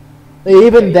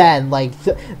 Even then, like,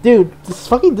 dude, this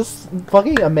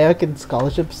fucking American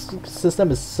scholarship system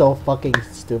is so fucking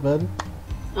stupid.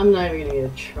 I'm not even gonna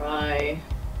try.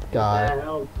 God.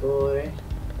 Oh boy.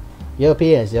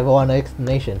 Europeans, you ever want an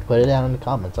explanation? Put it down in the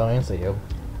comments. I'll answer you.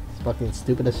 It's fucking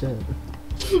stupid as shit.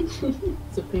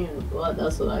 It's a pain in the butt,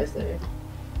 that's what I say.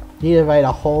 You need to write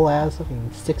a whole ass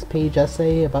fucking 6-page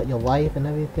essay about your life and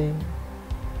everything.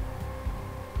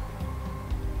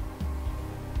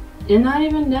 And not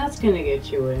even that's gonna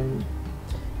get you in.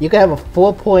 You can have a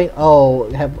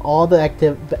 4.0, have all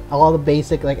the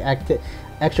basic like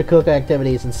extracurricular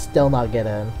activities and still not get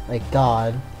in. Like,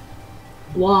 God.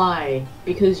 Why?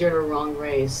 Because you're the wrong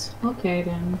race. Okay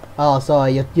then. Oh,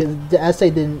 sorry. The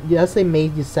essay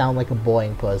made you sound like a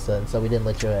boring person, so we didn't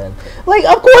let you in. Like,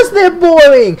 of course they're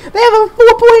boring. They have a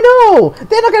 4.0.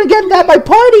 They're not gonna get that by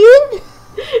partying.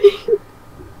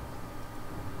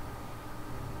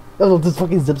 Oh, just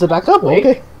fucking zips it back up. Wait.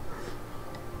 Okay.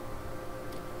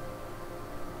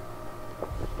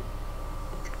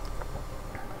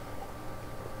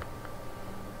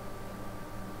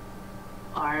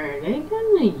 Are they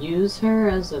gonna use her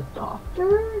as a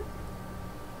doctor?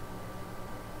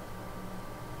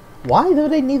 Why do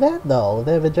they need that though?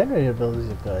 Their regenerative abilities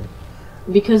are good.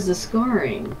 Because the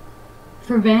scarring.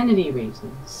 For vanity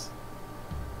reasons.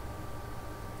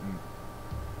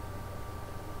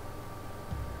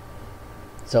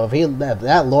 So if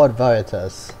that Lord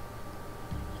Veritas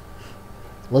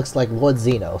Looks like Lord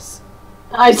Xenos.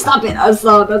 I stop it. I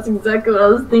saw. That's exactly what I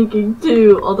was thinking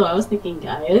too. Although I was thinking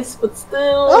Gaius, but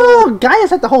still. Oh, Gaius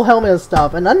had the whole helmet and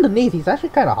stuff, and underneath he's actually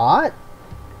kind of hot.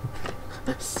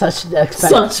 Such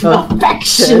Such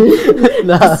affection.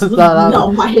 No, This was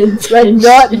not my intention.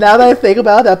 Like, now that I think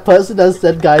about it, that person that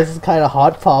said Gaius is kind of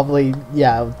hot probably,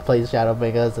 yeah, plays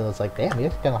Shadowbringers, and it's like, damn,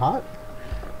 you're kind of hot.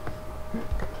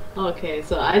 Okay,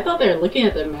 so I thought they were looking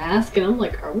at the mask, and I'm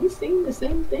like, are we seeing the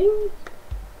same thing?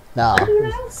 No, Under the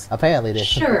mask? apparently they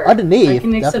Sure. underneath, I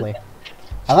can accept definitely. that.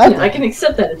 I like Yeah, I can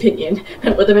accept that opinion.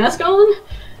 With the mask on?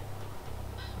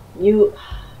 You...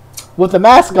 with the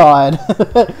mask on.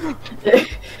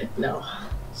 No.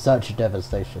 Such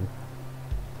devastation.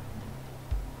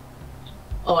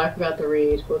 Oh, I forgot to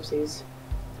read. Whoopsies.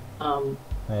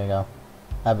 There you go.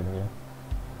 I've been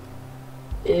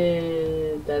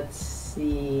reading. That's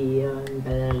the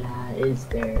umbrella is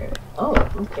there. Oh,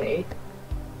 okay.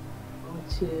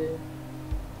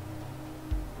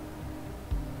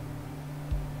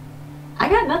 I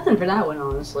got nothing for that one,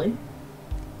 honestly.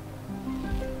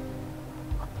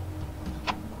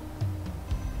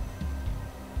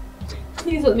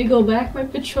 Please let me go back. My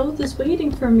betrothed is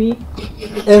waiting for me.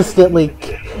 Instantly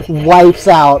wipes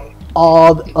out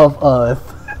all of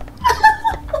Earth.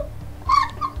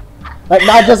 Like,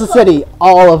 not just the city,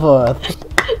 all of Earth.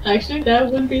 Actually, that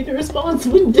wouldn't be the response,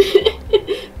 wouldn't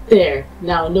it? There.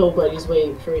 Now nobody's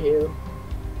waiting for you.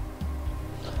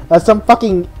 That's some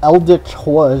fucking eldritch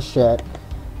horror shit.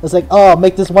 It's like, oh,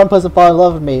 make this one person fall in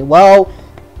love with me. Well,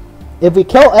 if we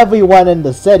kill everyone in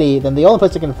the city, then the only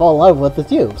person who can fall in love with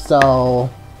is you. So,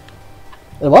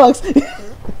 it works.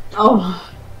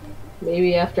 Oh,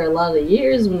 maybe after a lot of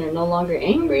years when they're no longer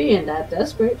angry and that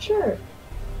desperate, sure.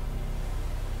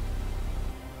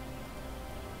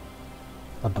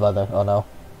 A brother, oh no.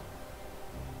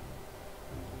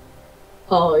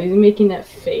 Oh, he's making that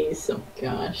face. Oh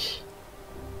gosh.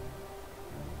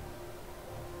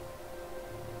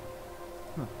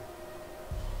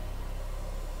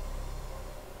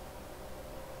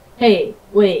 Hey,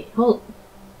 wait, hold.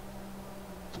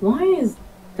 Why is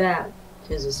that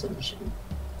his assumption?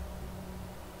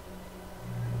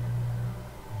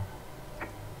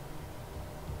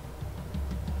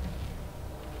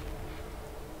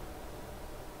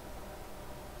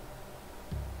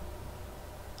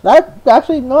 That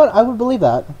actually, you know what? I would believe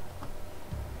that.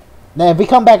 Now, if we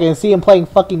come back and see him playing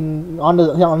fucking on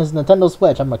his Nintendo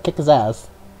Switch, I'm gonna kick his ass.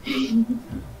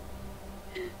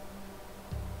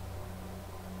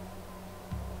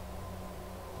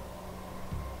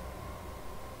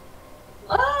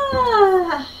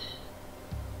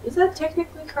 Is that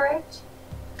technically correct?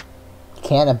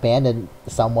 Can't abandon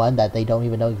someone that they don't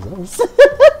even know exists.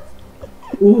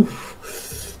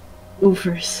 Oof.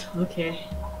 Oofers. Okay.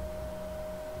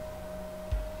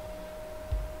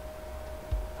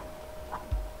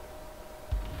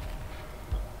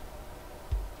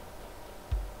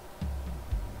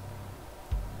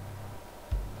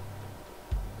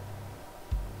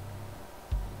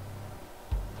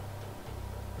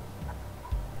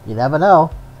 You never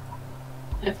know.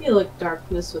 I feel like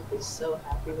Darkness would be so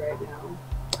happy right now.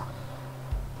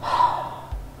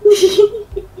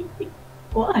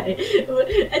 Why?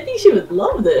 I think she would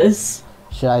love this.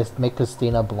 Should I make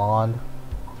Christina blonde?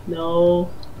 No.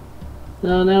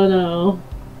 No, no, no.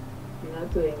 I'm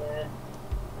not doing that.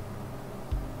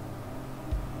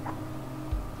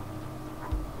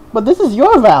 But this is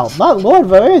your route, not Lord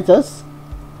Veritas.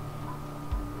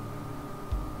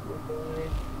 Oh boy.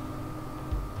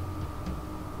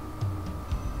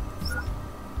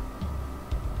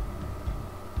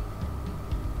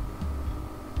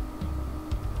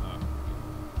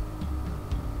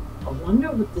 I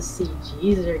wonder what the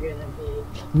CGs are gonna be.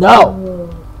 No!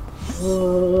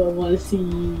 Oh, I wanna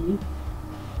see.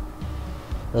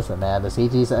 Listen, man, the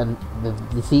CGs and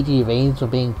the CG range from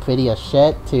being pretty as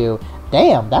shit to,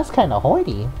 damn, that's kind of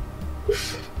horny.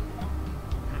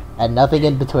 And nothing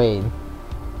in between.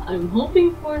 I'm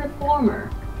hoping for the former.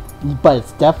 But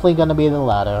it's definitely gonna be the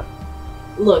latter.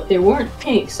 Look, they weren't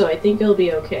pink, so I think it'll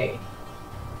be okay.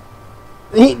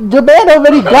 The man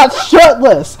already got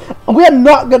shirtless! We're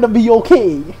not gonna be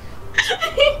okay!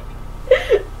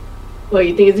 Well,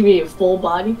 you think it's gonna be a full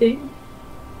body thing?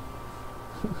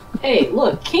 Hey,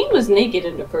 look, King was naked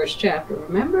in the first chapter,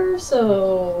 remember?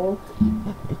 So...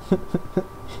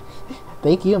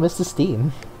 Thank you, Mr.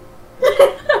 Steen.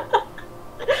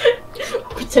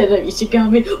 Pretend that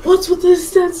Ichigami, what's with the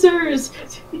sensors?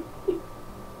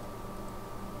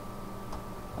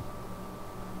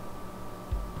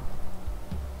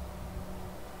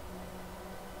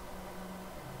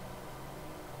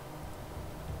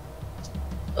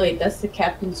 Wait, that's the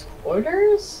captain's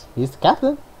quarters? He's the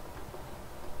captain.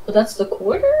 But that's the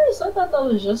quarters? I thought that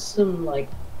was just some, like,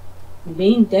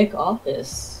 main deck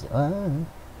office.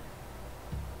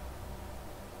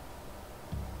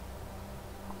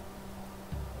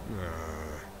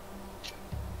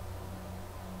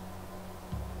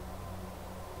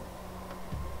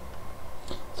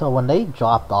 So when they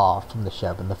dropped off from the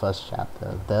ship in the first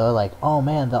chapter, they were like, "Oh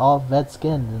man, they're all red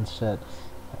skinned and shit."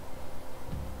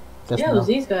 Yeah, it was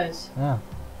these guys. Yeah.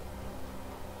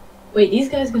 Wait, these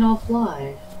guys can all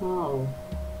fly. Oh.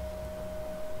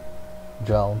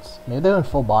 Drones. Maybe they're in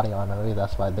full body armor. Maybe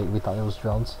that's why we thought it was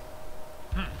drones.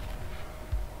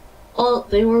 Well,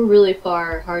 they were really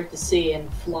hard to see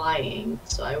and flying,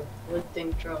 so I would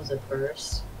think drones at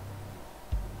first.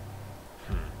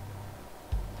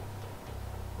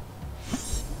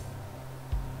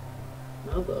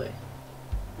 Oh boy.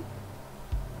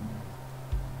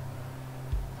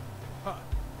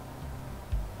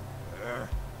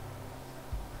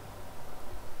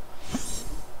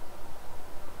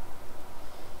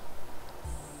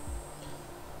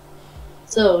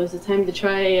 So, is it time to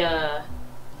try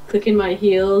clicking my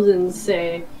heels and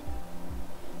say,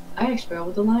 I actually forgot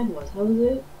what the line was. How was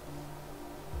it?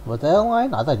 Was that a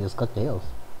line? I thought you just clicked heels.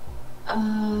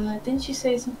 Didn't you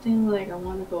say something like, I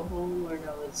want to go home, or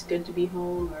no, it's good to be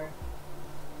home, or...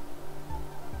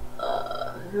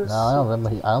 No, I don't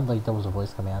remember. I don't think there was a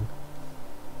voice command.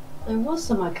 There was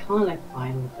some iconic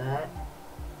line with that.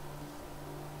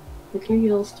 Click your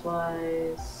heels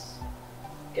twice.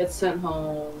 Get sent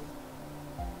home.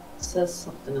 It says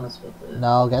something else with it.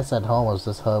 No, Get Sent Home was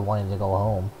just her wanting to go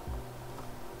home.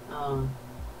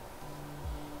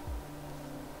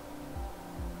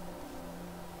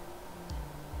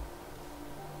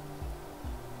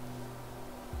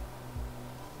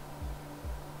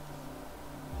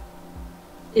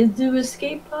 Do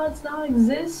escape pods now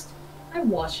exist? I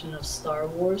watched enough Star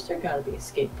Wars, there gotta be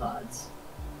escape pods.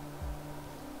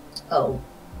 Oh.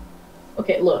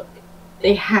 Okay, look.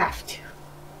 They have to.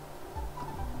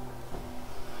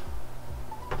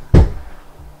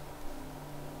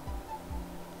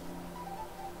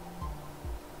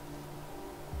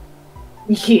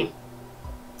 Yeah.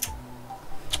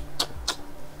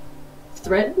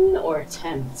 Threaten or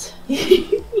attempt?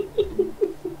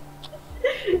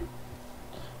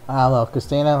 I don't know,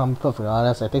 Christina, I'm perfectly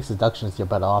honest, I think seduction is your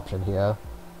better option here.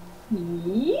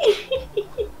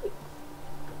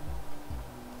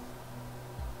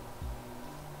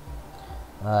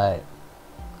 Alright.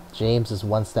 James is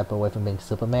one step away from being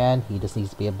Superman, he just needs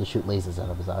to be able to shoot lasers out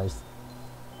of his eyes.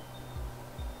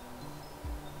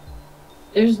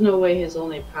 There's no way his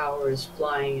only power is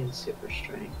flying and super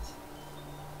strength.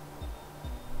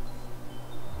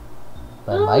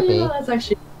 But it might be. That's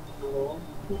actually cool.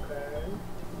 Okay.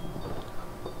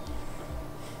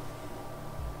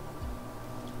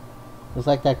 It's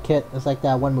like that kid, it's like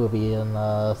that one movie in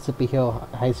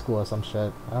Superhero High School or some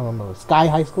shit. I don't remember. Sky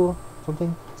High School?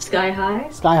 Something? Sky High?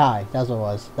 Sky High, that's what it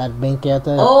was. That main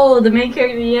character. Oh, the main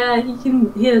character, yeah, he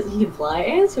can fly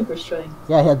and super strength.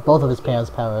 Yeah, he had both of his parents'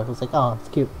 power. It was like, oh, it's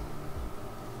cute.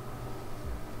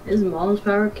 His mom's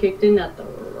power kicked in at the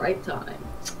right time.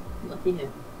 Lucky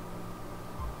him.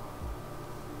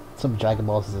 Some Dragon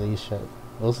Ball Z shit.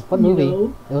 It was a fun movie.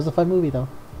 No. It was a fun movie though.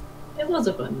 It was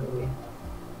a fun movie.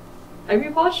 I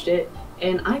rewatched it,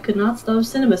 and I could not stop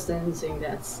cinema sensing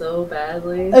that so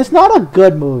badly. It's not a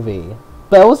good movie,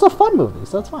 but it was a fun movie,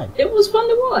 so it's fine. It was fun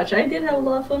to watch. I did have a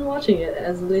lot of fun watching it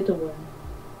as a little one.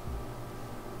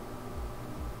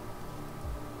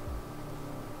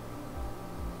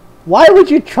 Why would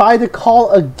you try to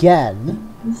call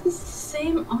again? This is the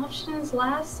same option as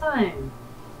last time.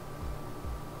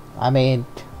 I mean...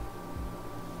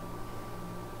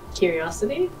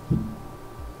 Curiosity?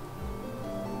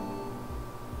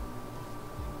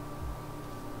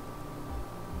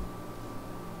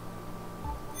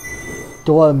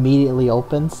 Door immediately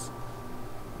opens.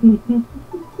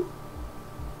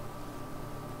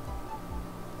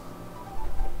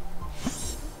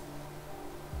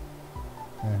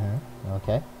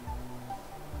 Okay.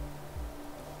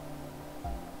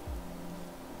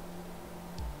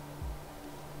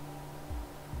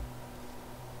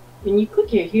 When you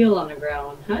click your heel on the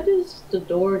ground, how does the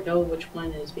door know which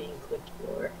one is being clicked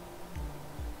for?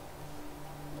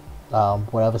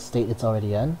 Whatever state it's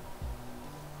already in.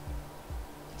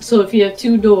 So if you have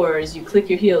two doors, you click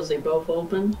your heels, they both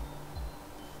open?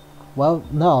 Well,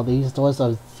 no, these doors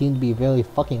seem to be really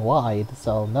fucking wide,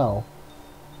 so no.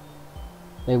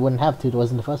 They wouldn't have two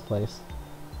doors in the first place.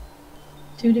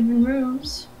 Two different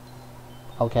rooms.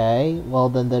 Okay, well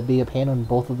then there'd be a pane on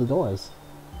both of the doors.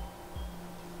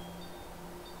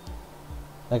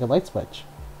 Like a light switch.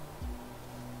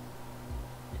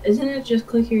 Isn't it just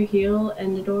click your heel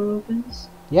and the door opens?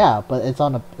 Yeah, but it's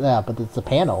on a but it's a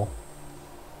panel.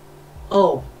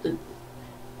 Oh,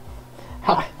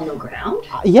 How, on the ground?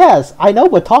 yes, I know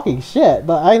we're talking shit,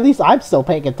 but at least I'm still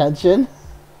paying attention.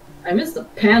 I missed the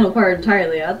panel part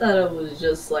entirely. I thought it was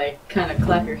just like kind of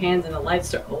clap your hands and the lights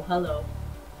start. Oh, hello.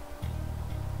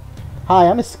 Hi,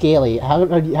 I'm a Scaly. How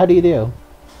do you do?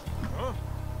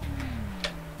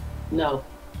 No.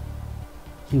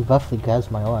 He roughly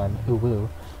grabs my arm. Ooh woo.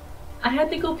 I had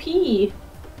to go pee.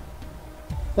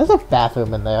 There's a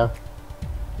bathroom in there.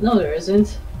 No, there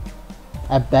isn't.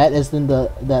 I bet it's in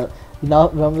the you know,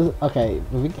 remember, okay,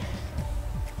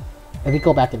 if we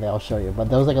go back in there I'll show you, but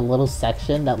there was like a little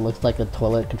section that looks like a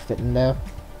toilet could fit in there.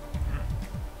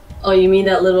 Oh, you mean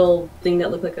that little thing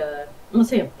that looked like I'm gonna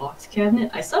say a box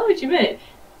cabinet? I saw what you meant.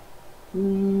 I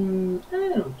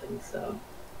don't think so.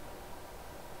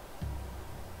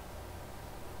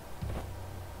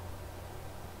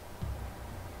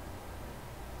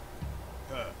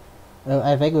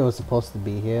 I think we were supposed to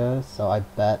be here, so I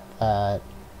bet that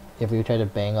if we tried to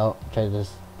try to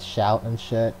just shout and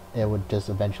shit, it would just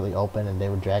eventually open and they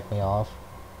would drag me off.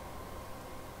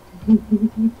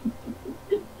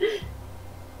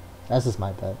 That's just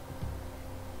my bet.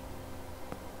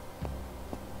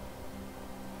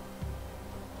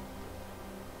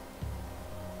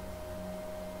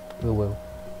 Woo woo.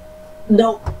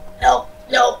 No, no,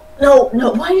 no, no,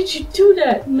 no. Why did you do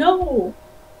that? No.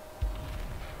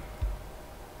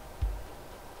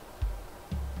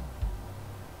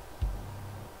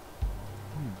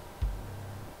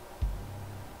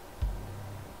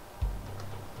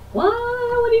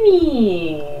 What do you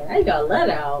mean? I got let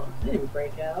out. I didn't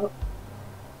break out.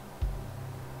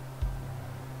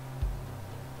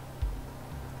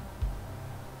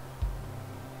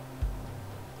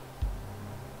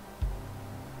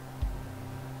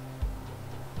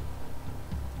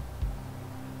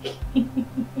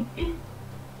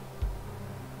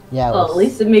 Yeah. Well, at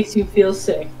least it makes you feel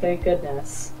sick. Thank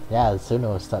goodness. Yeah, soon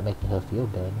it'll start making her feel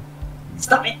good.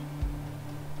 Stop it!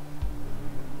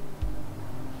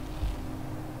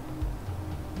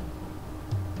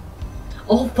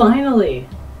 Oh, finally!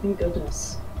 Thank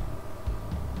goodness.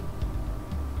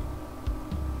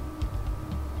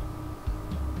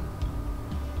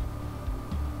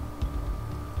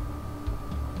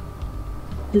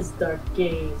 His dark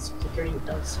gaze flickering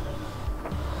elsewhere.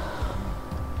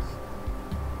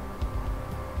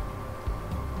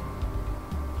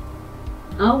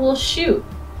 Oh, well, shoot.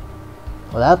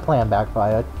 Well, that plan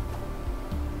backfired.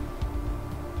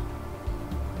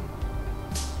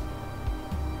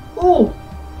 Oh!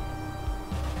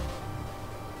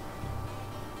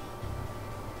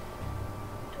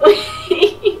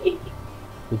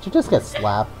 Did you just get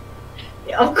slapped?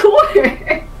 Of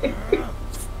course!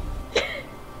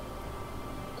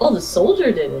 Oh, the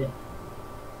soldier did it.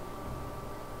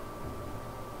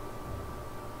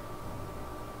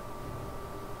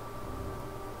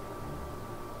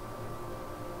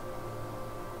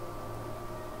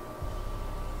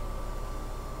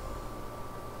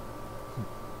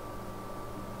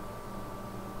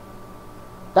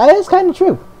 That is kind of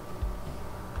true.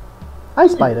 Hi,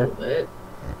 spider. Bit.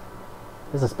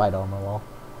 There's a spider on my wall.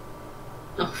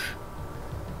 Oh.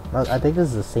 I think this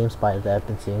is the same spider that I've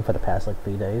been seeing for the past like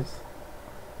 3 days.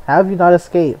 How have you not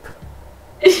escaped?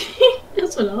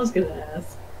 That's what I was gonna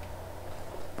ask.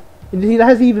 He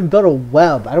hasn't even built a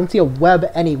web. I don't see a web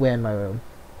anywhere in my room.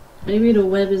 Maybe the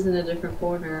web is in a different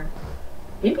corner.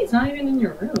 Maybe it's not even in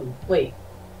your room. Wait.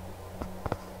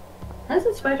 Has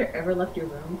the spider ever left your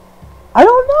room? I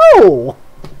don't know!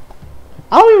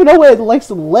 I don't even know where it likes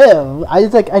to live.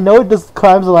 I know it just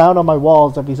climbs around on my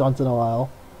walls every once in a while.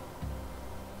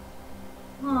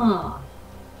 Huh.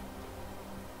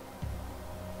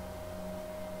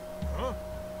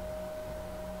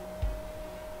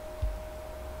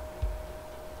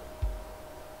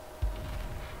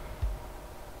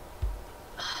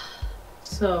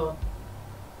 So,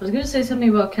 I was gonna say something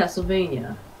about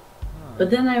Castlevania, but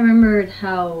then I remembered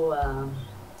how,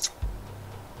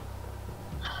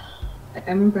 I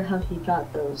remember how he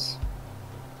got those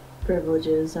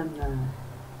privileges and,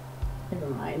 never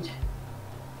mind.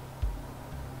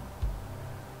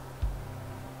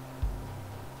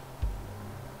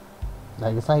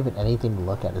 Like, it's not even anything to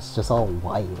look at. It's just all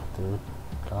white, dude.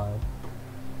 God.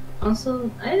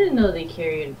 Also, I didn't know they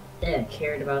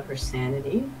cared about her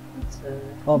sanity. That's,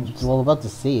 Well, we're about to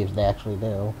see if they actually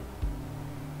do.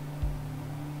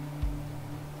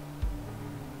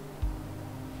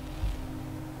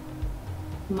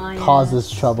 my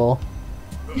Causes ass. trouble.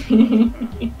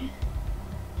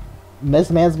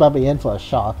 Miss Man's about to be in for a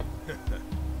shock.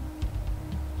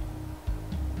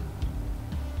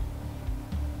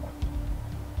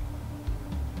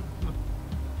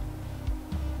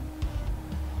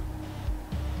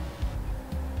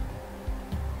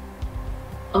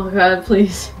 Oh god,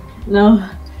 please. No.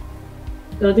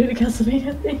 Don't do the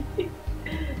Castlevania thing.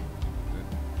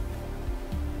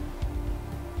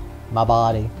 My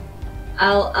body.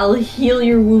 I'll heal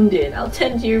your wounded. I'll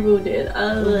tend to your wounded.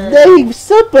 They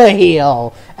super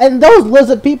heal! And those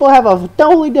lizard people have a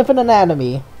totally different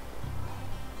anatomy.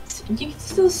 You can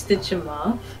still stitch them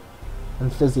up.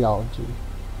 And physiology.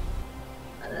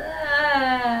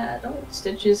 Don't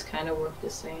stitches kind of work the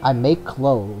same? I make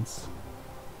clothes.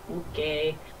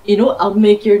 Okay. You know what? I'll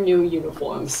make your new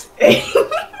uniforms.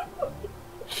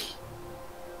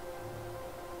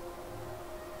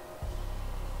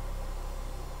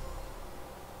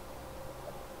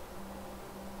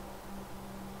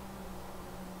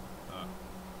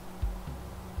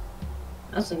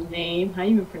 That's a name. How do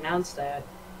you even pronounce that?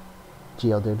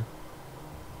 Geodude.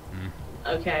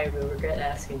 Okay, we regret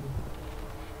asking.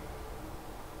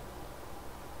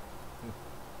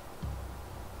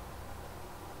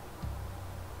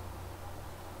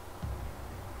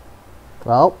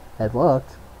 Well, it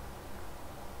worked.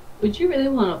 Would you really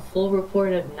want a full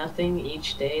report of nothing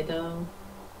each day, though?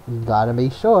 Gotta be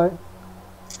short.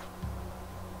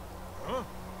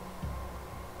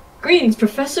 Greetings,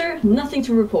 Professor. Nothing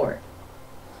to report.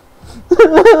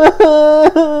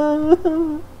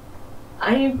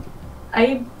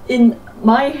 I, in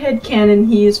my headcanon,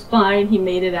 he is fine. He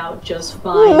made it out just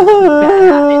fine.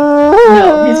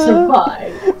 No, he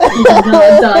survived. He did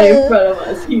not die in front of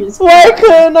us. He is Why fine.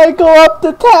 couldn't I go up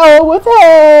the tower with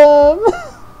him?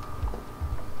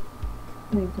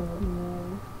 I don't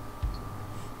know.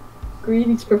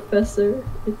 Greetings, Professor.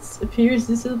 It appears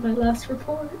this is my last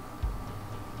report.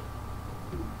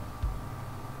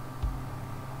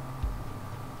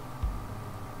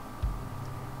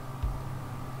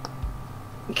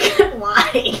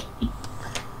 Why?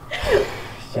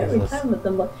 Every time with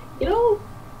them, like, you know,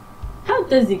 how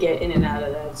does he get in and out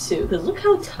of that suit? Because look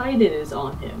how tight it is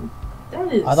on him.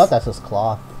 That is. I thought that's his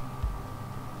cloth.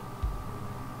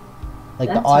 Like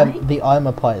That the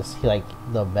armor part is like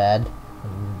the bed,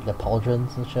 and the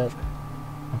pauldrons and shit.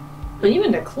 But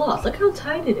even the cloth, look how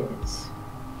tight it is.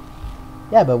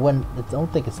 Yeah, but when I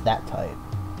don't think it's that tight.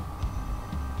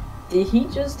 Did he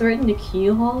just threaten to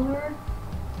keyhole her?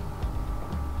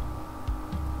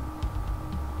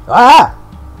 Ah!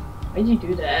 Why'd you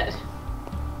do that?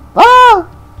 Ah!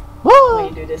 Why'd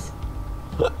you Ah! do this?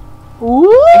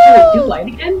 Woo! Actually, do light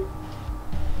again?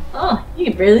 Oh, you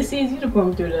can barely see his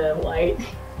uniform through the light.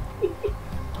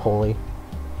 Holy.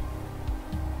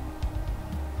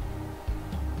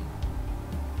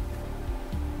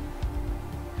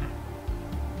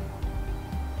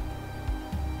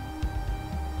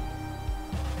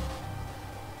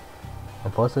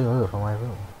 I'm supposed to move from my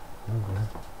room.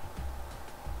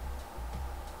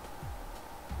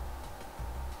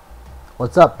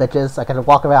 What's up, bitches? I can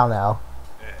walk around now.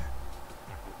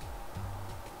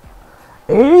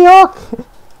 Eeyok!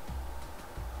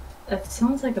 That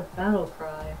sounds like a battle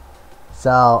cry.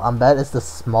 So, I bet it's the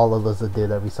smaller lizard dude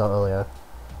that we saw earlier.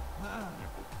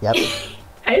 Yep.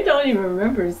 I don't even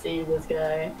remember seeing this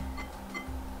guy.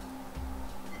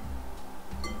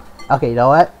 Okay, you know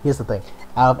what? Here's the thing.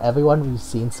 Out of everyone we've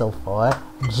seen so far,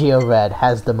 Geo-Red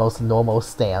has the most normal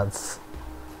stance.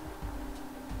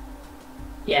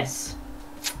 Yes.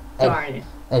 Darn it.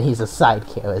 And he's a side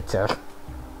character.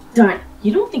 Darn.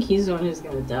 You don't think he's the one who's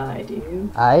gonna die, do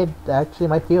you? I actually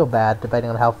might feel bad,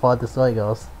 depending on how far the story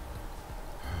goes.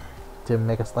 To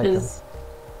make us like him. 'Cause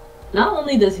not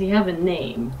only does he have a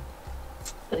name,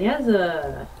 but he has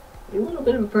a little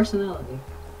bit of a personality.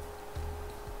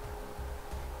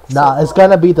 Nah, So it's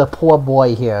gonna be the poor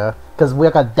boy here, because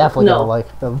we're definitely No. gonna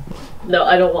like him. No,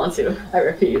 I don't want to. I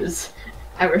refuse.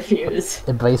 I refuse.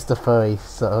 Embrace the furry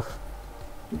stuff.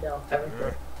 No, I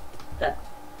refuse. That.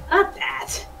 Not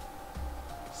that.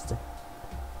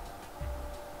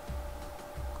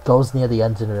 Goes near the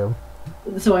engine room.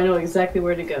 So I know exactly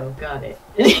where to go. Got it.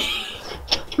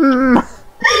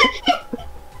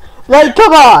 Like,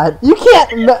 come on! You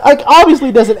can't, like, obviously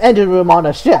there's an engine room on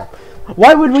a ship.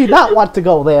 Why would we not want to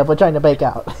go there if we're trying to make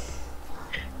out?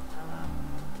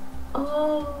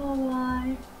 Oh,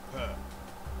 why?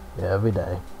 Yeah, every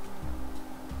day.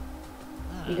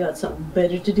 You got something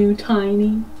better to do,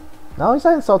 Tiny? No, he's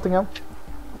not insulting him.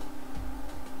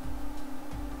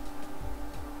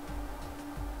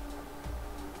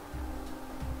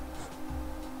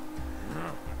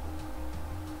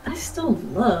 I still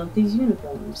love these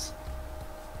uniforms.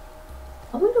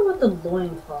 I wonder what the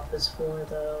loincloth is for,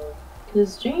 though.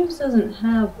 Because James doesn't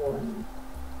have one.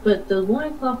 But the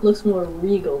loincloth looks more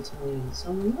regal to me, so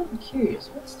I'm a little curious.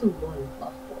 What's the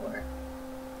loincloth for?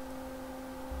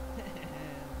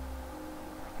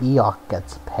 Eeyore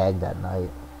gets pegged at night.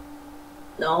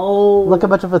 No! Look how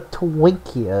much of a twink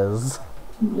he is.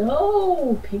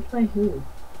 No! Pegged by who?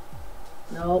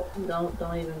 No,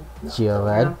 don't even. No, Geomed.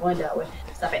 we're not going that way.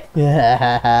 Stop it.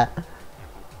 Yeah.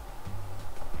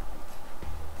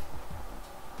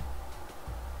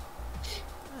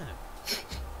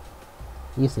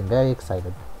 You seem very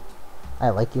excited. I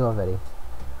like you already.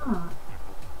 Huh.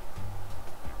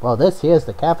 Well, this here's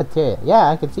the cafeteria. Yeah,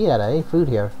 I can see that. I ate food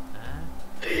here.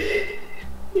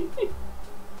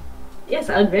 Yes,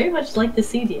 I'd very much like to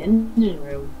see the engine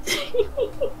room.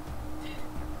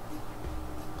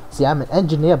 See, I'm an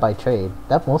engineer by trade.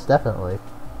 That most definitely.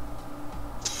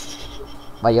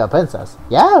 But you're a princess.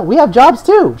 Yeah, we have jobs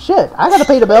too. Shit, I gotta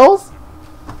pay the bills.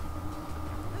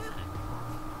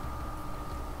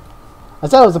 I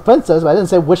said I was a princess, but I didn't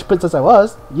say which princess I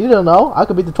was. You don't know. I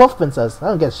could be the 12th princess. I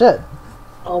don't get shit.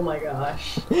 Oh my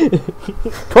gosh.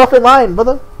 12th in line,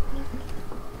 brother.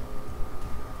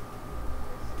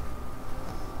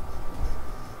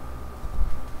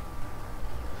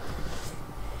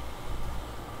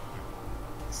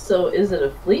 So, is it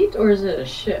a fleet or is it a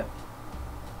ship?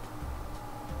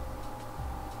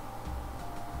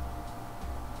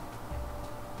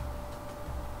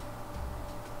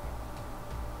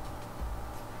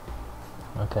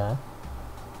 Okay.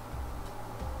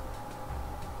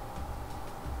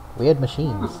 Weird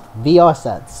machines. VR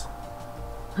sets.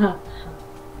 Huh.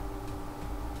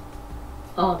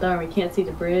 Oh darn, we can't see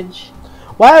the bridge.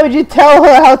 Why would you tell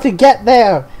her how to get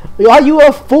there? Are you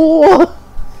a fool?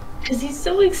 Because he's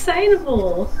so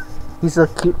excitable. He's a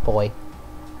cute boy.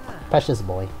 Precious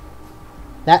boy.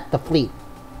 Not the fleet.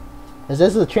 Is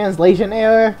this a translation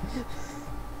error?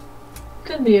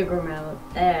 Could be a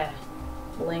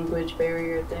language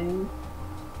barrier thing.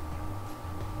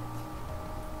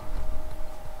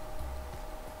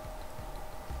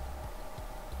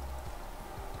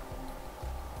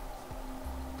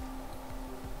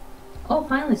 Oh,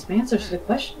 finally, some answers to the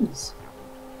questions.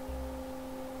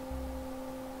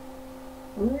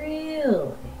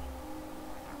 Really?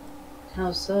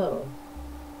 How so?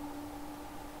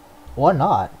 Or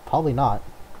not. Probably not.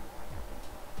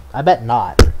 I bet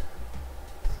not.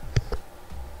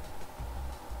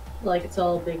 Like it's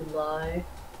all a big lie?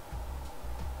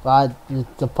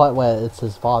 The part where it's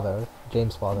his father.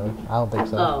 James' father. I don't think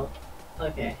so. Oh,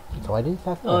 okay. So why did he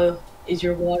attack me? Oh, is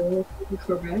your water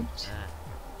correct?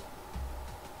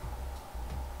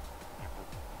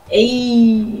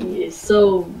 Hey,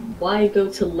 so why go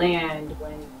to land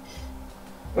when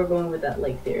we're going with that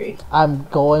lake theory? I'm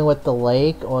going with the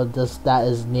lake, or just that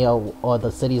is near, or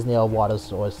the city's near a water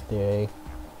source theory.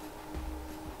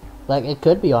 Like, it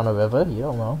could be on a river, you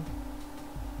don't know.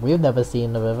 We've never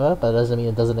seen the river, but it doesn't mean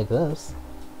it doesn't exist.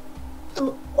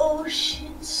 The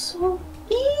ocean's so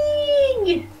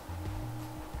big!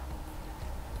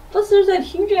 Plus there's that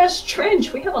huge ass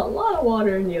trench. We have a lot of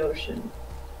water in the ocean.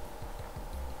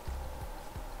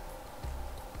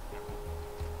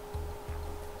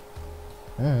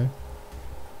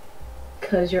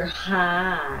 Cause you're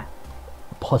hot.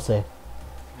 Pussy.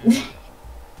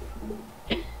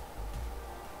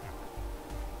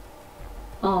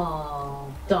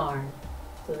 Oh darn.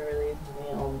 Literally me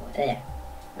on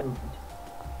never mind.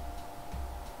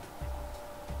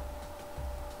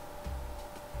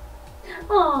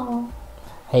 Oh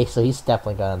Hey, so he's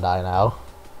definitely gonna die now.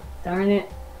 darn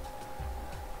it.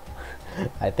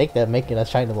 I think they're making us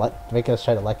try to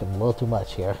like him a little too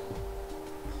much here.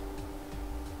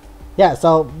 Yeah,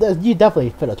 so you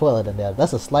definitely fit a toilet in there.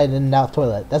 That's a slide in and out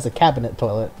toilet. That's a cabinet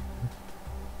toilet.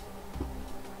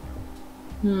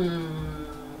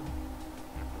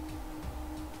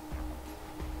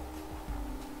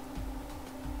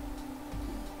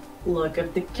 Look,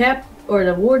 if the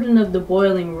the warden of the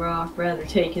Boiling Rock rather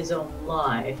take his own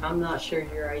life, I'm not sure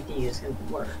your idea is going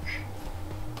to work.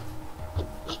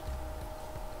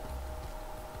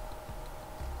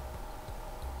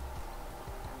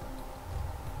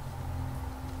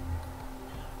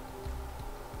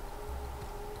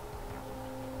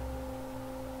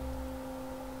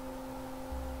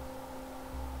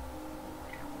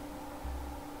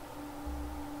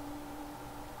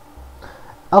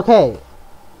 Okay.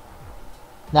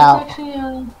 Now,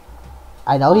 Actually,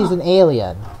 I know he's an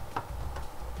alien,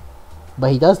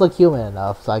 but he does look human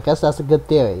enough, so I guess that's a good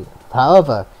theory.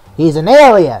 However, he's an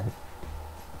alien!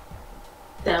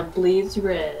 that bleeds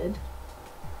red.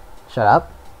 Shut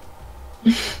up.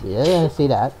 You didn't see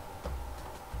that.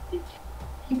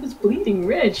 He was bleeding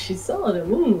red. She saw the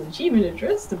wound. She even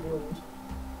addressed the wound.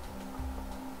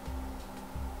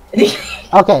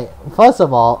 Okay, first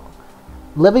of all,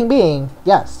 living being,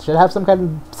 yes, should have some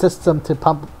kind of system to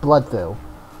pump blood through.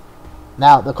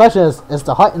 Now, the question is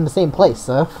the heart in the same place,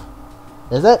 sir?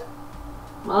 Is it?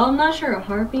 Well, I'm not sure a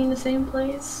heart being in the same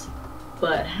place,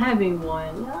 but having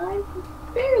one, I'm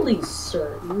fairly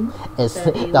certain. It's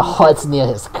the heart's near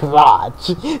his crotch.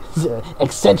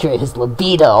 Accentuate his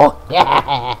libido.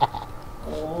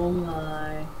 Oh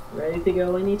my. Ready to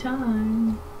go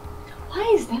anytime.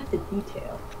 Why is that the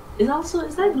detail? Is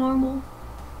that normal?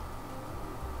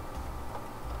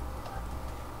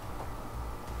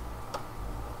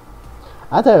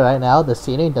 I'll tell you right now, the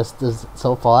scenery just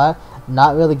so far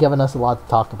not really giving us a lot to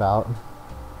talk about.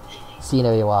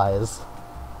 Scenery wise.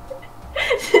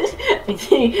 I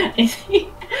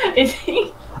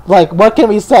think. Like, what can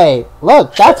we say?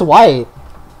 Look, that's white.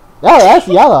 Oh, that's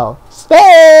yellow.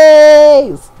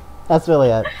 Space! That's really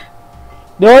it.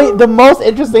 The most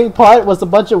interesting part was a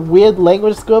bunch of weird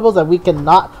language scribbles that we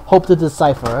cannot hope to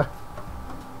decipher.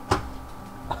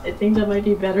 I think that might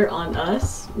be better on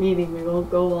us, meaning we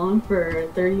won't go on for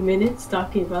 30 minutes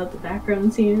talking about the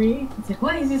background scenery. It's like,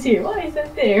 why is this here? Why is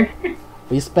that there?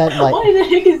 We spent like... Why the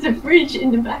heck is the fridge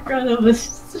in the background of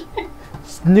us?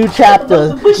 New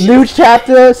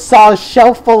chapter, saw a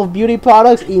shelf full of beauty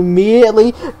products,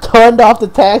 immediately turned off the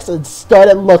text and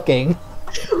started looking.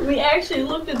 We actually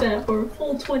looked at that for a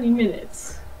full 20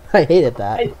 minutes. I hated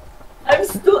that. I'm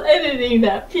still editing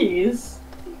that piece.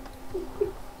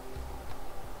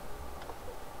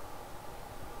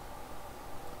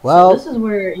 Well, so this is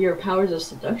where your powers of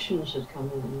seduction should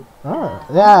come in. Oh,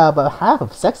 yeah, but half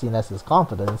of sexiness is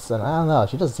confidence, and I don't know,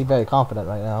 she doesn't seem very confident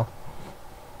right now.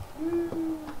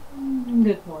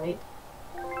 Good point.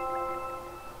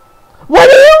 What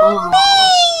do you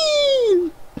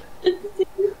mean? That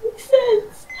doesn't make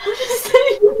sense. How does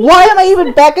that Why am I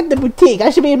even back at the boutique?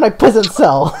 I should be in my prison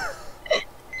cell.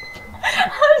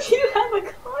 How do you have a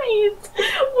client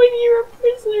when you're a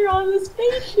prisoner on the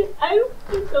spaceship? I don't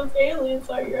think those aliens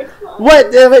are your clients.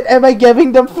 What? Am I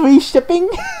giving them free shipping?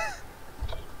 What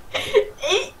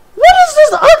is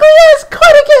this ugly-ass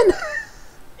cardigan?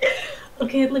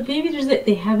 Okay, like maybe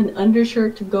they have an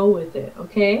undershirt to go with it,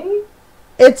 okay?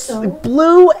 It's So?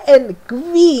 blue and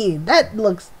green. That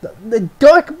looks... The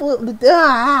dark blue...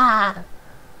 Ah!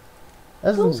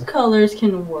 Those colors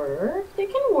can work. They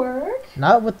can work.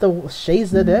 Not with the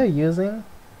shades that they're using.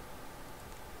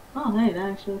 Oh, hey,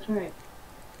 that actually looks right.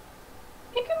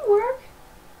 It can work.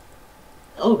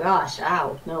 Oh gosh,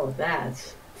 ow. No,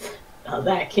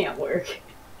 that can't work.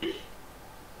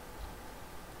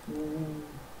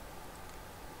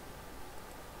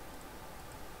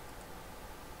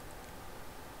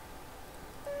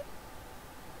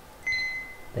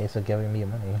 Thanks for giving me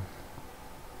money.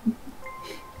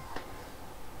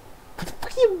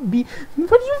 What do you mean?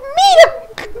 What do you mean?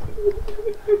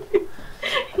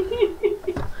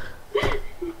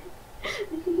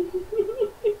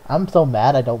 I'm so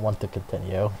mad I don't want to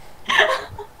continue.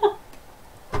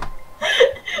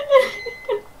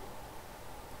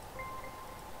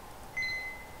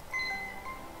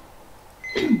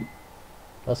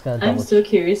 I'm so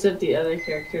curious if the other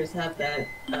characters have that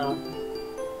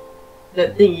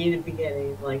that thingy in the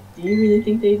beginning. Like, do you really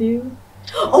think they do?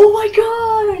 Oh my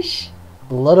gosh!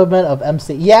 A little bit of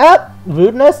MC. Yep.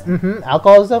 Rudeness.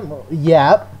 Alcoholism.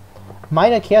 Yep.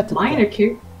 Minor character.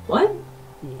 What?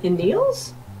 In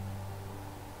Neil's?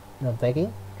 No, I'm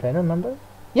thinking. Trying to remember.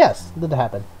 Yes, did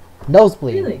happen.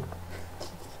 Nosebleed. Really?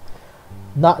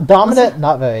 Not dominant.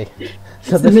 Not very.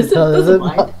 Submissive?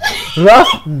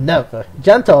 Rough. Never.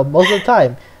 Gentle most of the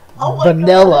time. Oh my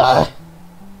Vanilla. gosh.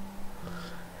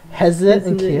 Hesitant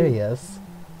and curious.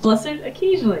 Flustered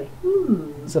occasionally.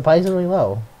 Surprisingly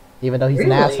low, even though he's an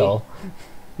Really? asshole.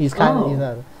 He's kind of he's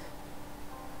not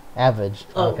average.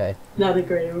 Oh, Okay. now the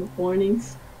greater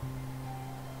warnings.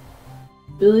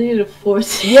 Ability to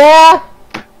force. Yeah.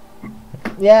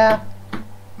 Yeah.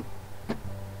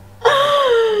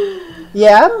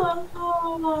 Yeah.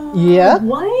 Yeah.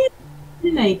 Why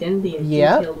is an identity a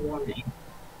detailed warning?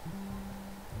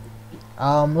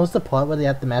 What's the part where they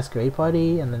at the masquerade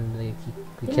party and then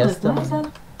he kissed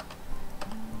them?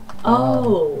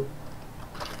 Oh.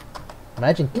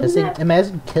 Imagine kissing.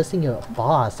 Imagine kissing your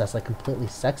boss. That's like completely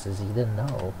sexist. You didn't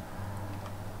know.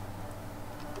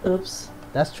 Oops.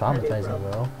 That's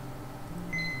traumatizing, bro.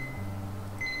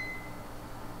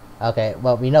 Okay,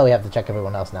 well we know we have to check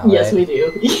everyone else now. Yes, right? we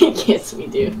do. Yes, we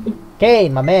do.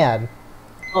 Kane, my man.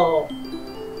 Oh.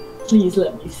 Please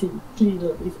let me see. Please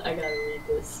let me see. I gotta read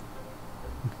this.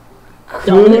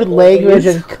 Crude language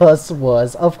and cuss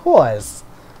words, of course.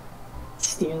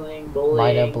 Stealing, bullying.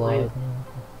 Minor blow.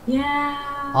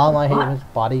 Yeah. All I hate was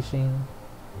body shaming.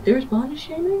 There's body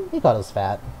shaming? He called us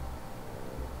fat.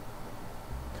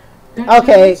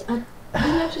 Okay. Isn't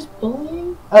that just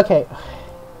bullying? Okay.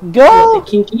 Go! The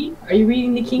kinky? Are you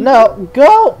reading the kinky? No,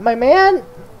 go, my man!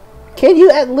 Can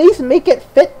you at least make it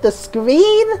fit the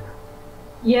screen?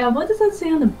 Yeah, what does that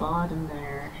say on the bottom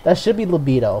there? That should be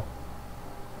libido.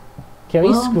 Can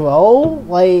we scroll?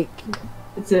 Like...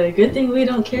 It's a good thing we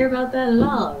don't care about that at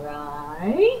all,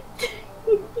 right?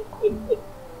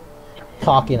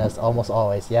 Cockiness, almost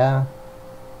always, yeah?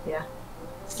 Yeah.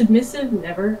 Submissive,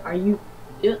 never. Are you...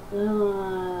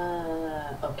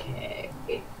 okay.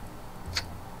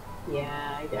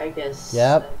 Yeah, I guess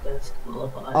Yep. that does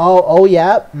qualify. Oh,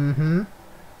 yep. Mm-hmm.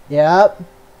 Yep.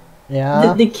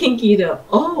 Yeah. The kinky, though.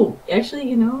 Oh, actually,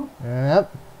 you know...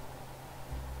 Yep.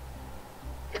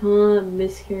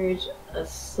 Miscarriage,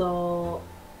 assault,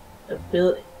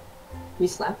 ability... We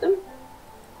slapped them?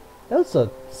 That was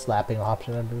a slapping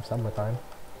option in summertime.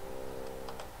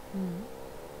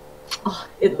 Oh,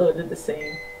 it loaded the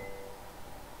same.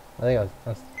 I think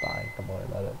that's fine. Don't worry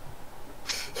about it.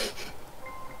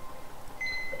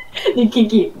 The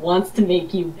kinky wants to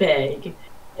make you beg.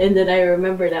 And then I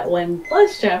remember that one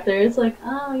plus chapter, it's like,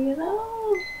 oh, you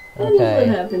know, that is what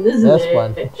happened, isn't it? This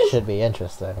one should be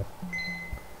interesting.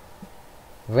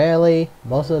 Rarely,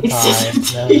 most of the time,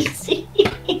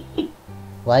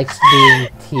 likes being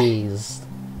teased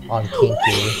on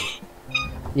kinky.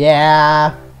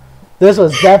 Yeah, this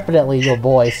was definitely your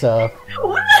boy, so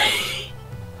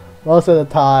most of the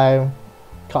time,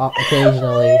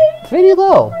 occasionally, pretty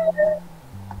low.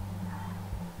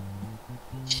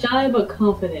 Shy but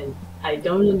confident. I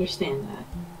don't understand that.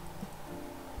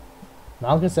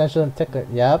 Non-consensual and tickler.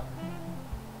 Yep.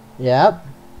 Yep.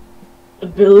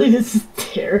 Ability to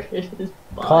stare at his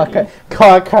body.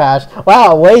 Car crash.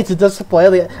 Wow, way to just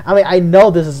spoil it. I mean, I know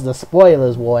this is the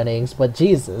spoilers warnings, but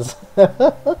Jesus.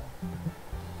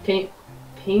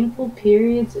 Painful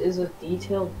periods is a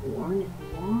detailed warning.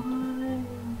 Why?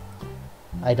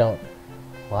 I don't.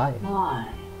 Why?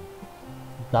 Why?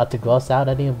 Not to gross out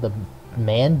any of the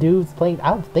man dudes playing. I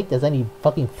don't think there's any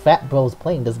fucking fat bros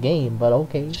playing this game, but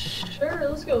okay. Sure,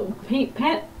 let's go.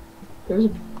 There was a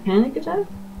panic attack?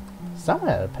 Someone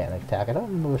had a panic attack. I don't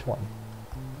remember which one.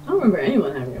 I don't remember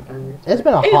anyone having a panic attack. It's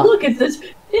been a Hey, hot. look at this.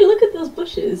 Hey, look at those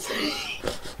bushes.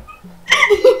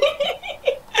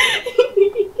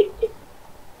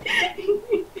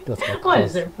 What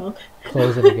is there, Paul?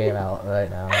 Closing the game out right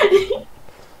now.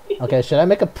 Okay, should I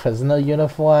make a prisoner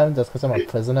uniform just because I'm a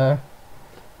prisoner?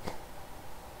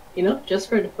 You know, just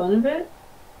for the fun of it.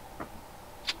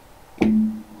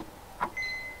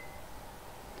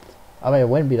 I mean, it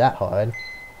wouldn't be that hard.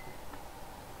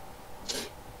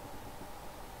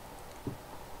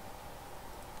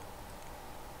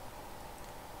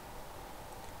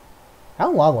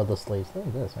 How long were those sleeves? Look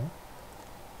at this, man.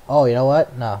 Oh, you know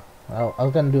what? No. Well, I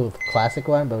was gonna do a classic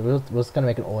one, but we're just gonna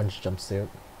make an orange jumpsuit.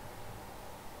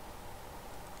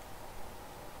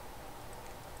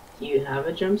 Do you have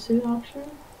a jumpsuit option?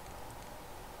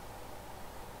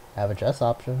 I have a dress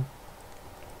option.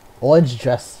 Orange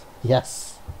dress.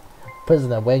 Yes.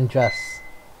 Prisoner wearing dress.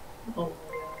 Oh my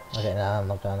gosh. Okay, nah, I'm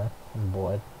not gonna. I'm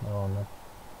bored. I don't know.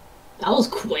 That was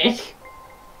quick.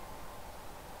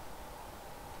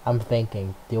 I'm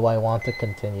thinking, do I want to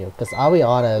continue? Because I'll be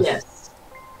honest. Yes.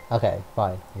 Okay,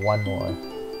 fine. One more.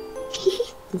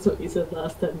 That's what you said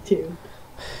last time too.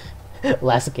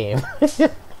 Last game.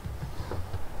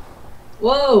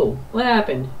 Whoa! What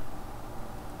happened?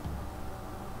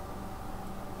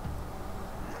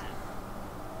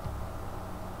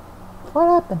 What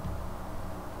happened?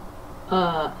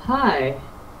 Hi.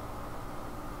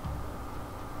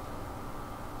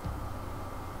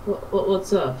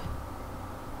 What's up?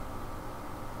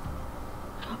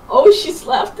 Oh, she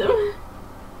slapped him.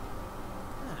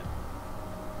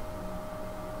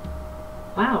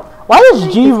 Wow. Why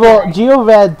does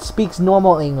Geo-Red speaks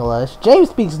normal English? James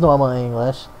speaks normal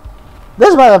English.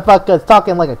 This motherfucker's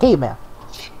talking like a caveman.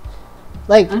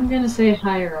 Like, I'm gonna say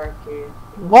hierarchy.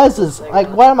 what is this? Like,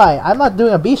 what am I? I'm not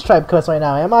doing a Beast Tribe quest right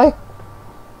now, am I?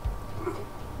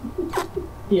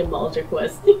 The Amalja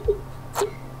quest.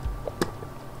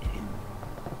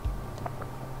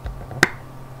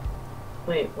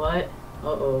 Wait, what?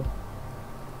 Uh-oh.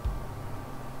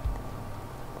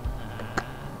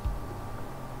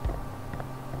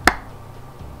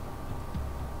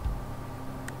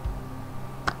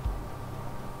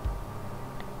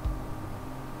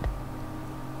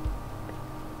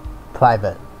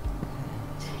 Private.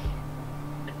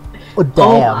 Oh, damn.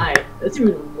 Oh my, that's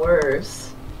even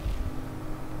worse.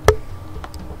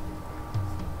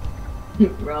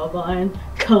 Robin,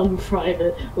 come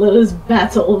private. Let us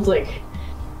battle. It's like,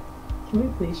 can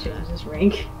we please change this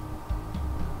rank?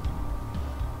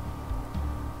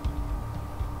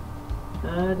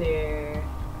 Oh dear.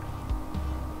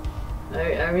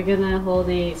 Are we gonna hold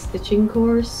a stitching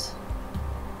course?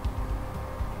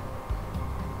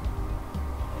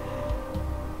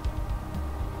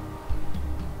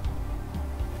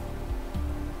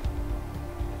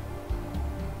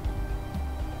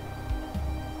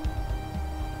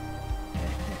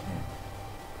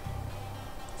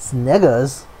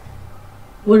 Sniggers.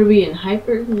 What are we in?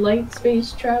 Hyper light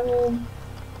space travel?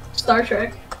 Star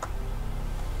Trek?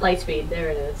 Lightspeed, there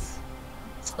it is.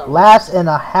 Star Wars. Laughs in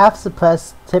a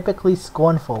half-suppressed, typically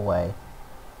scornful way.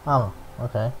 Oh,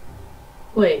 okay.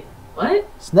 Wait, what?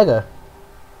 Snigger.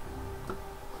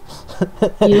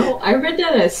 You know, I read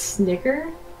that as snicker.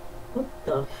 What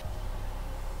the?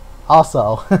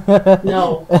 Also.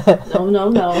 No.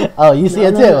 No. Oh, you see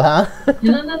it too, no. huh?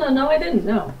 No, I didn't.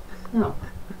 No.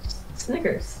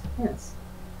 Snickers, yes.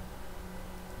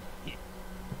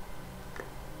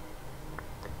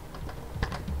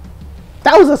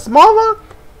 That was a small one?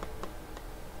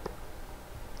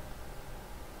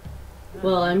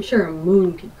 Well, I'm sure a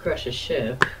moon could crush a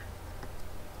ship.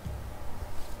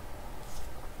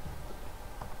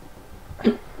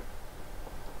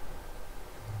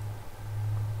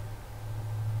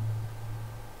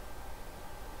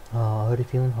 Oh, already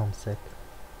feeling homesick.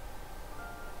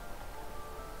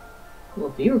 Well,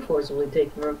 if you were forcibly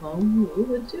taken from home, we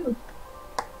would too.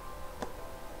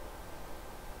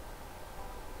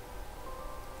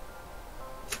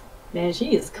 Man,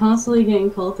 she is constantly getting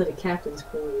called to the captain's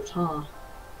quarters, huh?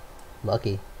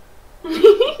 Lucky.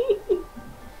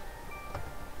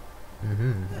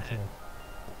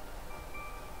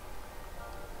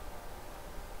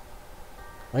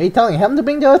 Are you telling him to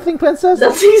bring the other thing, princess?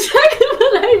 That's exactly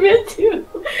what I read too.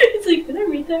 It's like, did I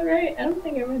read that right? I don't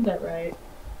think I read that right.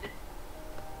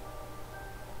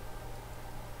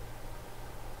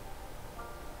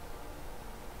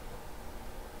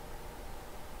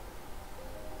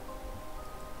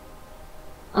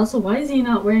 Also, why is he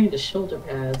not wearing the shoulder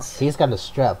pads? He's got a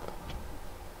strap.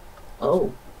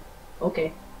 Oh,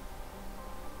 okay.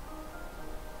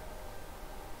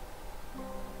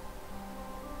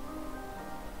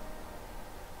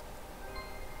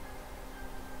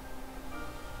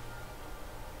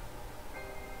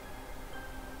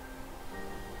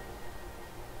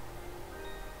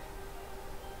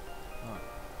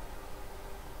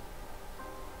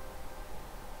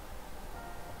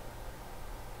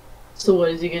 So what,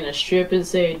 is he gonna strip and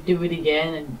say do it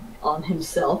again and on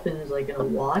himself and is like gonna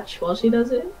watch while she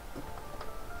does it?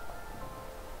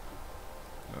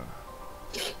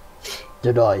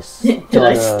 Did I Did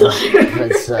I stutter?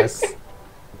 Princess?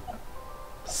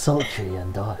 Sultry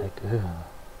and dark.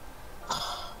 Ugh.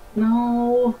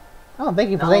 No. Oh, thank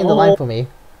you for saying the line for me.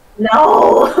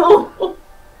 No!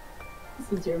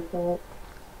 This is your fault.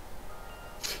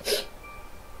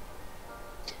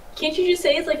 Can't you just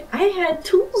say it's like, I had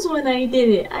tools when I did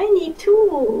it. I need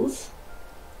tools.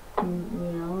 You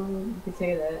know, you can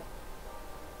say that.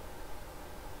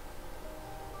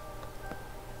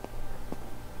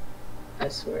 I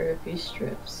swear if he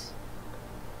strips.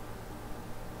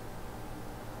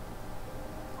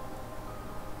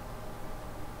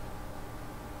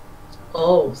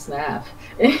 Oh, snap.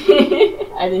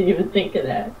 I didn't even think of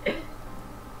that.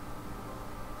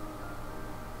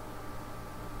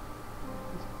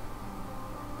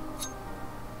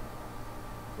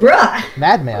 Bruh!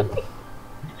 Madman.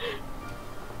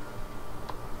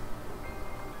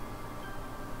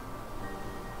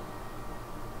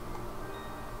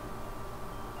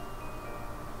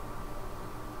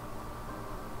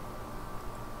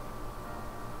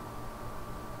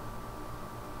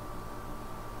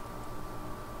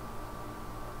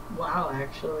 Wow,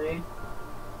 actually.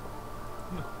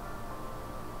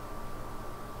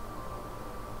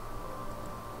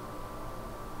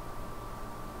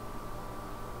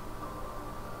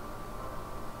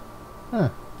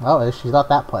 Oh, she's not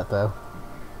that put though.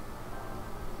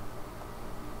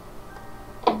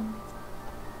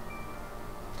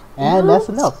 And that's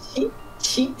enough.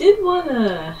 She did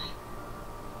wanna.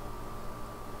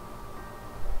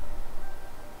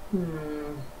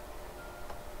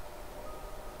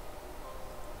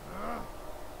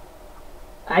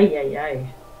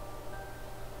 Ay.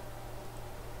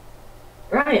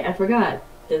 Right, I forgot.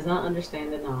 Does not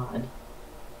understand the nod.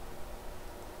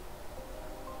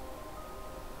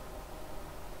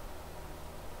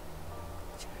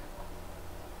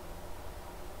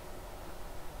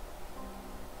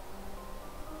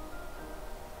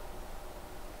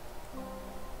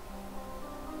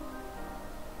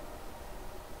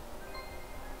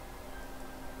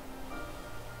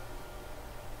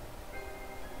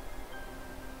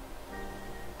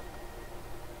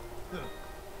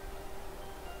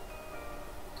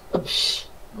 psh,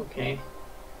 okay.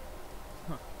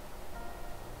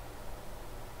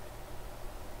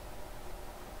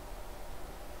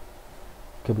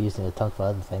 Could be using a tongue for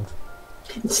other things.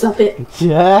 Stop it.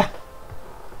 Yeah.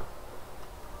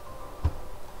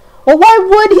 Well, why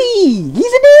would he?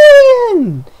 He's an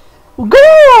alien!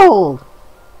 Girl!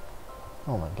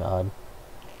 Oh my god.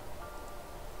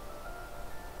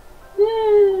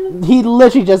 He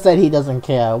literally just said he doesn't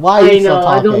care. Why are you still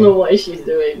talking? I don't know why she's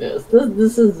doing this.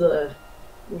 This is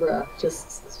bruh,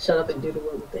 just shut up and do the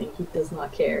one thing. He does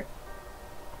not care.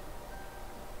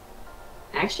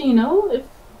 Actually, you know,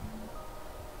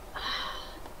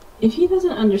 if he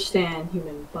doesn't understand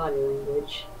human body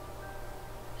language,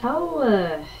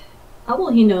 how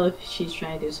will he know if she's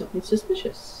trying to do something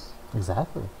suspicious?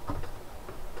 Exactly.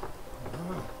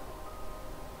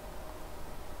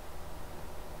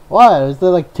 What? Was there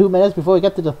like 2 minutes before we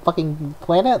got to the fucking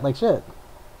planet? Like shit.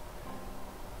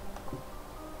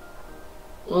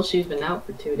 Well, she's been out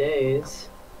for 2 days.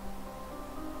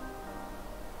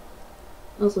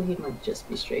 Also, he might just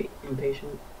be straight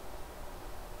impatient.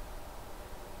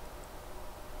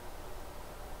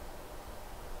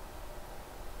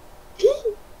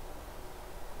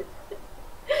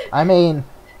 I mean,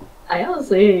 I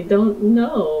honestly don't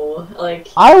know. Like,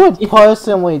 I would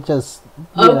personally just,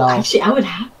 you know. Actually, I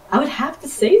would have to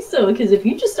say so, because if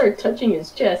you just start touching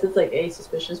his chest, it's like a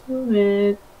suspicious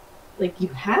movement. Like, you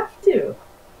have to.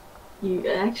 You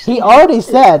actually. He already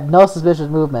said no suspicious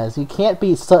movements. You can't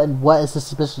be certain what is a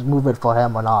suspicious movement for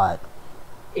him or not.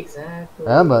 Exactly.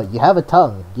 Remember, you have a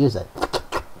tongue. Use it.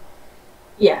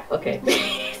 Yeah. Okay.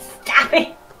 Stop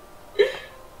it.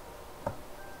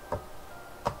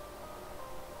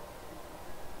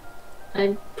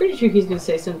 I'm pretty sure he's gonna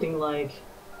say something like,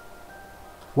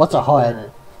 What's a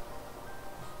heart?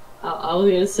 I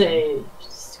was gonna say,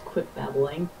 just quit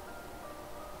babbling.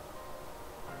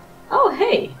 Oh,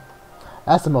 hey!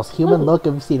 That's the most human look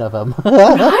I've seen of him.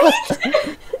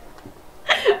 Right?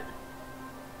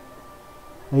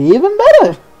 Even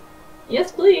better!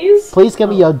 Yes, please. Please give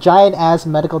me your giant ass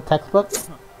medical textbook.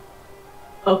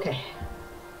 Okay.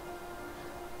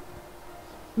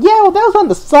 Yeah, well, that was on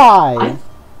the side.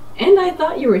 And I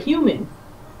thought you were human.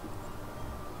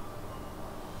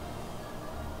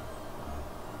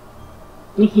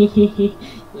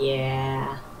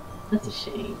 Yeah. That's a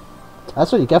shame.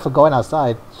 That's what you get for going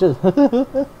outside. That's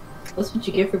what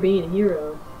you get for being a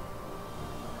hero.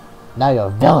 Now you're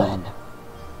a villain.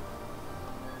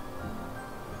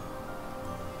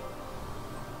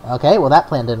 Okay, well that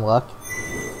plan didn't work.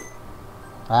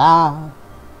 Ah.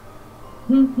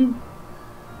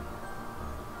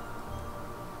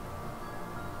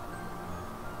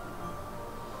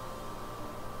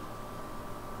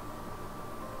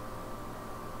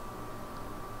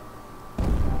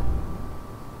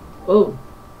 Oh.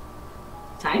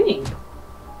 Timing.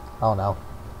 Oh no.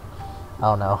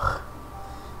 Oh no.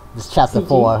 This is chapter CG?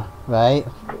 4, right?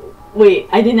 Wait,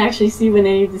 I didn't actually see when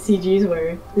any of the CGs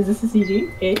were. Is this a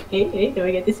CG? Hey, do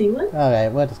I get to see one? Okay,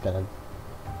 we're just gonna...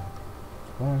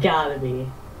 Gotta be.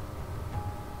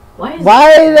 Why is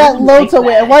that load so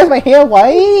weird? Why is my hair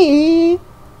white?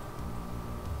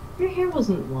 Your hair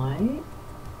wasn't white.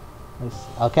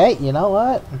 Okay, you know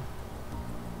what?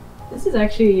 This is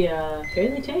actually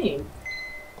fairly tame.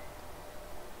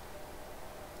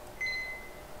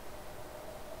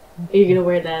 Are you gonna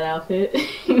wear that outfit?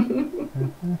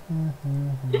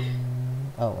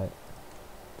 Oh wait,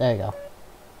 there you go.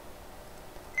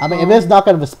 I mean, if it's not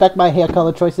gonna respect my hair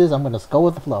color choices, I'm gonna just go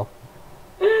with the flow.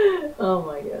 Oh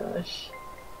my gosh.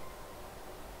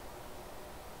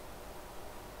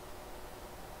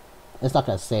 It's not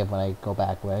gonna save when I go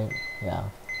back, right? Yeah.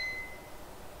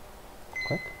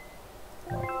 Click.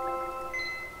 No.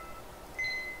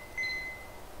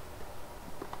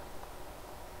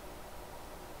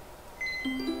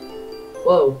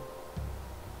 Whoa.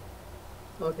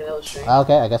 Okay, that was strange.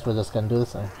 Okay, I guess we're just gonna do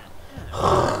this thing.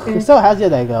 Okay. So, how's your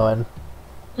day going?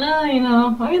 You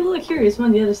know, I get a little curious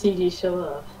when the other CGs show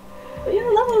up. But yeah,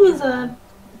 that one was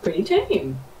pretty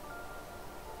tame.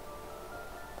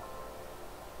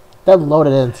 That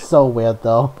loaded in so weird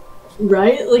though.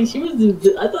 Right? Like she was.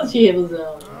 I thought she was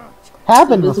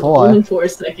Happened invisible before. woman for a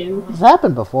second. It's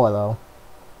happened before though.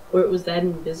 Or was that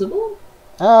invisible?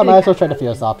 Might as well try the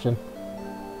fierce option.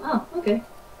 Oh, okay.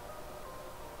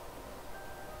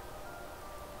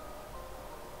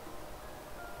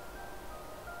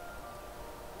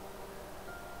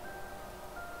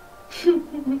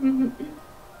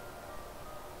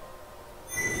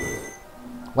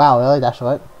 Wow, really? That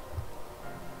short?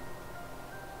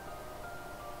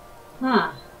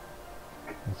 Huh.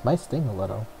 This might sting a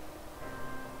little.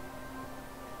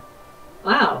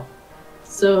 Wow.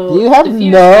 So Do you have the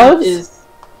fierce route nerves? is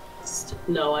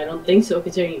no, I don't think so.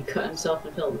 Considering he cut himself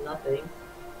and felt nothing.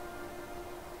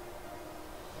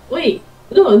 Wait,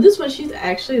 no, in this one she's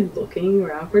actually looking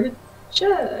around for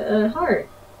the heart.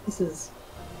 This is.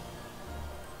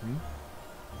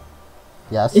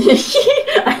 Yes.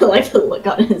 I like the look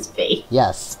on his face.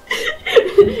 Yes.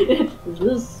 Is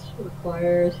this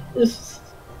required?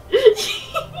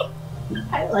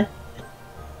 I like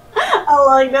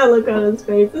that look on his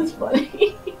face. It's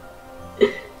funny.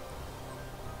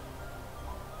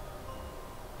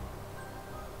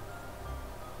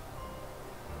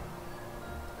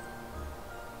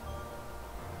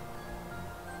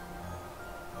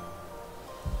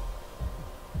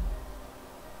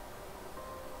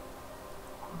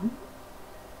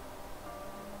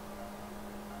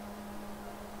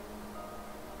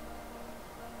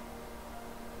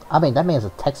 I mean, that man's a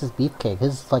Texas beefcake.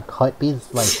 His like heartbeat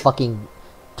is like fucking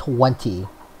 20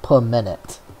 per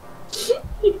minute.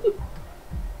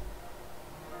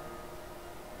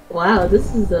 Wow,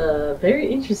 this is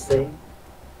very interesting.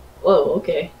 Whoa,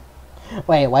 okay.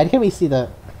 Wait, why can't we see the?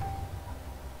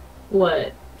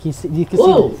 What? You can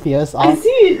Whoa, see the fierce. I see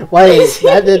it. Wait,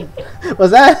 that did.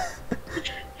 Was that?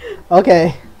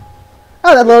 Okay.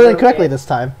 Oh, that loaded Okay. correctly this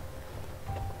time.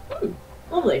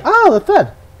 Lovely. Oh, the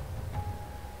thread.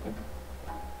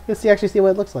 You can actually see what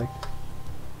it looks like.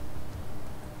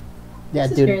 Yeah,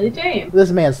 This is dude. fairly James.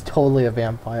 This man's totally a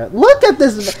vampire. Look at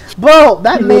this, bro.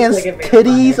 That He looks man's like a vampire.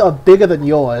 titties are bigger than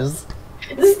yours.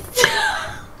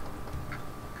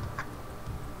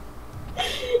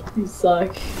 You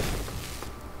suck.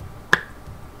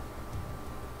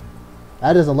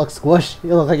 That doesn't look squish.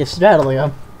 You look like you're straddling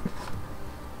him.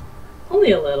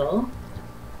 Only a little.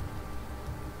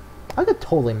 I could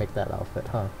totally make that outfit,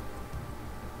 huh?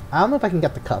 I don't know if I can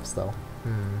get the cuffs though.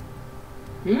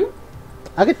 Hmm?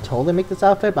 I could totally make this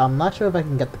outfit, but I'm not sure if I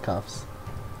can get the cuffs.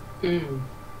 Hmm.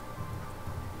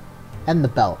 And the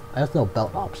belt. There's no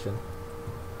belt option.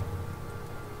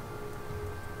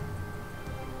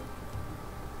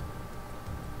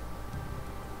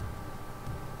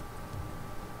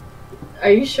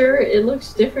 Are you sure it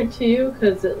looks different to you?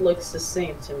 Because it looks the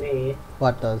same to me.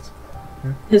 What does?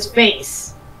 His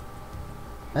face.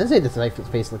 I didn't say this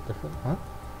face looked different, huh? It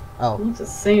Oh. looks the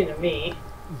same to me.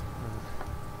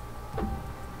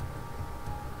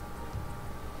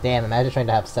 Damn, imagine trying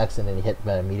to have sex and then you hit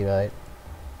by a meteorite.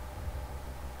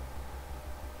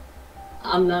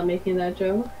 I'm not making that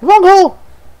joke. Wrong hole!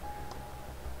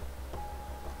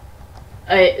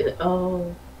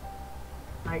 Oh.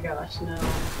 My gosh, no.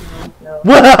 No.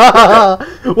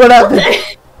 What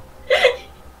happened?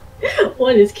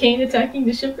 What, is Kane attacking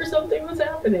the ship or something? What's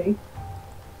happening?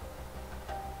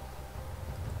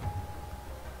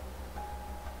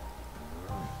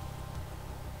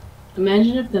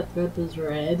 Imagine if that thread was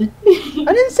red. I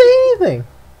didn't say anything.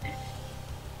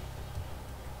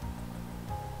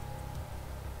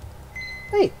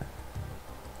 Wait.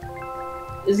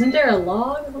 Isn't there a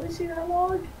log? Let me see that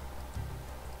log.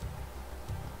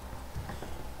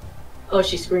 Oh,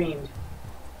 she screamed.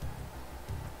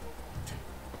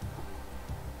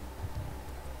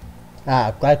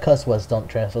 Ah, glad cuss words don't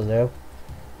transfer zero.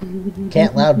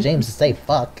 Can't allow James to say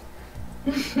fuck.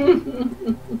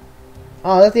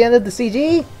 Oh, that's the end of the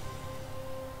CG?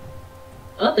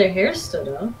 Oh, their hair stood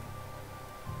up.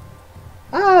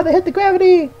 Ah, they hit the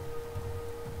gravity!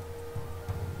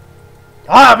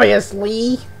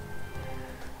 Obviously!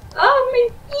 Oh,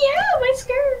 my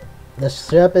skirt. The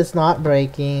ship is not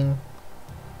breaking.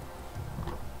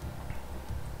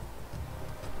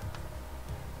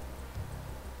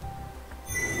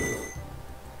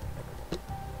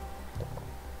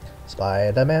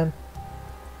 Spider-Man.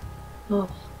 Oh.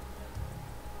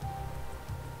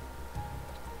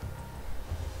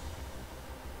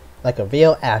 Like a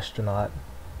real astronaut.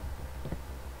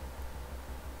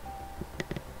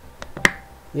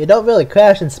 You don't really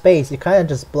crash in space, you kinda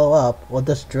just blow up, or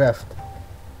just drift.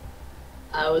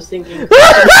 I was thinking. No!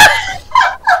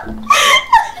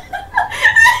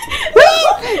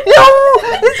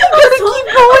 Is he gonna keep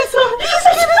going? He's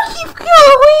gonna keep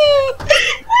going!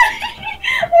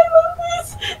 I love this!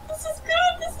 This is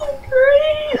good! This is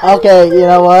great! Okay, you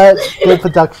know what? Good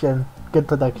production. Good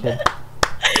production.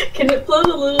 Can it float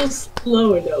a little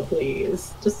slower though,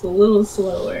 please? Just a little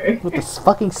slower. With this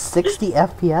fucking 60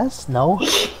 FPS? No?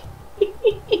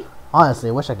 Honestly,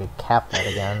 I wish I could cap that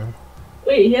again.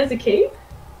 Wait, he has a cape?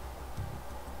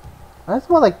 That's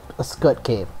more like a skirt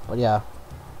cape, but yeah.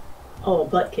 Oh, a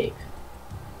butt cape.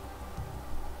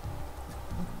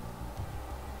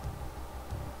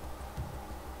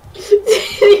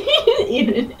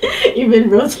 even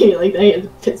rotating like that, he has a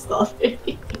pissed off face.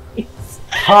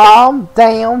 Calm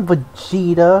down,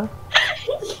 Vegeta.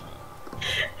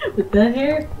 With that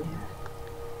hair?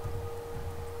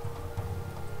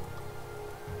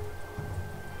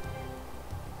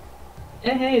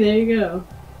 Yeah. Hey, there you go.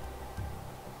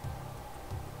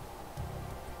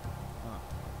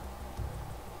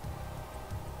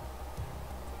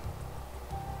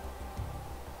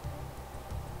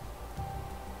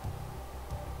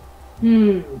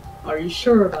 Are you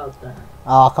sure about that?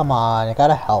 Oh, come on, I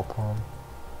gotta help him.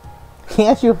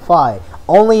 Can't you fly?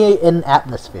 Only in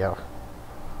atmosphere.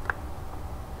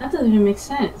 That doesn't even make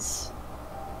sense.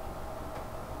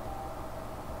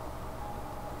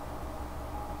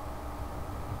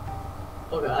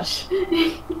 Oh gosh.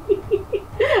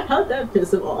 How'd that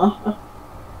piss him off?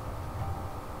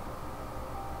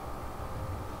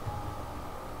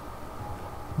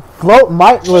 Float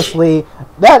mindlessly.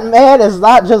 That man is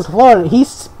not just floating, he's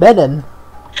spinning.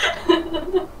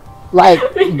 Like,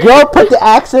 girl put the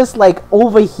axis, like,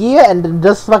 over here and then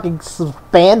just fucking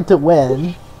span to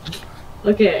win.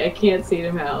 Okay, I can't see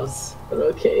the mouse, but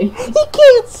okay. He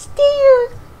can't steer!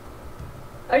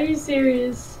 Are you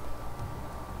serious?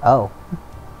 Oh.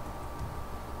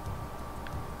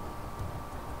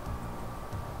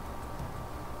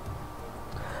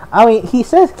 I mean, he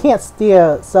says can't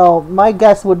steer, so my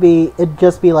guess would be it'd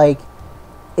just be like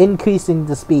increasing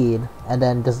the speed and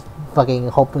then just fucking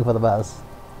hoping for the best.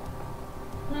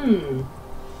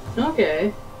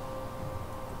 Okay.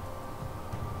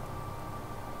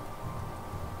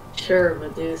 Sure,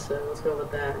 Medusa, let's go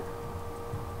with that.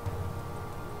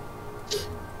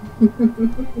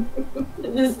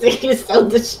 This thing is so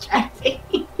distracting.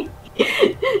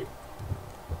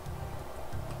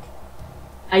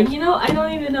 I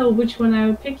don't even know which one I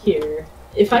would pick here.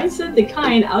 If I said the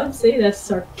kind, I would say that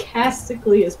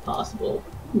sarcastically as possible.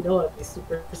 You know I'd be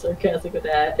super sarcastic with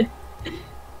that.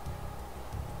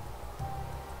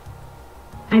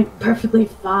 I'm perfectly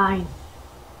fine.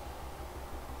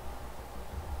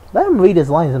 Let him read his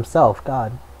lines himself,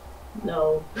 God.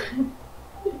 No.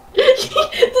 This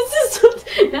is so...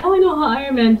 Now I know how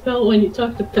Iron Man felt when you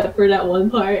talked to Pepper that one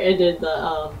part and then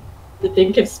the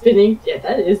thing kept spinning. Yeah,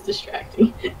 that is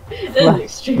distracting. That is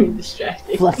extremely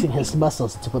distracting. Flexing his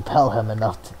muscles to propel him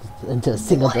enough into a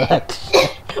single direction.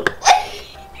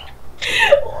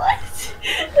 What?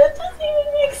 That doesn't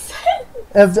even make sense.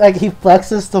 If like he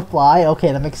flexes to fly,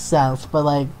 okay, that makes sense. But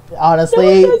like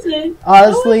honestly, No, it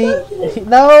doesn't.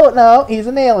 no, he's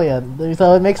an alien,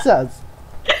 so it makes sense.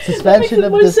 Suspension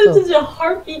of disbelief. That makes more sense disbelief. as a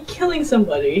heartbeat killing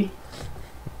somebody.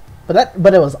 But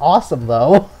it was awesome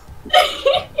though.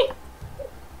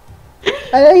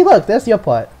 Hey, look, there's your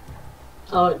part.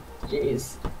 Oh,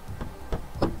 jeez.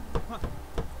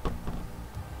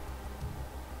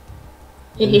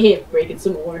 Hehe, break it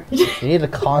some more. You need to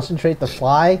concentrate to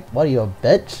fly. What are you, a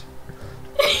bitch?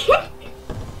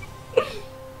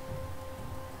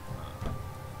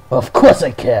 Of course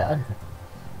I can.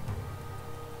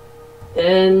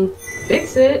 Then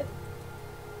fix it.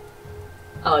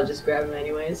 I'll just grab him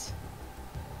anyways.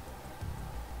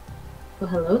 Well,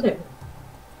 hello there.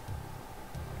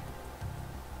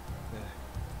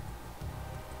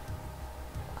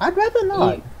 I'd rather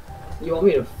not. You want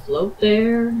me to float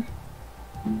there?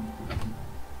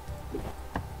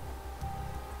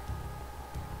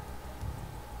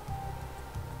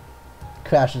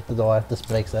 Crashes the door. This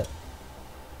breaks it.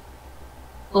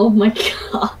 Oh my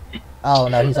god. Oh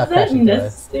no, he's not Is that crashing through it.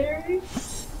 necessary?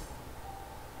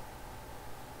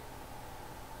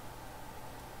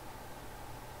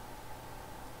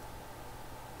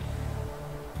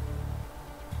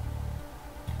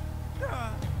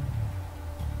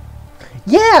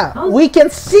 Yeah, we can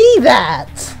see that.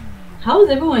 How is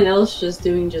everyone else just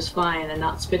doing just fine and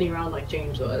not spinning around like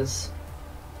James was?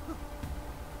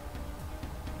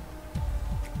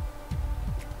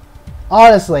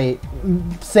 Honestly,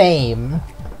 same.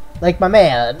 Like my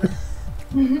man.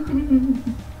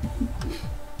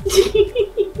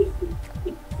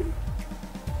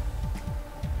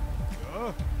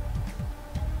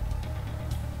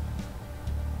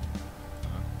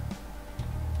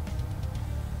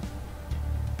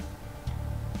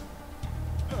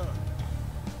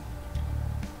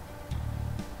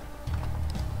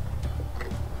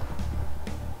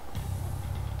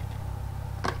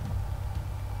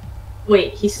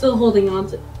 Wait, he's still holding on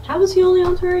to... How was he holding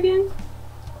on to her again?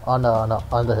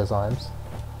 Under his arms.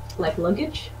 Like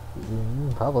luggage?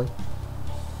 Probably.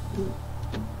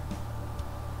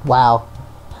 Wow.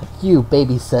 You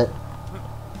babysit.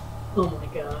 Oh my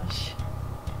gosh.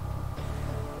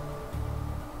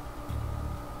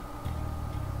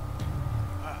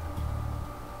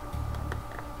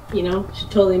 You know, she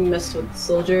totally messed with the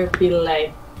soldier. Be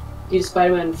like, You just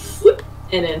Spider-Man, flip,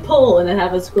 and then pull, and then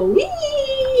have us go wee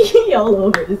all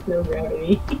over the snow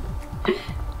gravity. I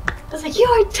was like, you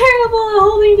are terrible at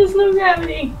holding the snow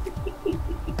gravity.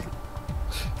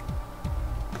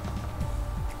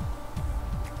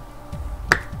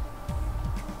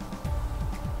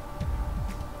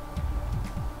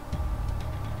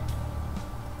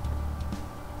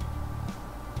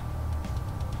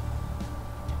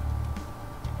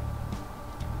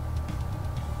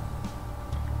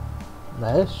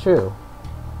 That is true.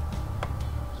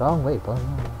 Wrong way, but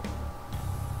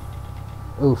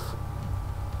oof.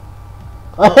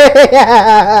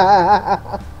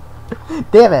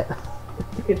 Damn it.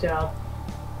 Good job.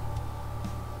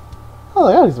 Oh,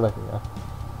 I was expecting that.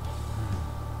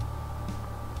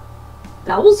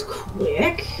 That was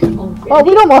quick. Oh,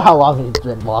 we don't know how long he's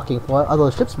been walking for. Although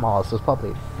the ship's small, so it's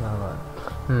probably.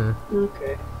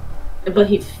 Okay. But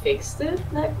he fixed it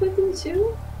that quickly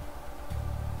too?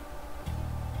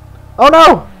 Oh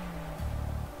no!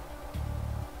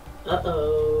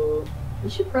 Uh-oh. You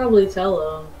should probably tell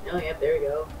him. Oh, yeah, there we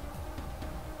go.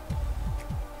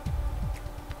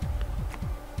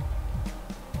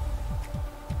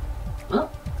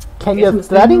 Well, can your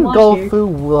threading go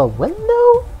through a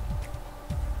window?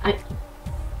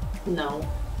 No.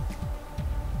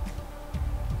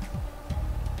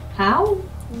 How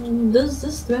does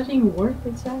this threading work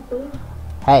exactly?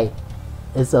 Hey,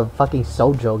 it's a fucking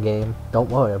Sojo game. Don't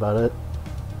worry about it.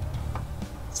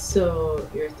 So,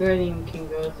 your threading can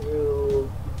go through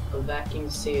a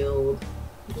vacuum-sealed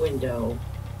window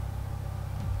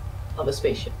of a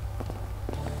spaceship.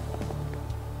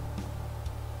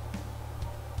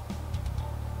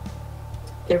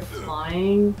 They're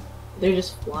flying? They're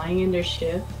just flying in their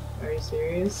ship? Are you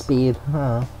serious? Speed,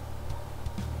 huh?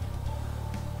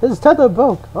 His tether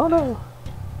broke. Oh no.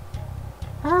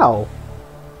 How?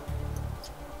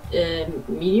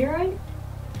 Meteorite?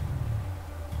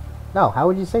 No, how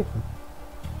would you save him?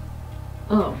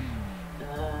 Oh.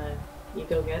 You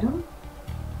go get him?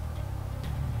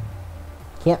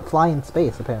 Can't fly in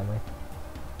space, apparently.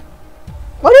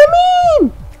 What do you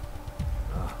mean?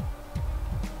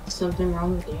 Something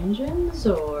wrong with the engines,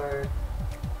 or...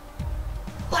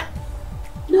 What?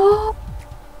 No!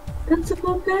 That's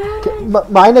so bad!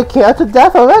 Mine are care to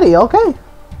death already, okay.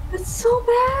 That's so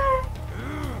bad!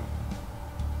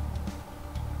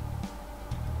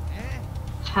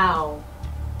 How?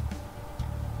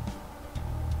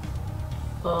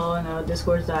 Oh no,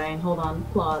 Discord's dying. Hold on.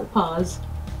 Pause.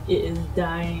 It is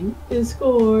dying.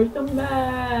 Discord, come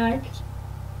back!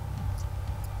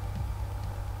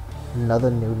 Another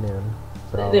new noon.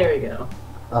 So, there we go.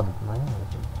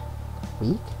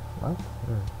 Week? What?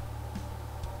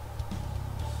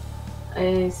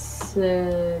 I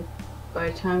said by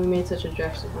the time we made such a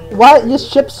drastic move. What? Your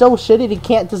ship's so shitty it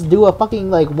can't just do a fucking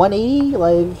like 180?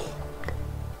 Like.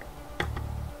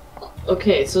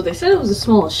 Okay, so they said it was the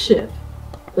smallest ship,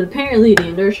 but apparently the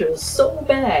inertia is so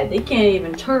bad they can't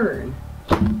even turn.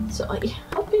 So, like,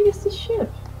 how big is the ship?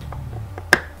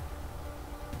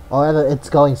 Or rather, it's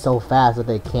going so fast that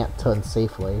they can't turn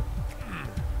safely.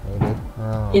 Maybe.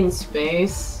 In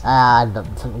space?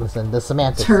 Listen, the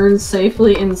semantics. Turn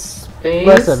safely in space?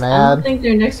 Listen, man. I don't think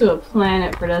they're next to a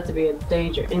planet for that to be a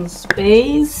danger. In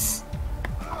space?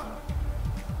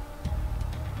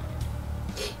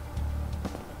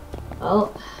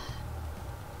 Well...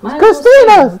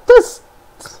 Christina! This...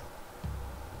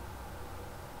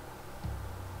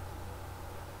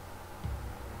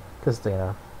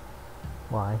 Christina.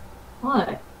 Why?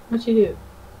 What? What'd you do?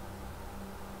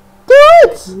 Do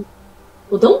it!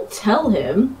 Well, don't tell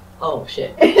him. Oh,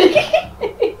 shit.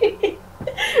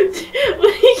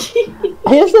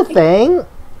 Here's the thing.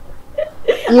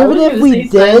 Even if we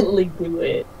did... Do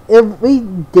it. If we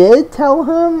did tell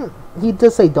him, he'd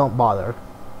just say don't bother.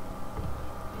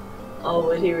 Oh,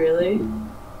 would he really?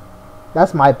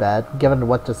 That's my bet, given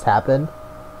what just happened.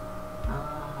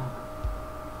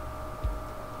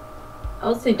 I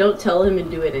would say don't tell him and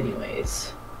do it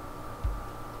anyways.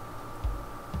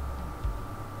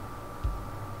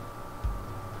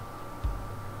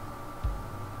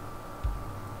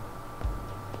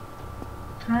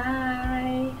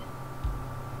 Hi.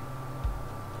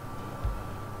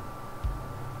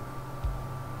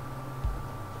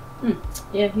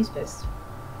 Yeah, he's pissed.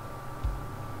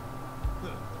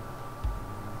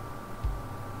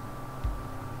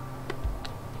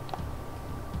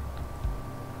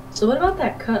 So what about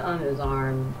that cut on his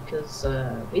arm? Because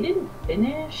we didn't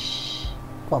finish.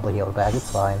 Probably heal back,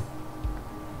 it's fine.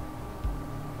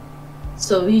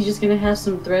 So he's just gonna have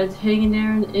some threads hanging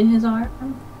there in his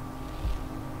arm?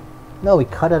 No, we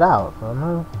cut it out. I don't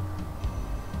know.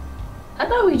 I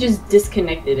thought we just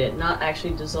disconnected it, not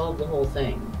actually dissolved the whole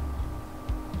thing.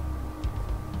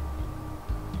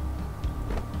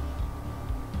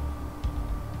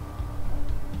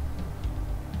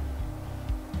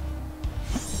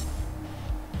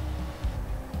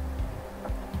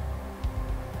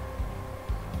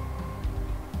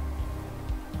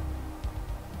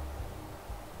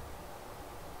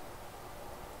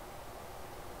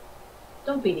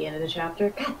 Don't be the end of the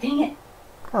chapter. God dang it!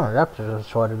 Oh, that's just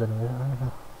shorter than me.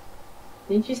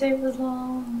 Didn't you say it was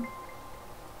long?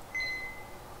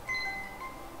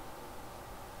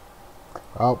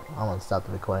 Oh, I'm gonna stop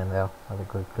the recording now. I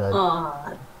think we're good.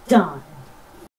 Aw, done.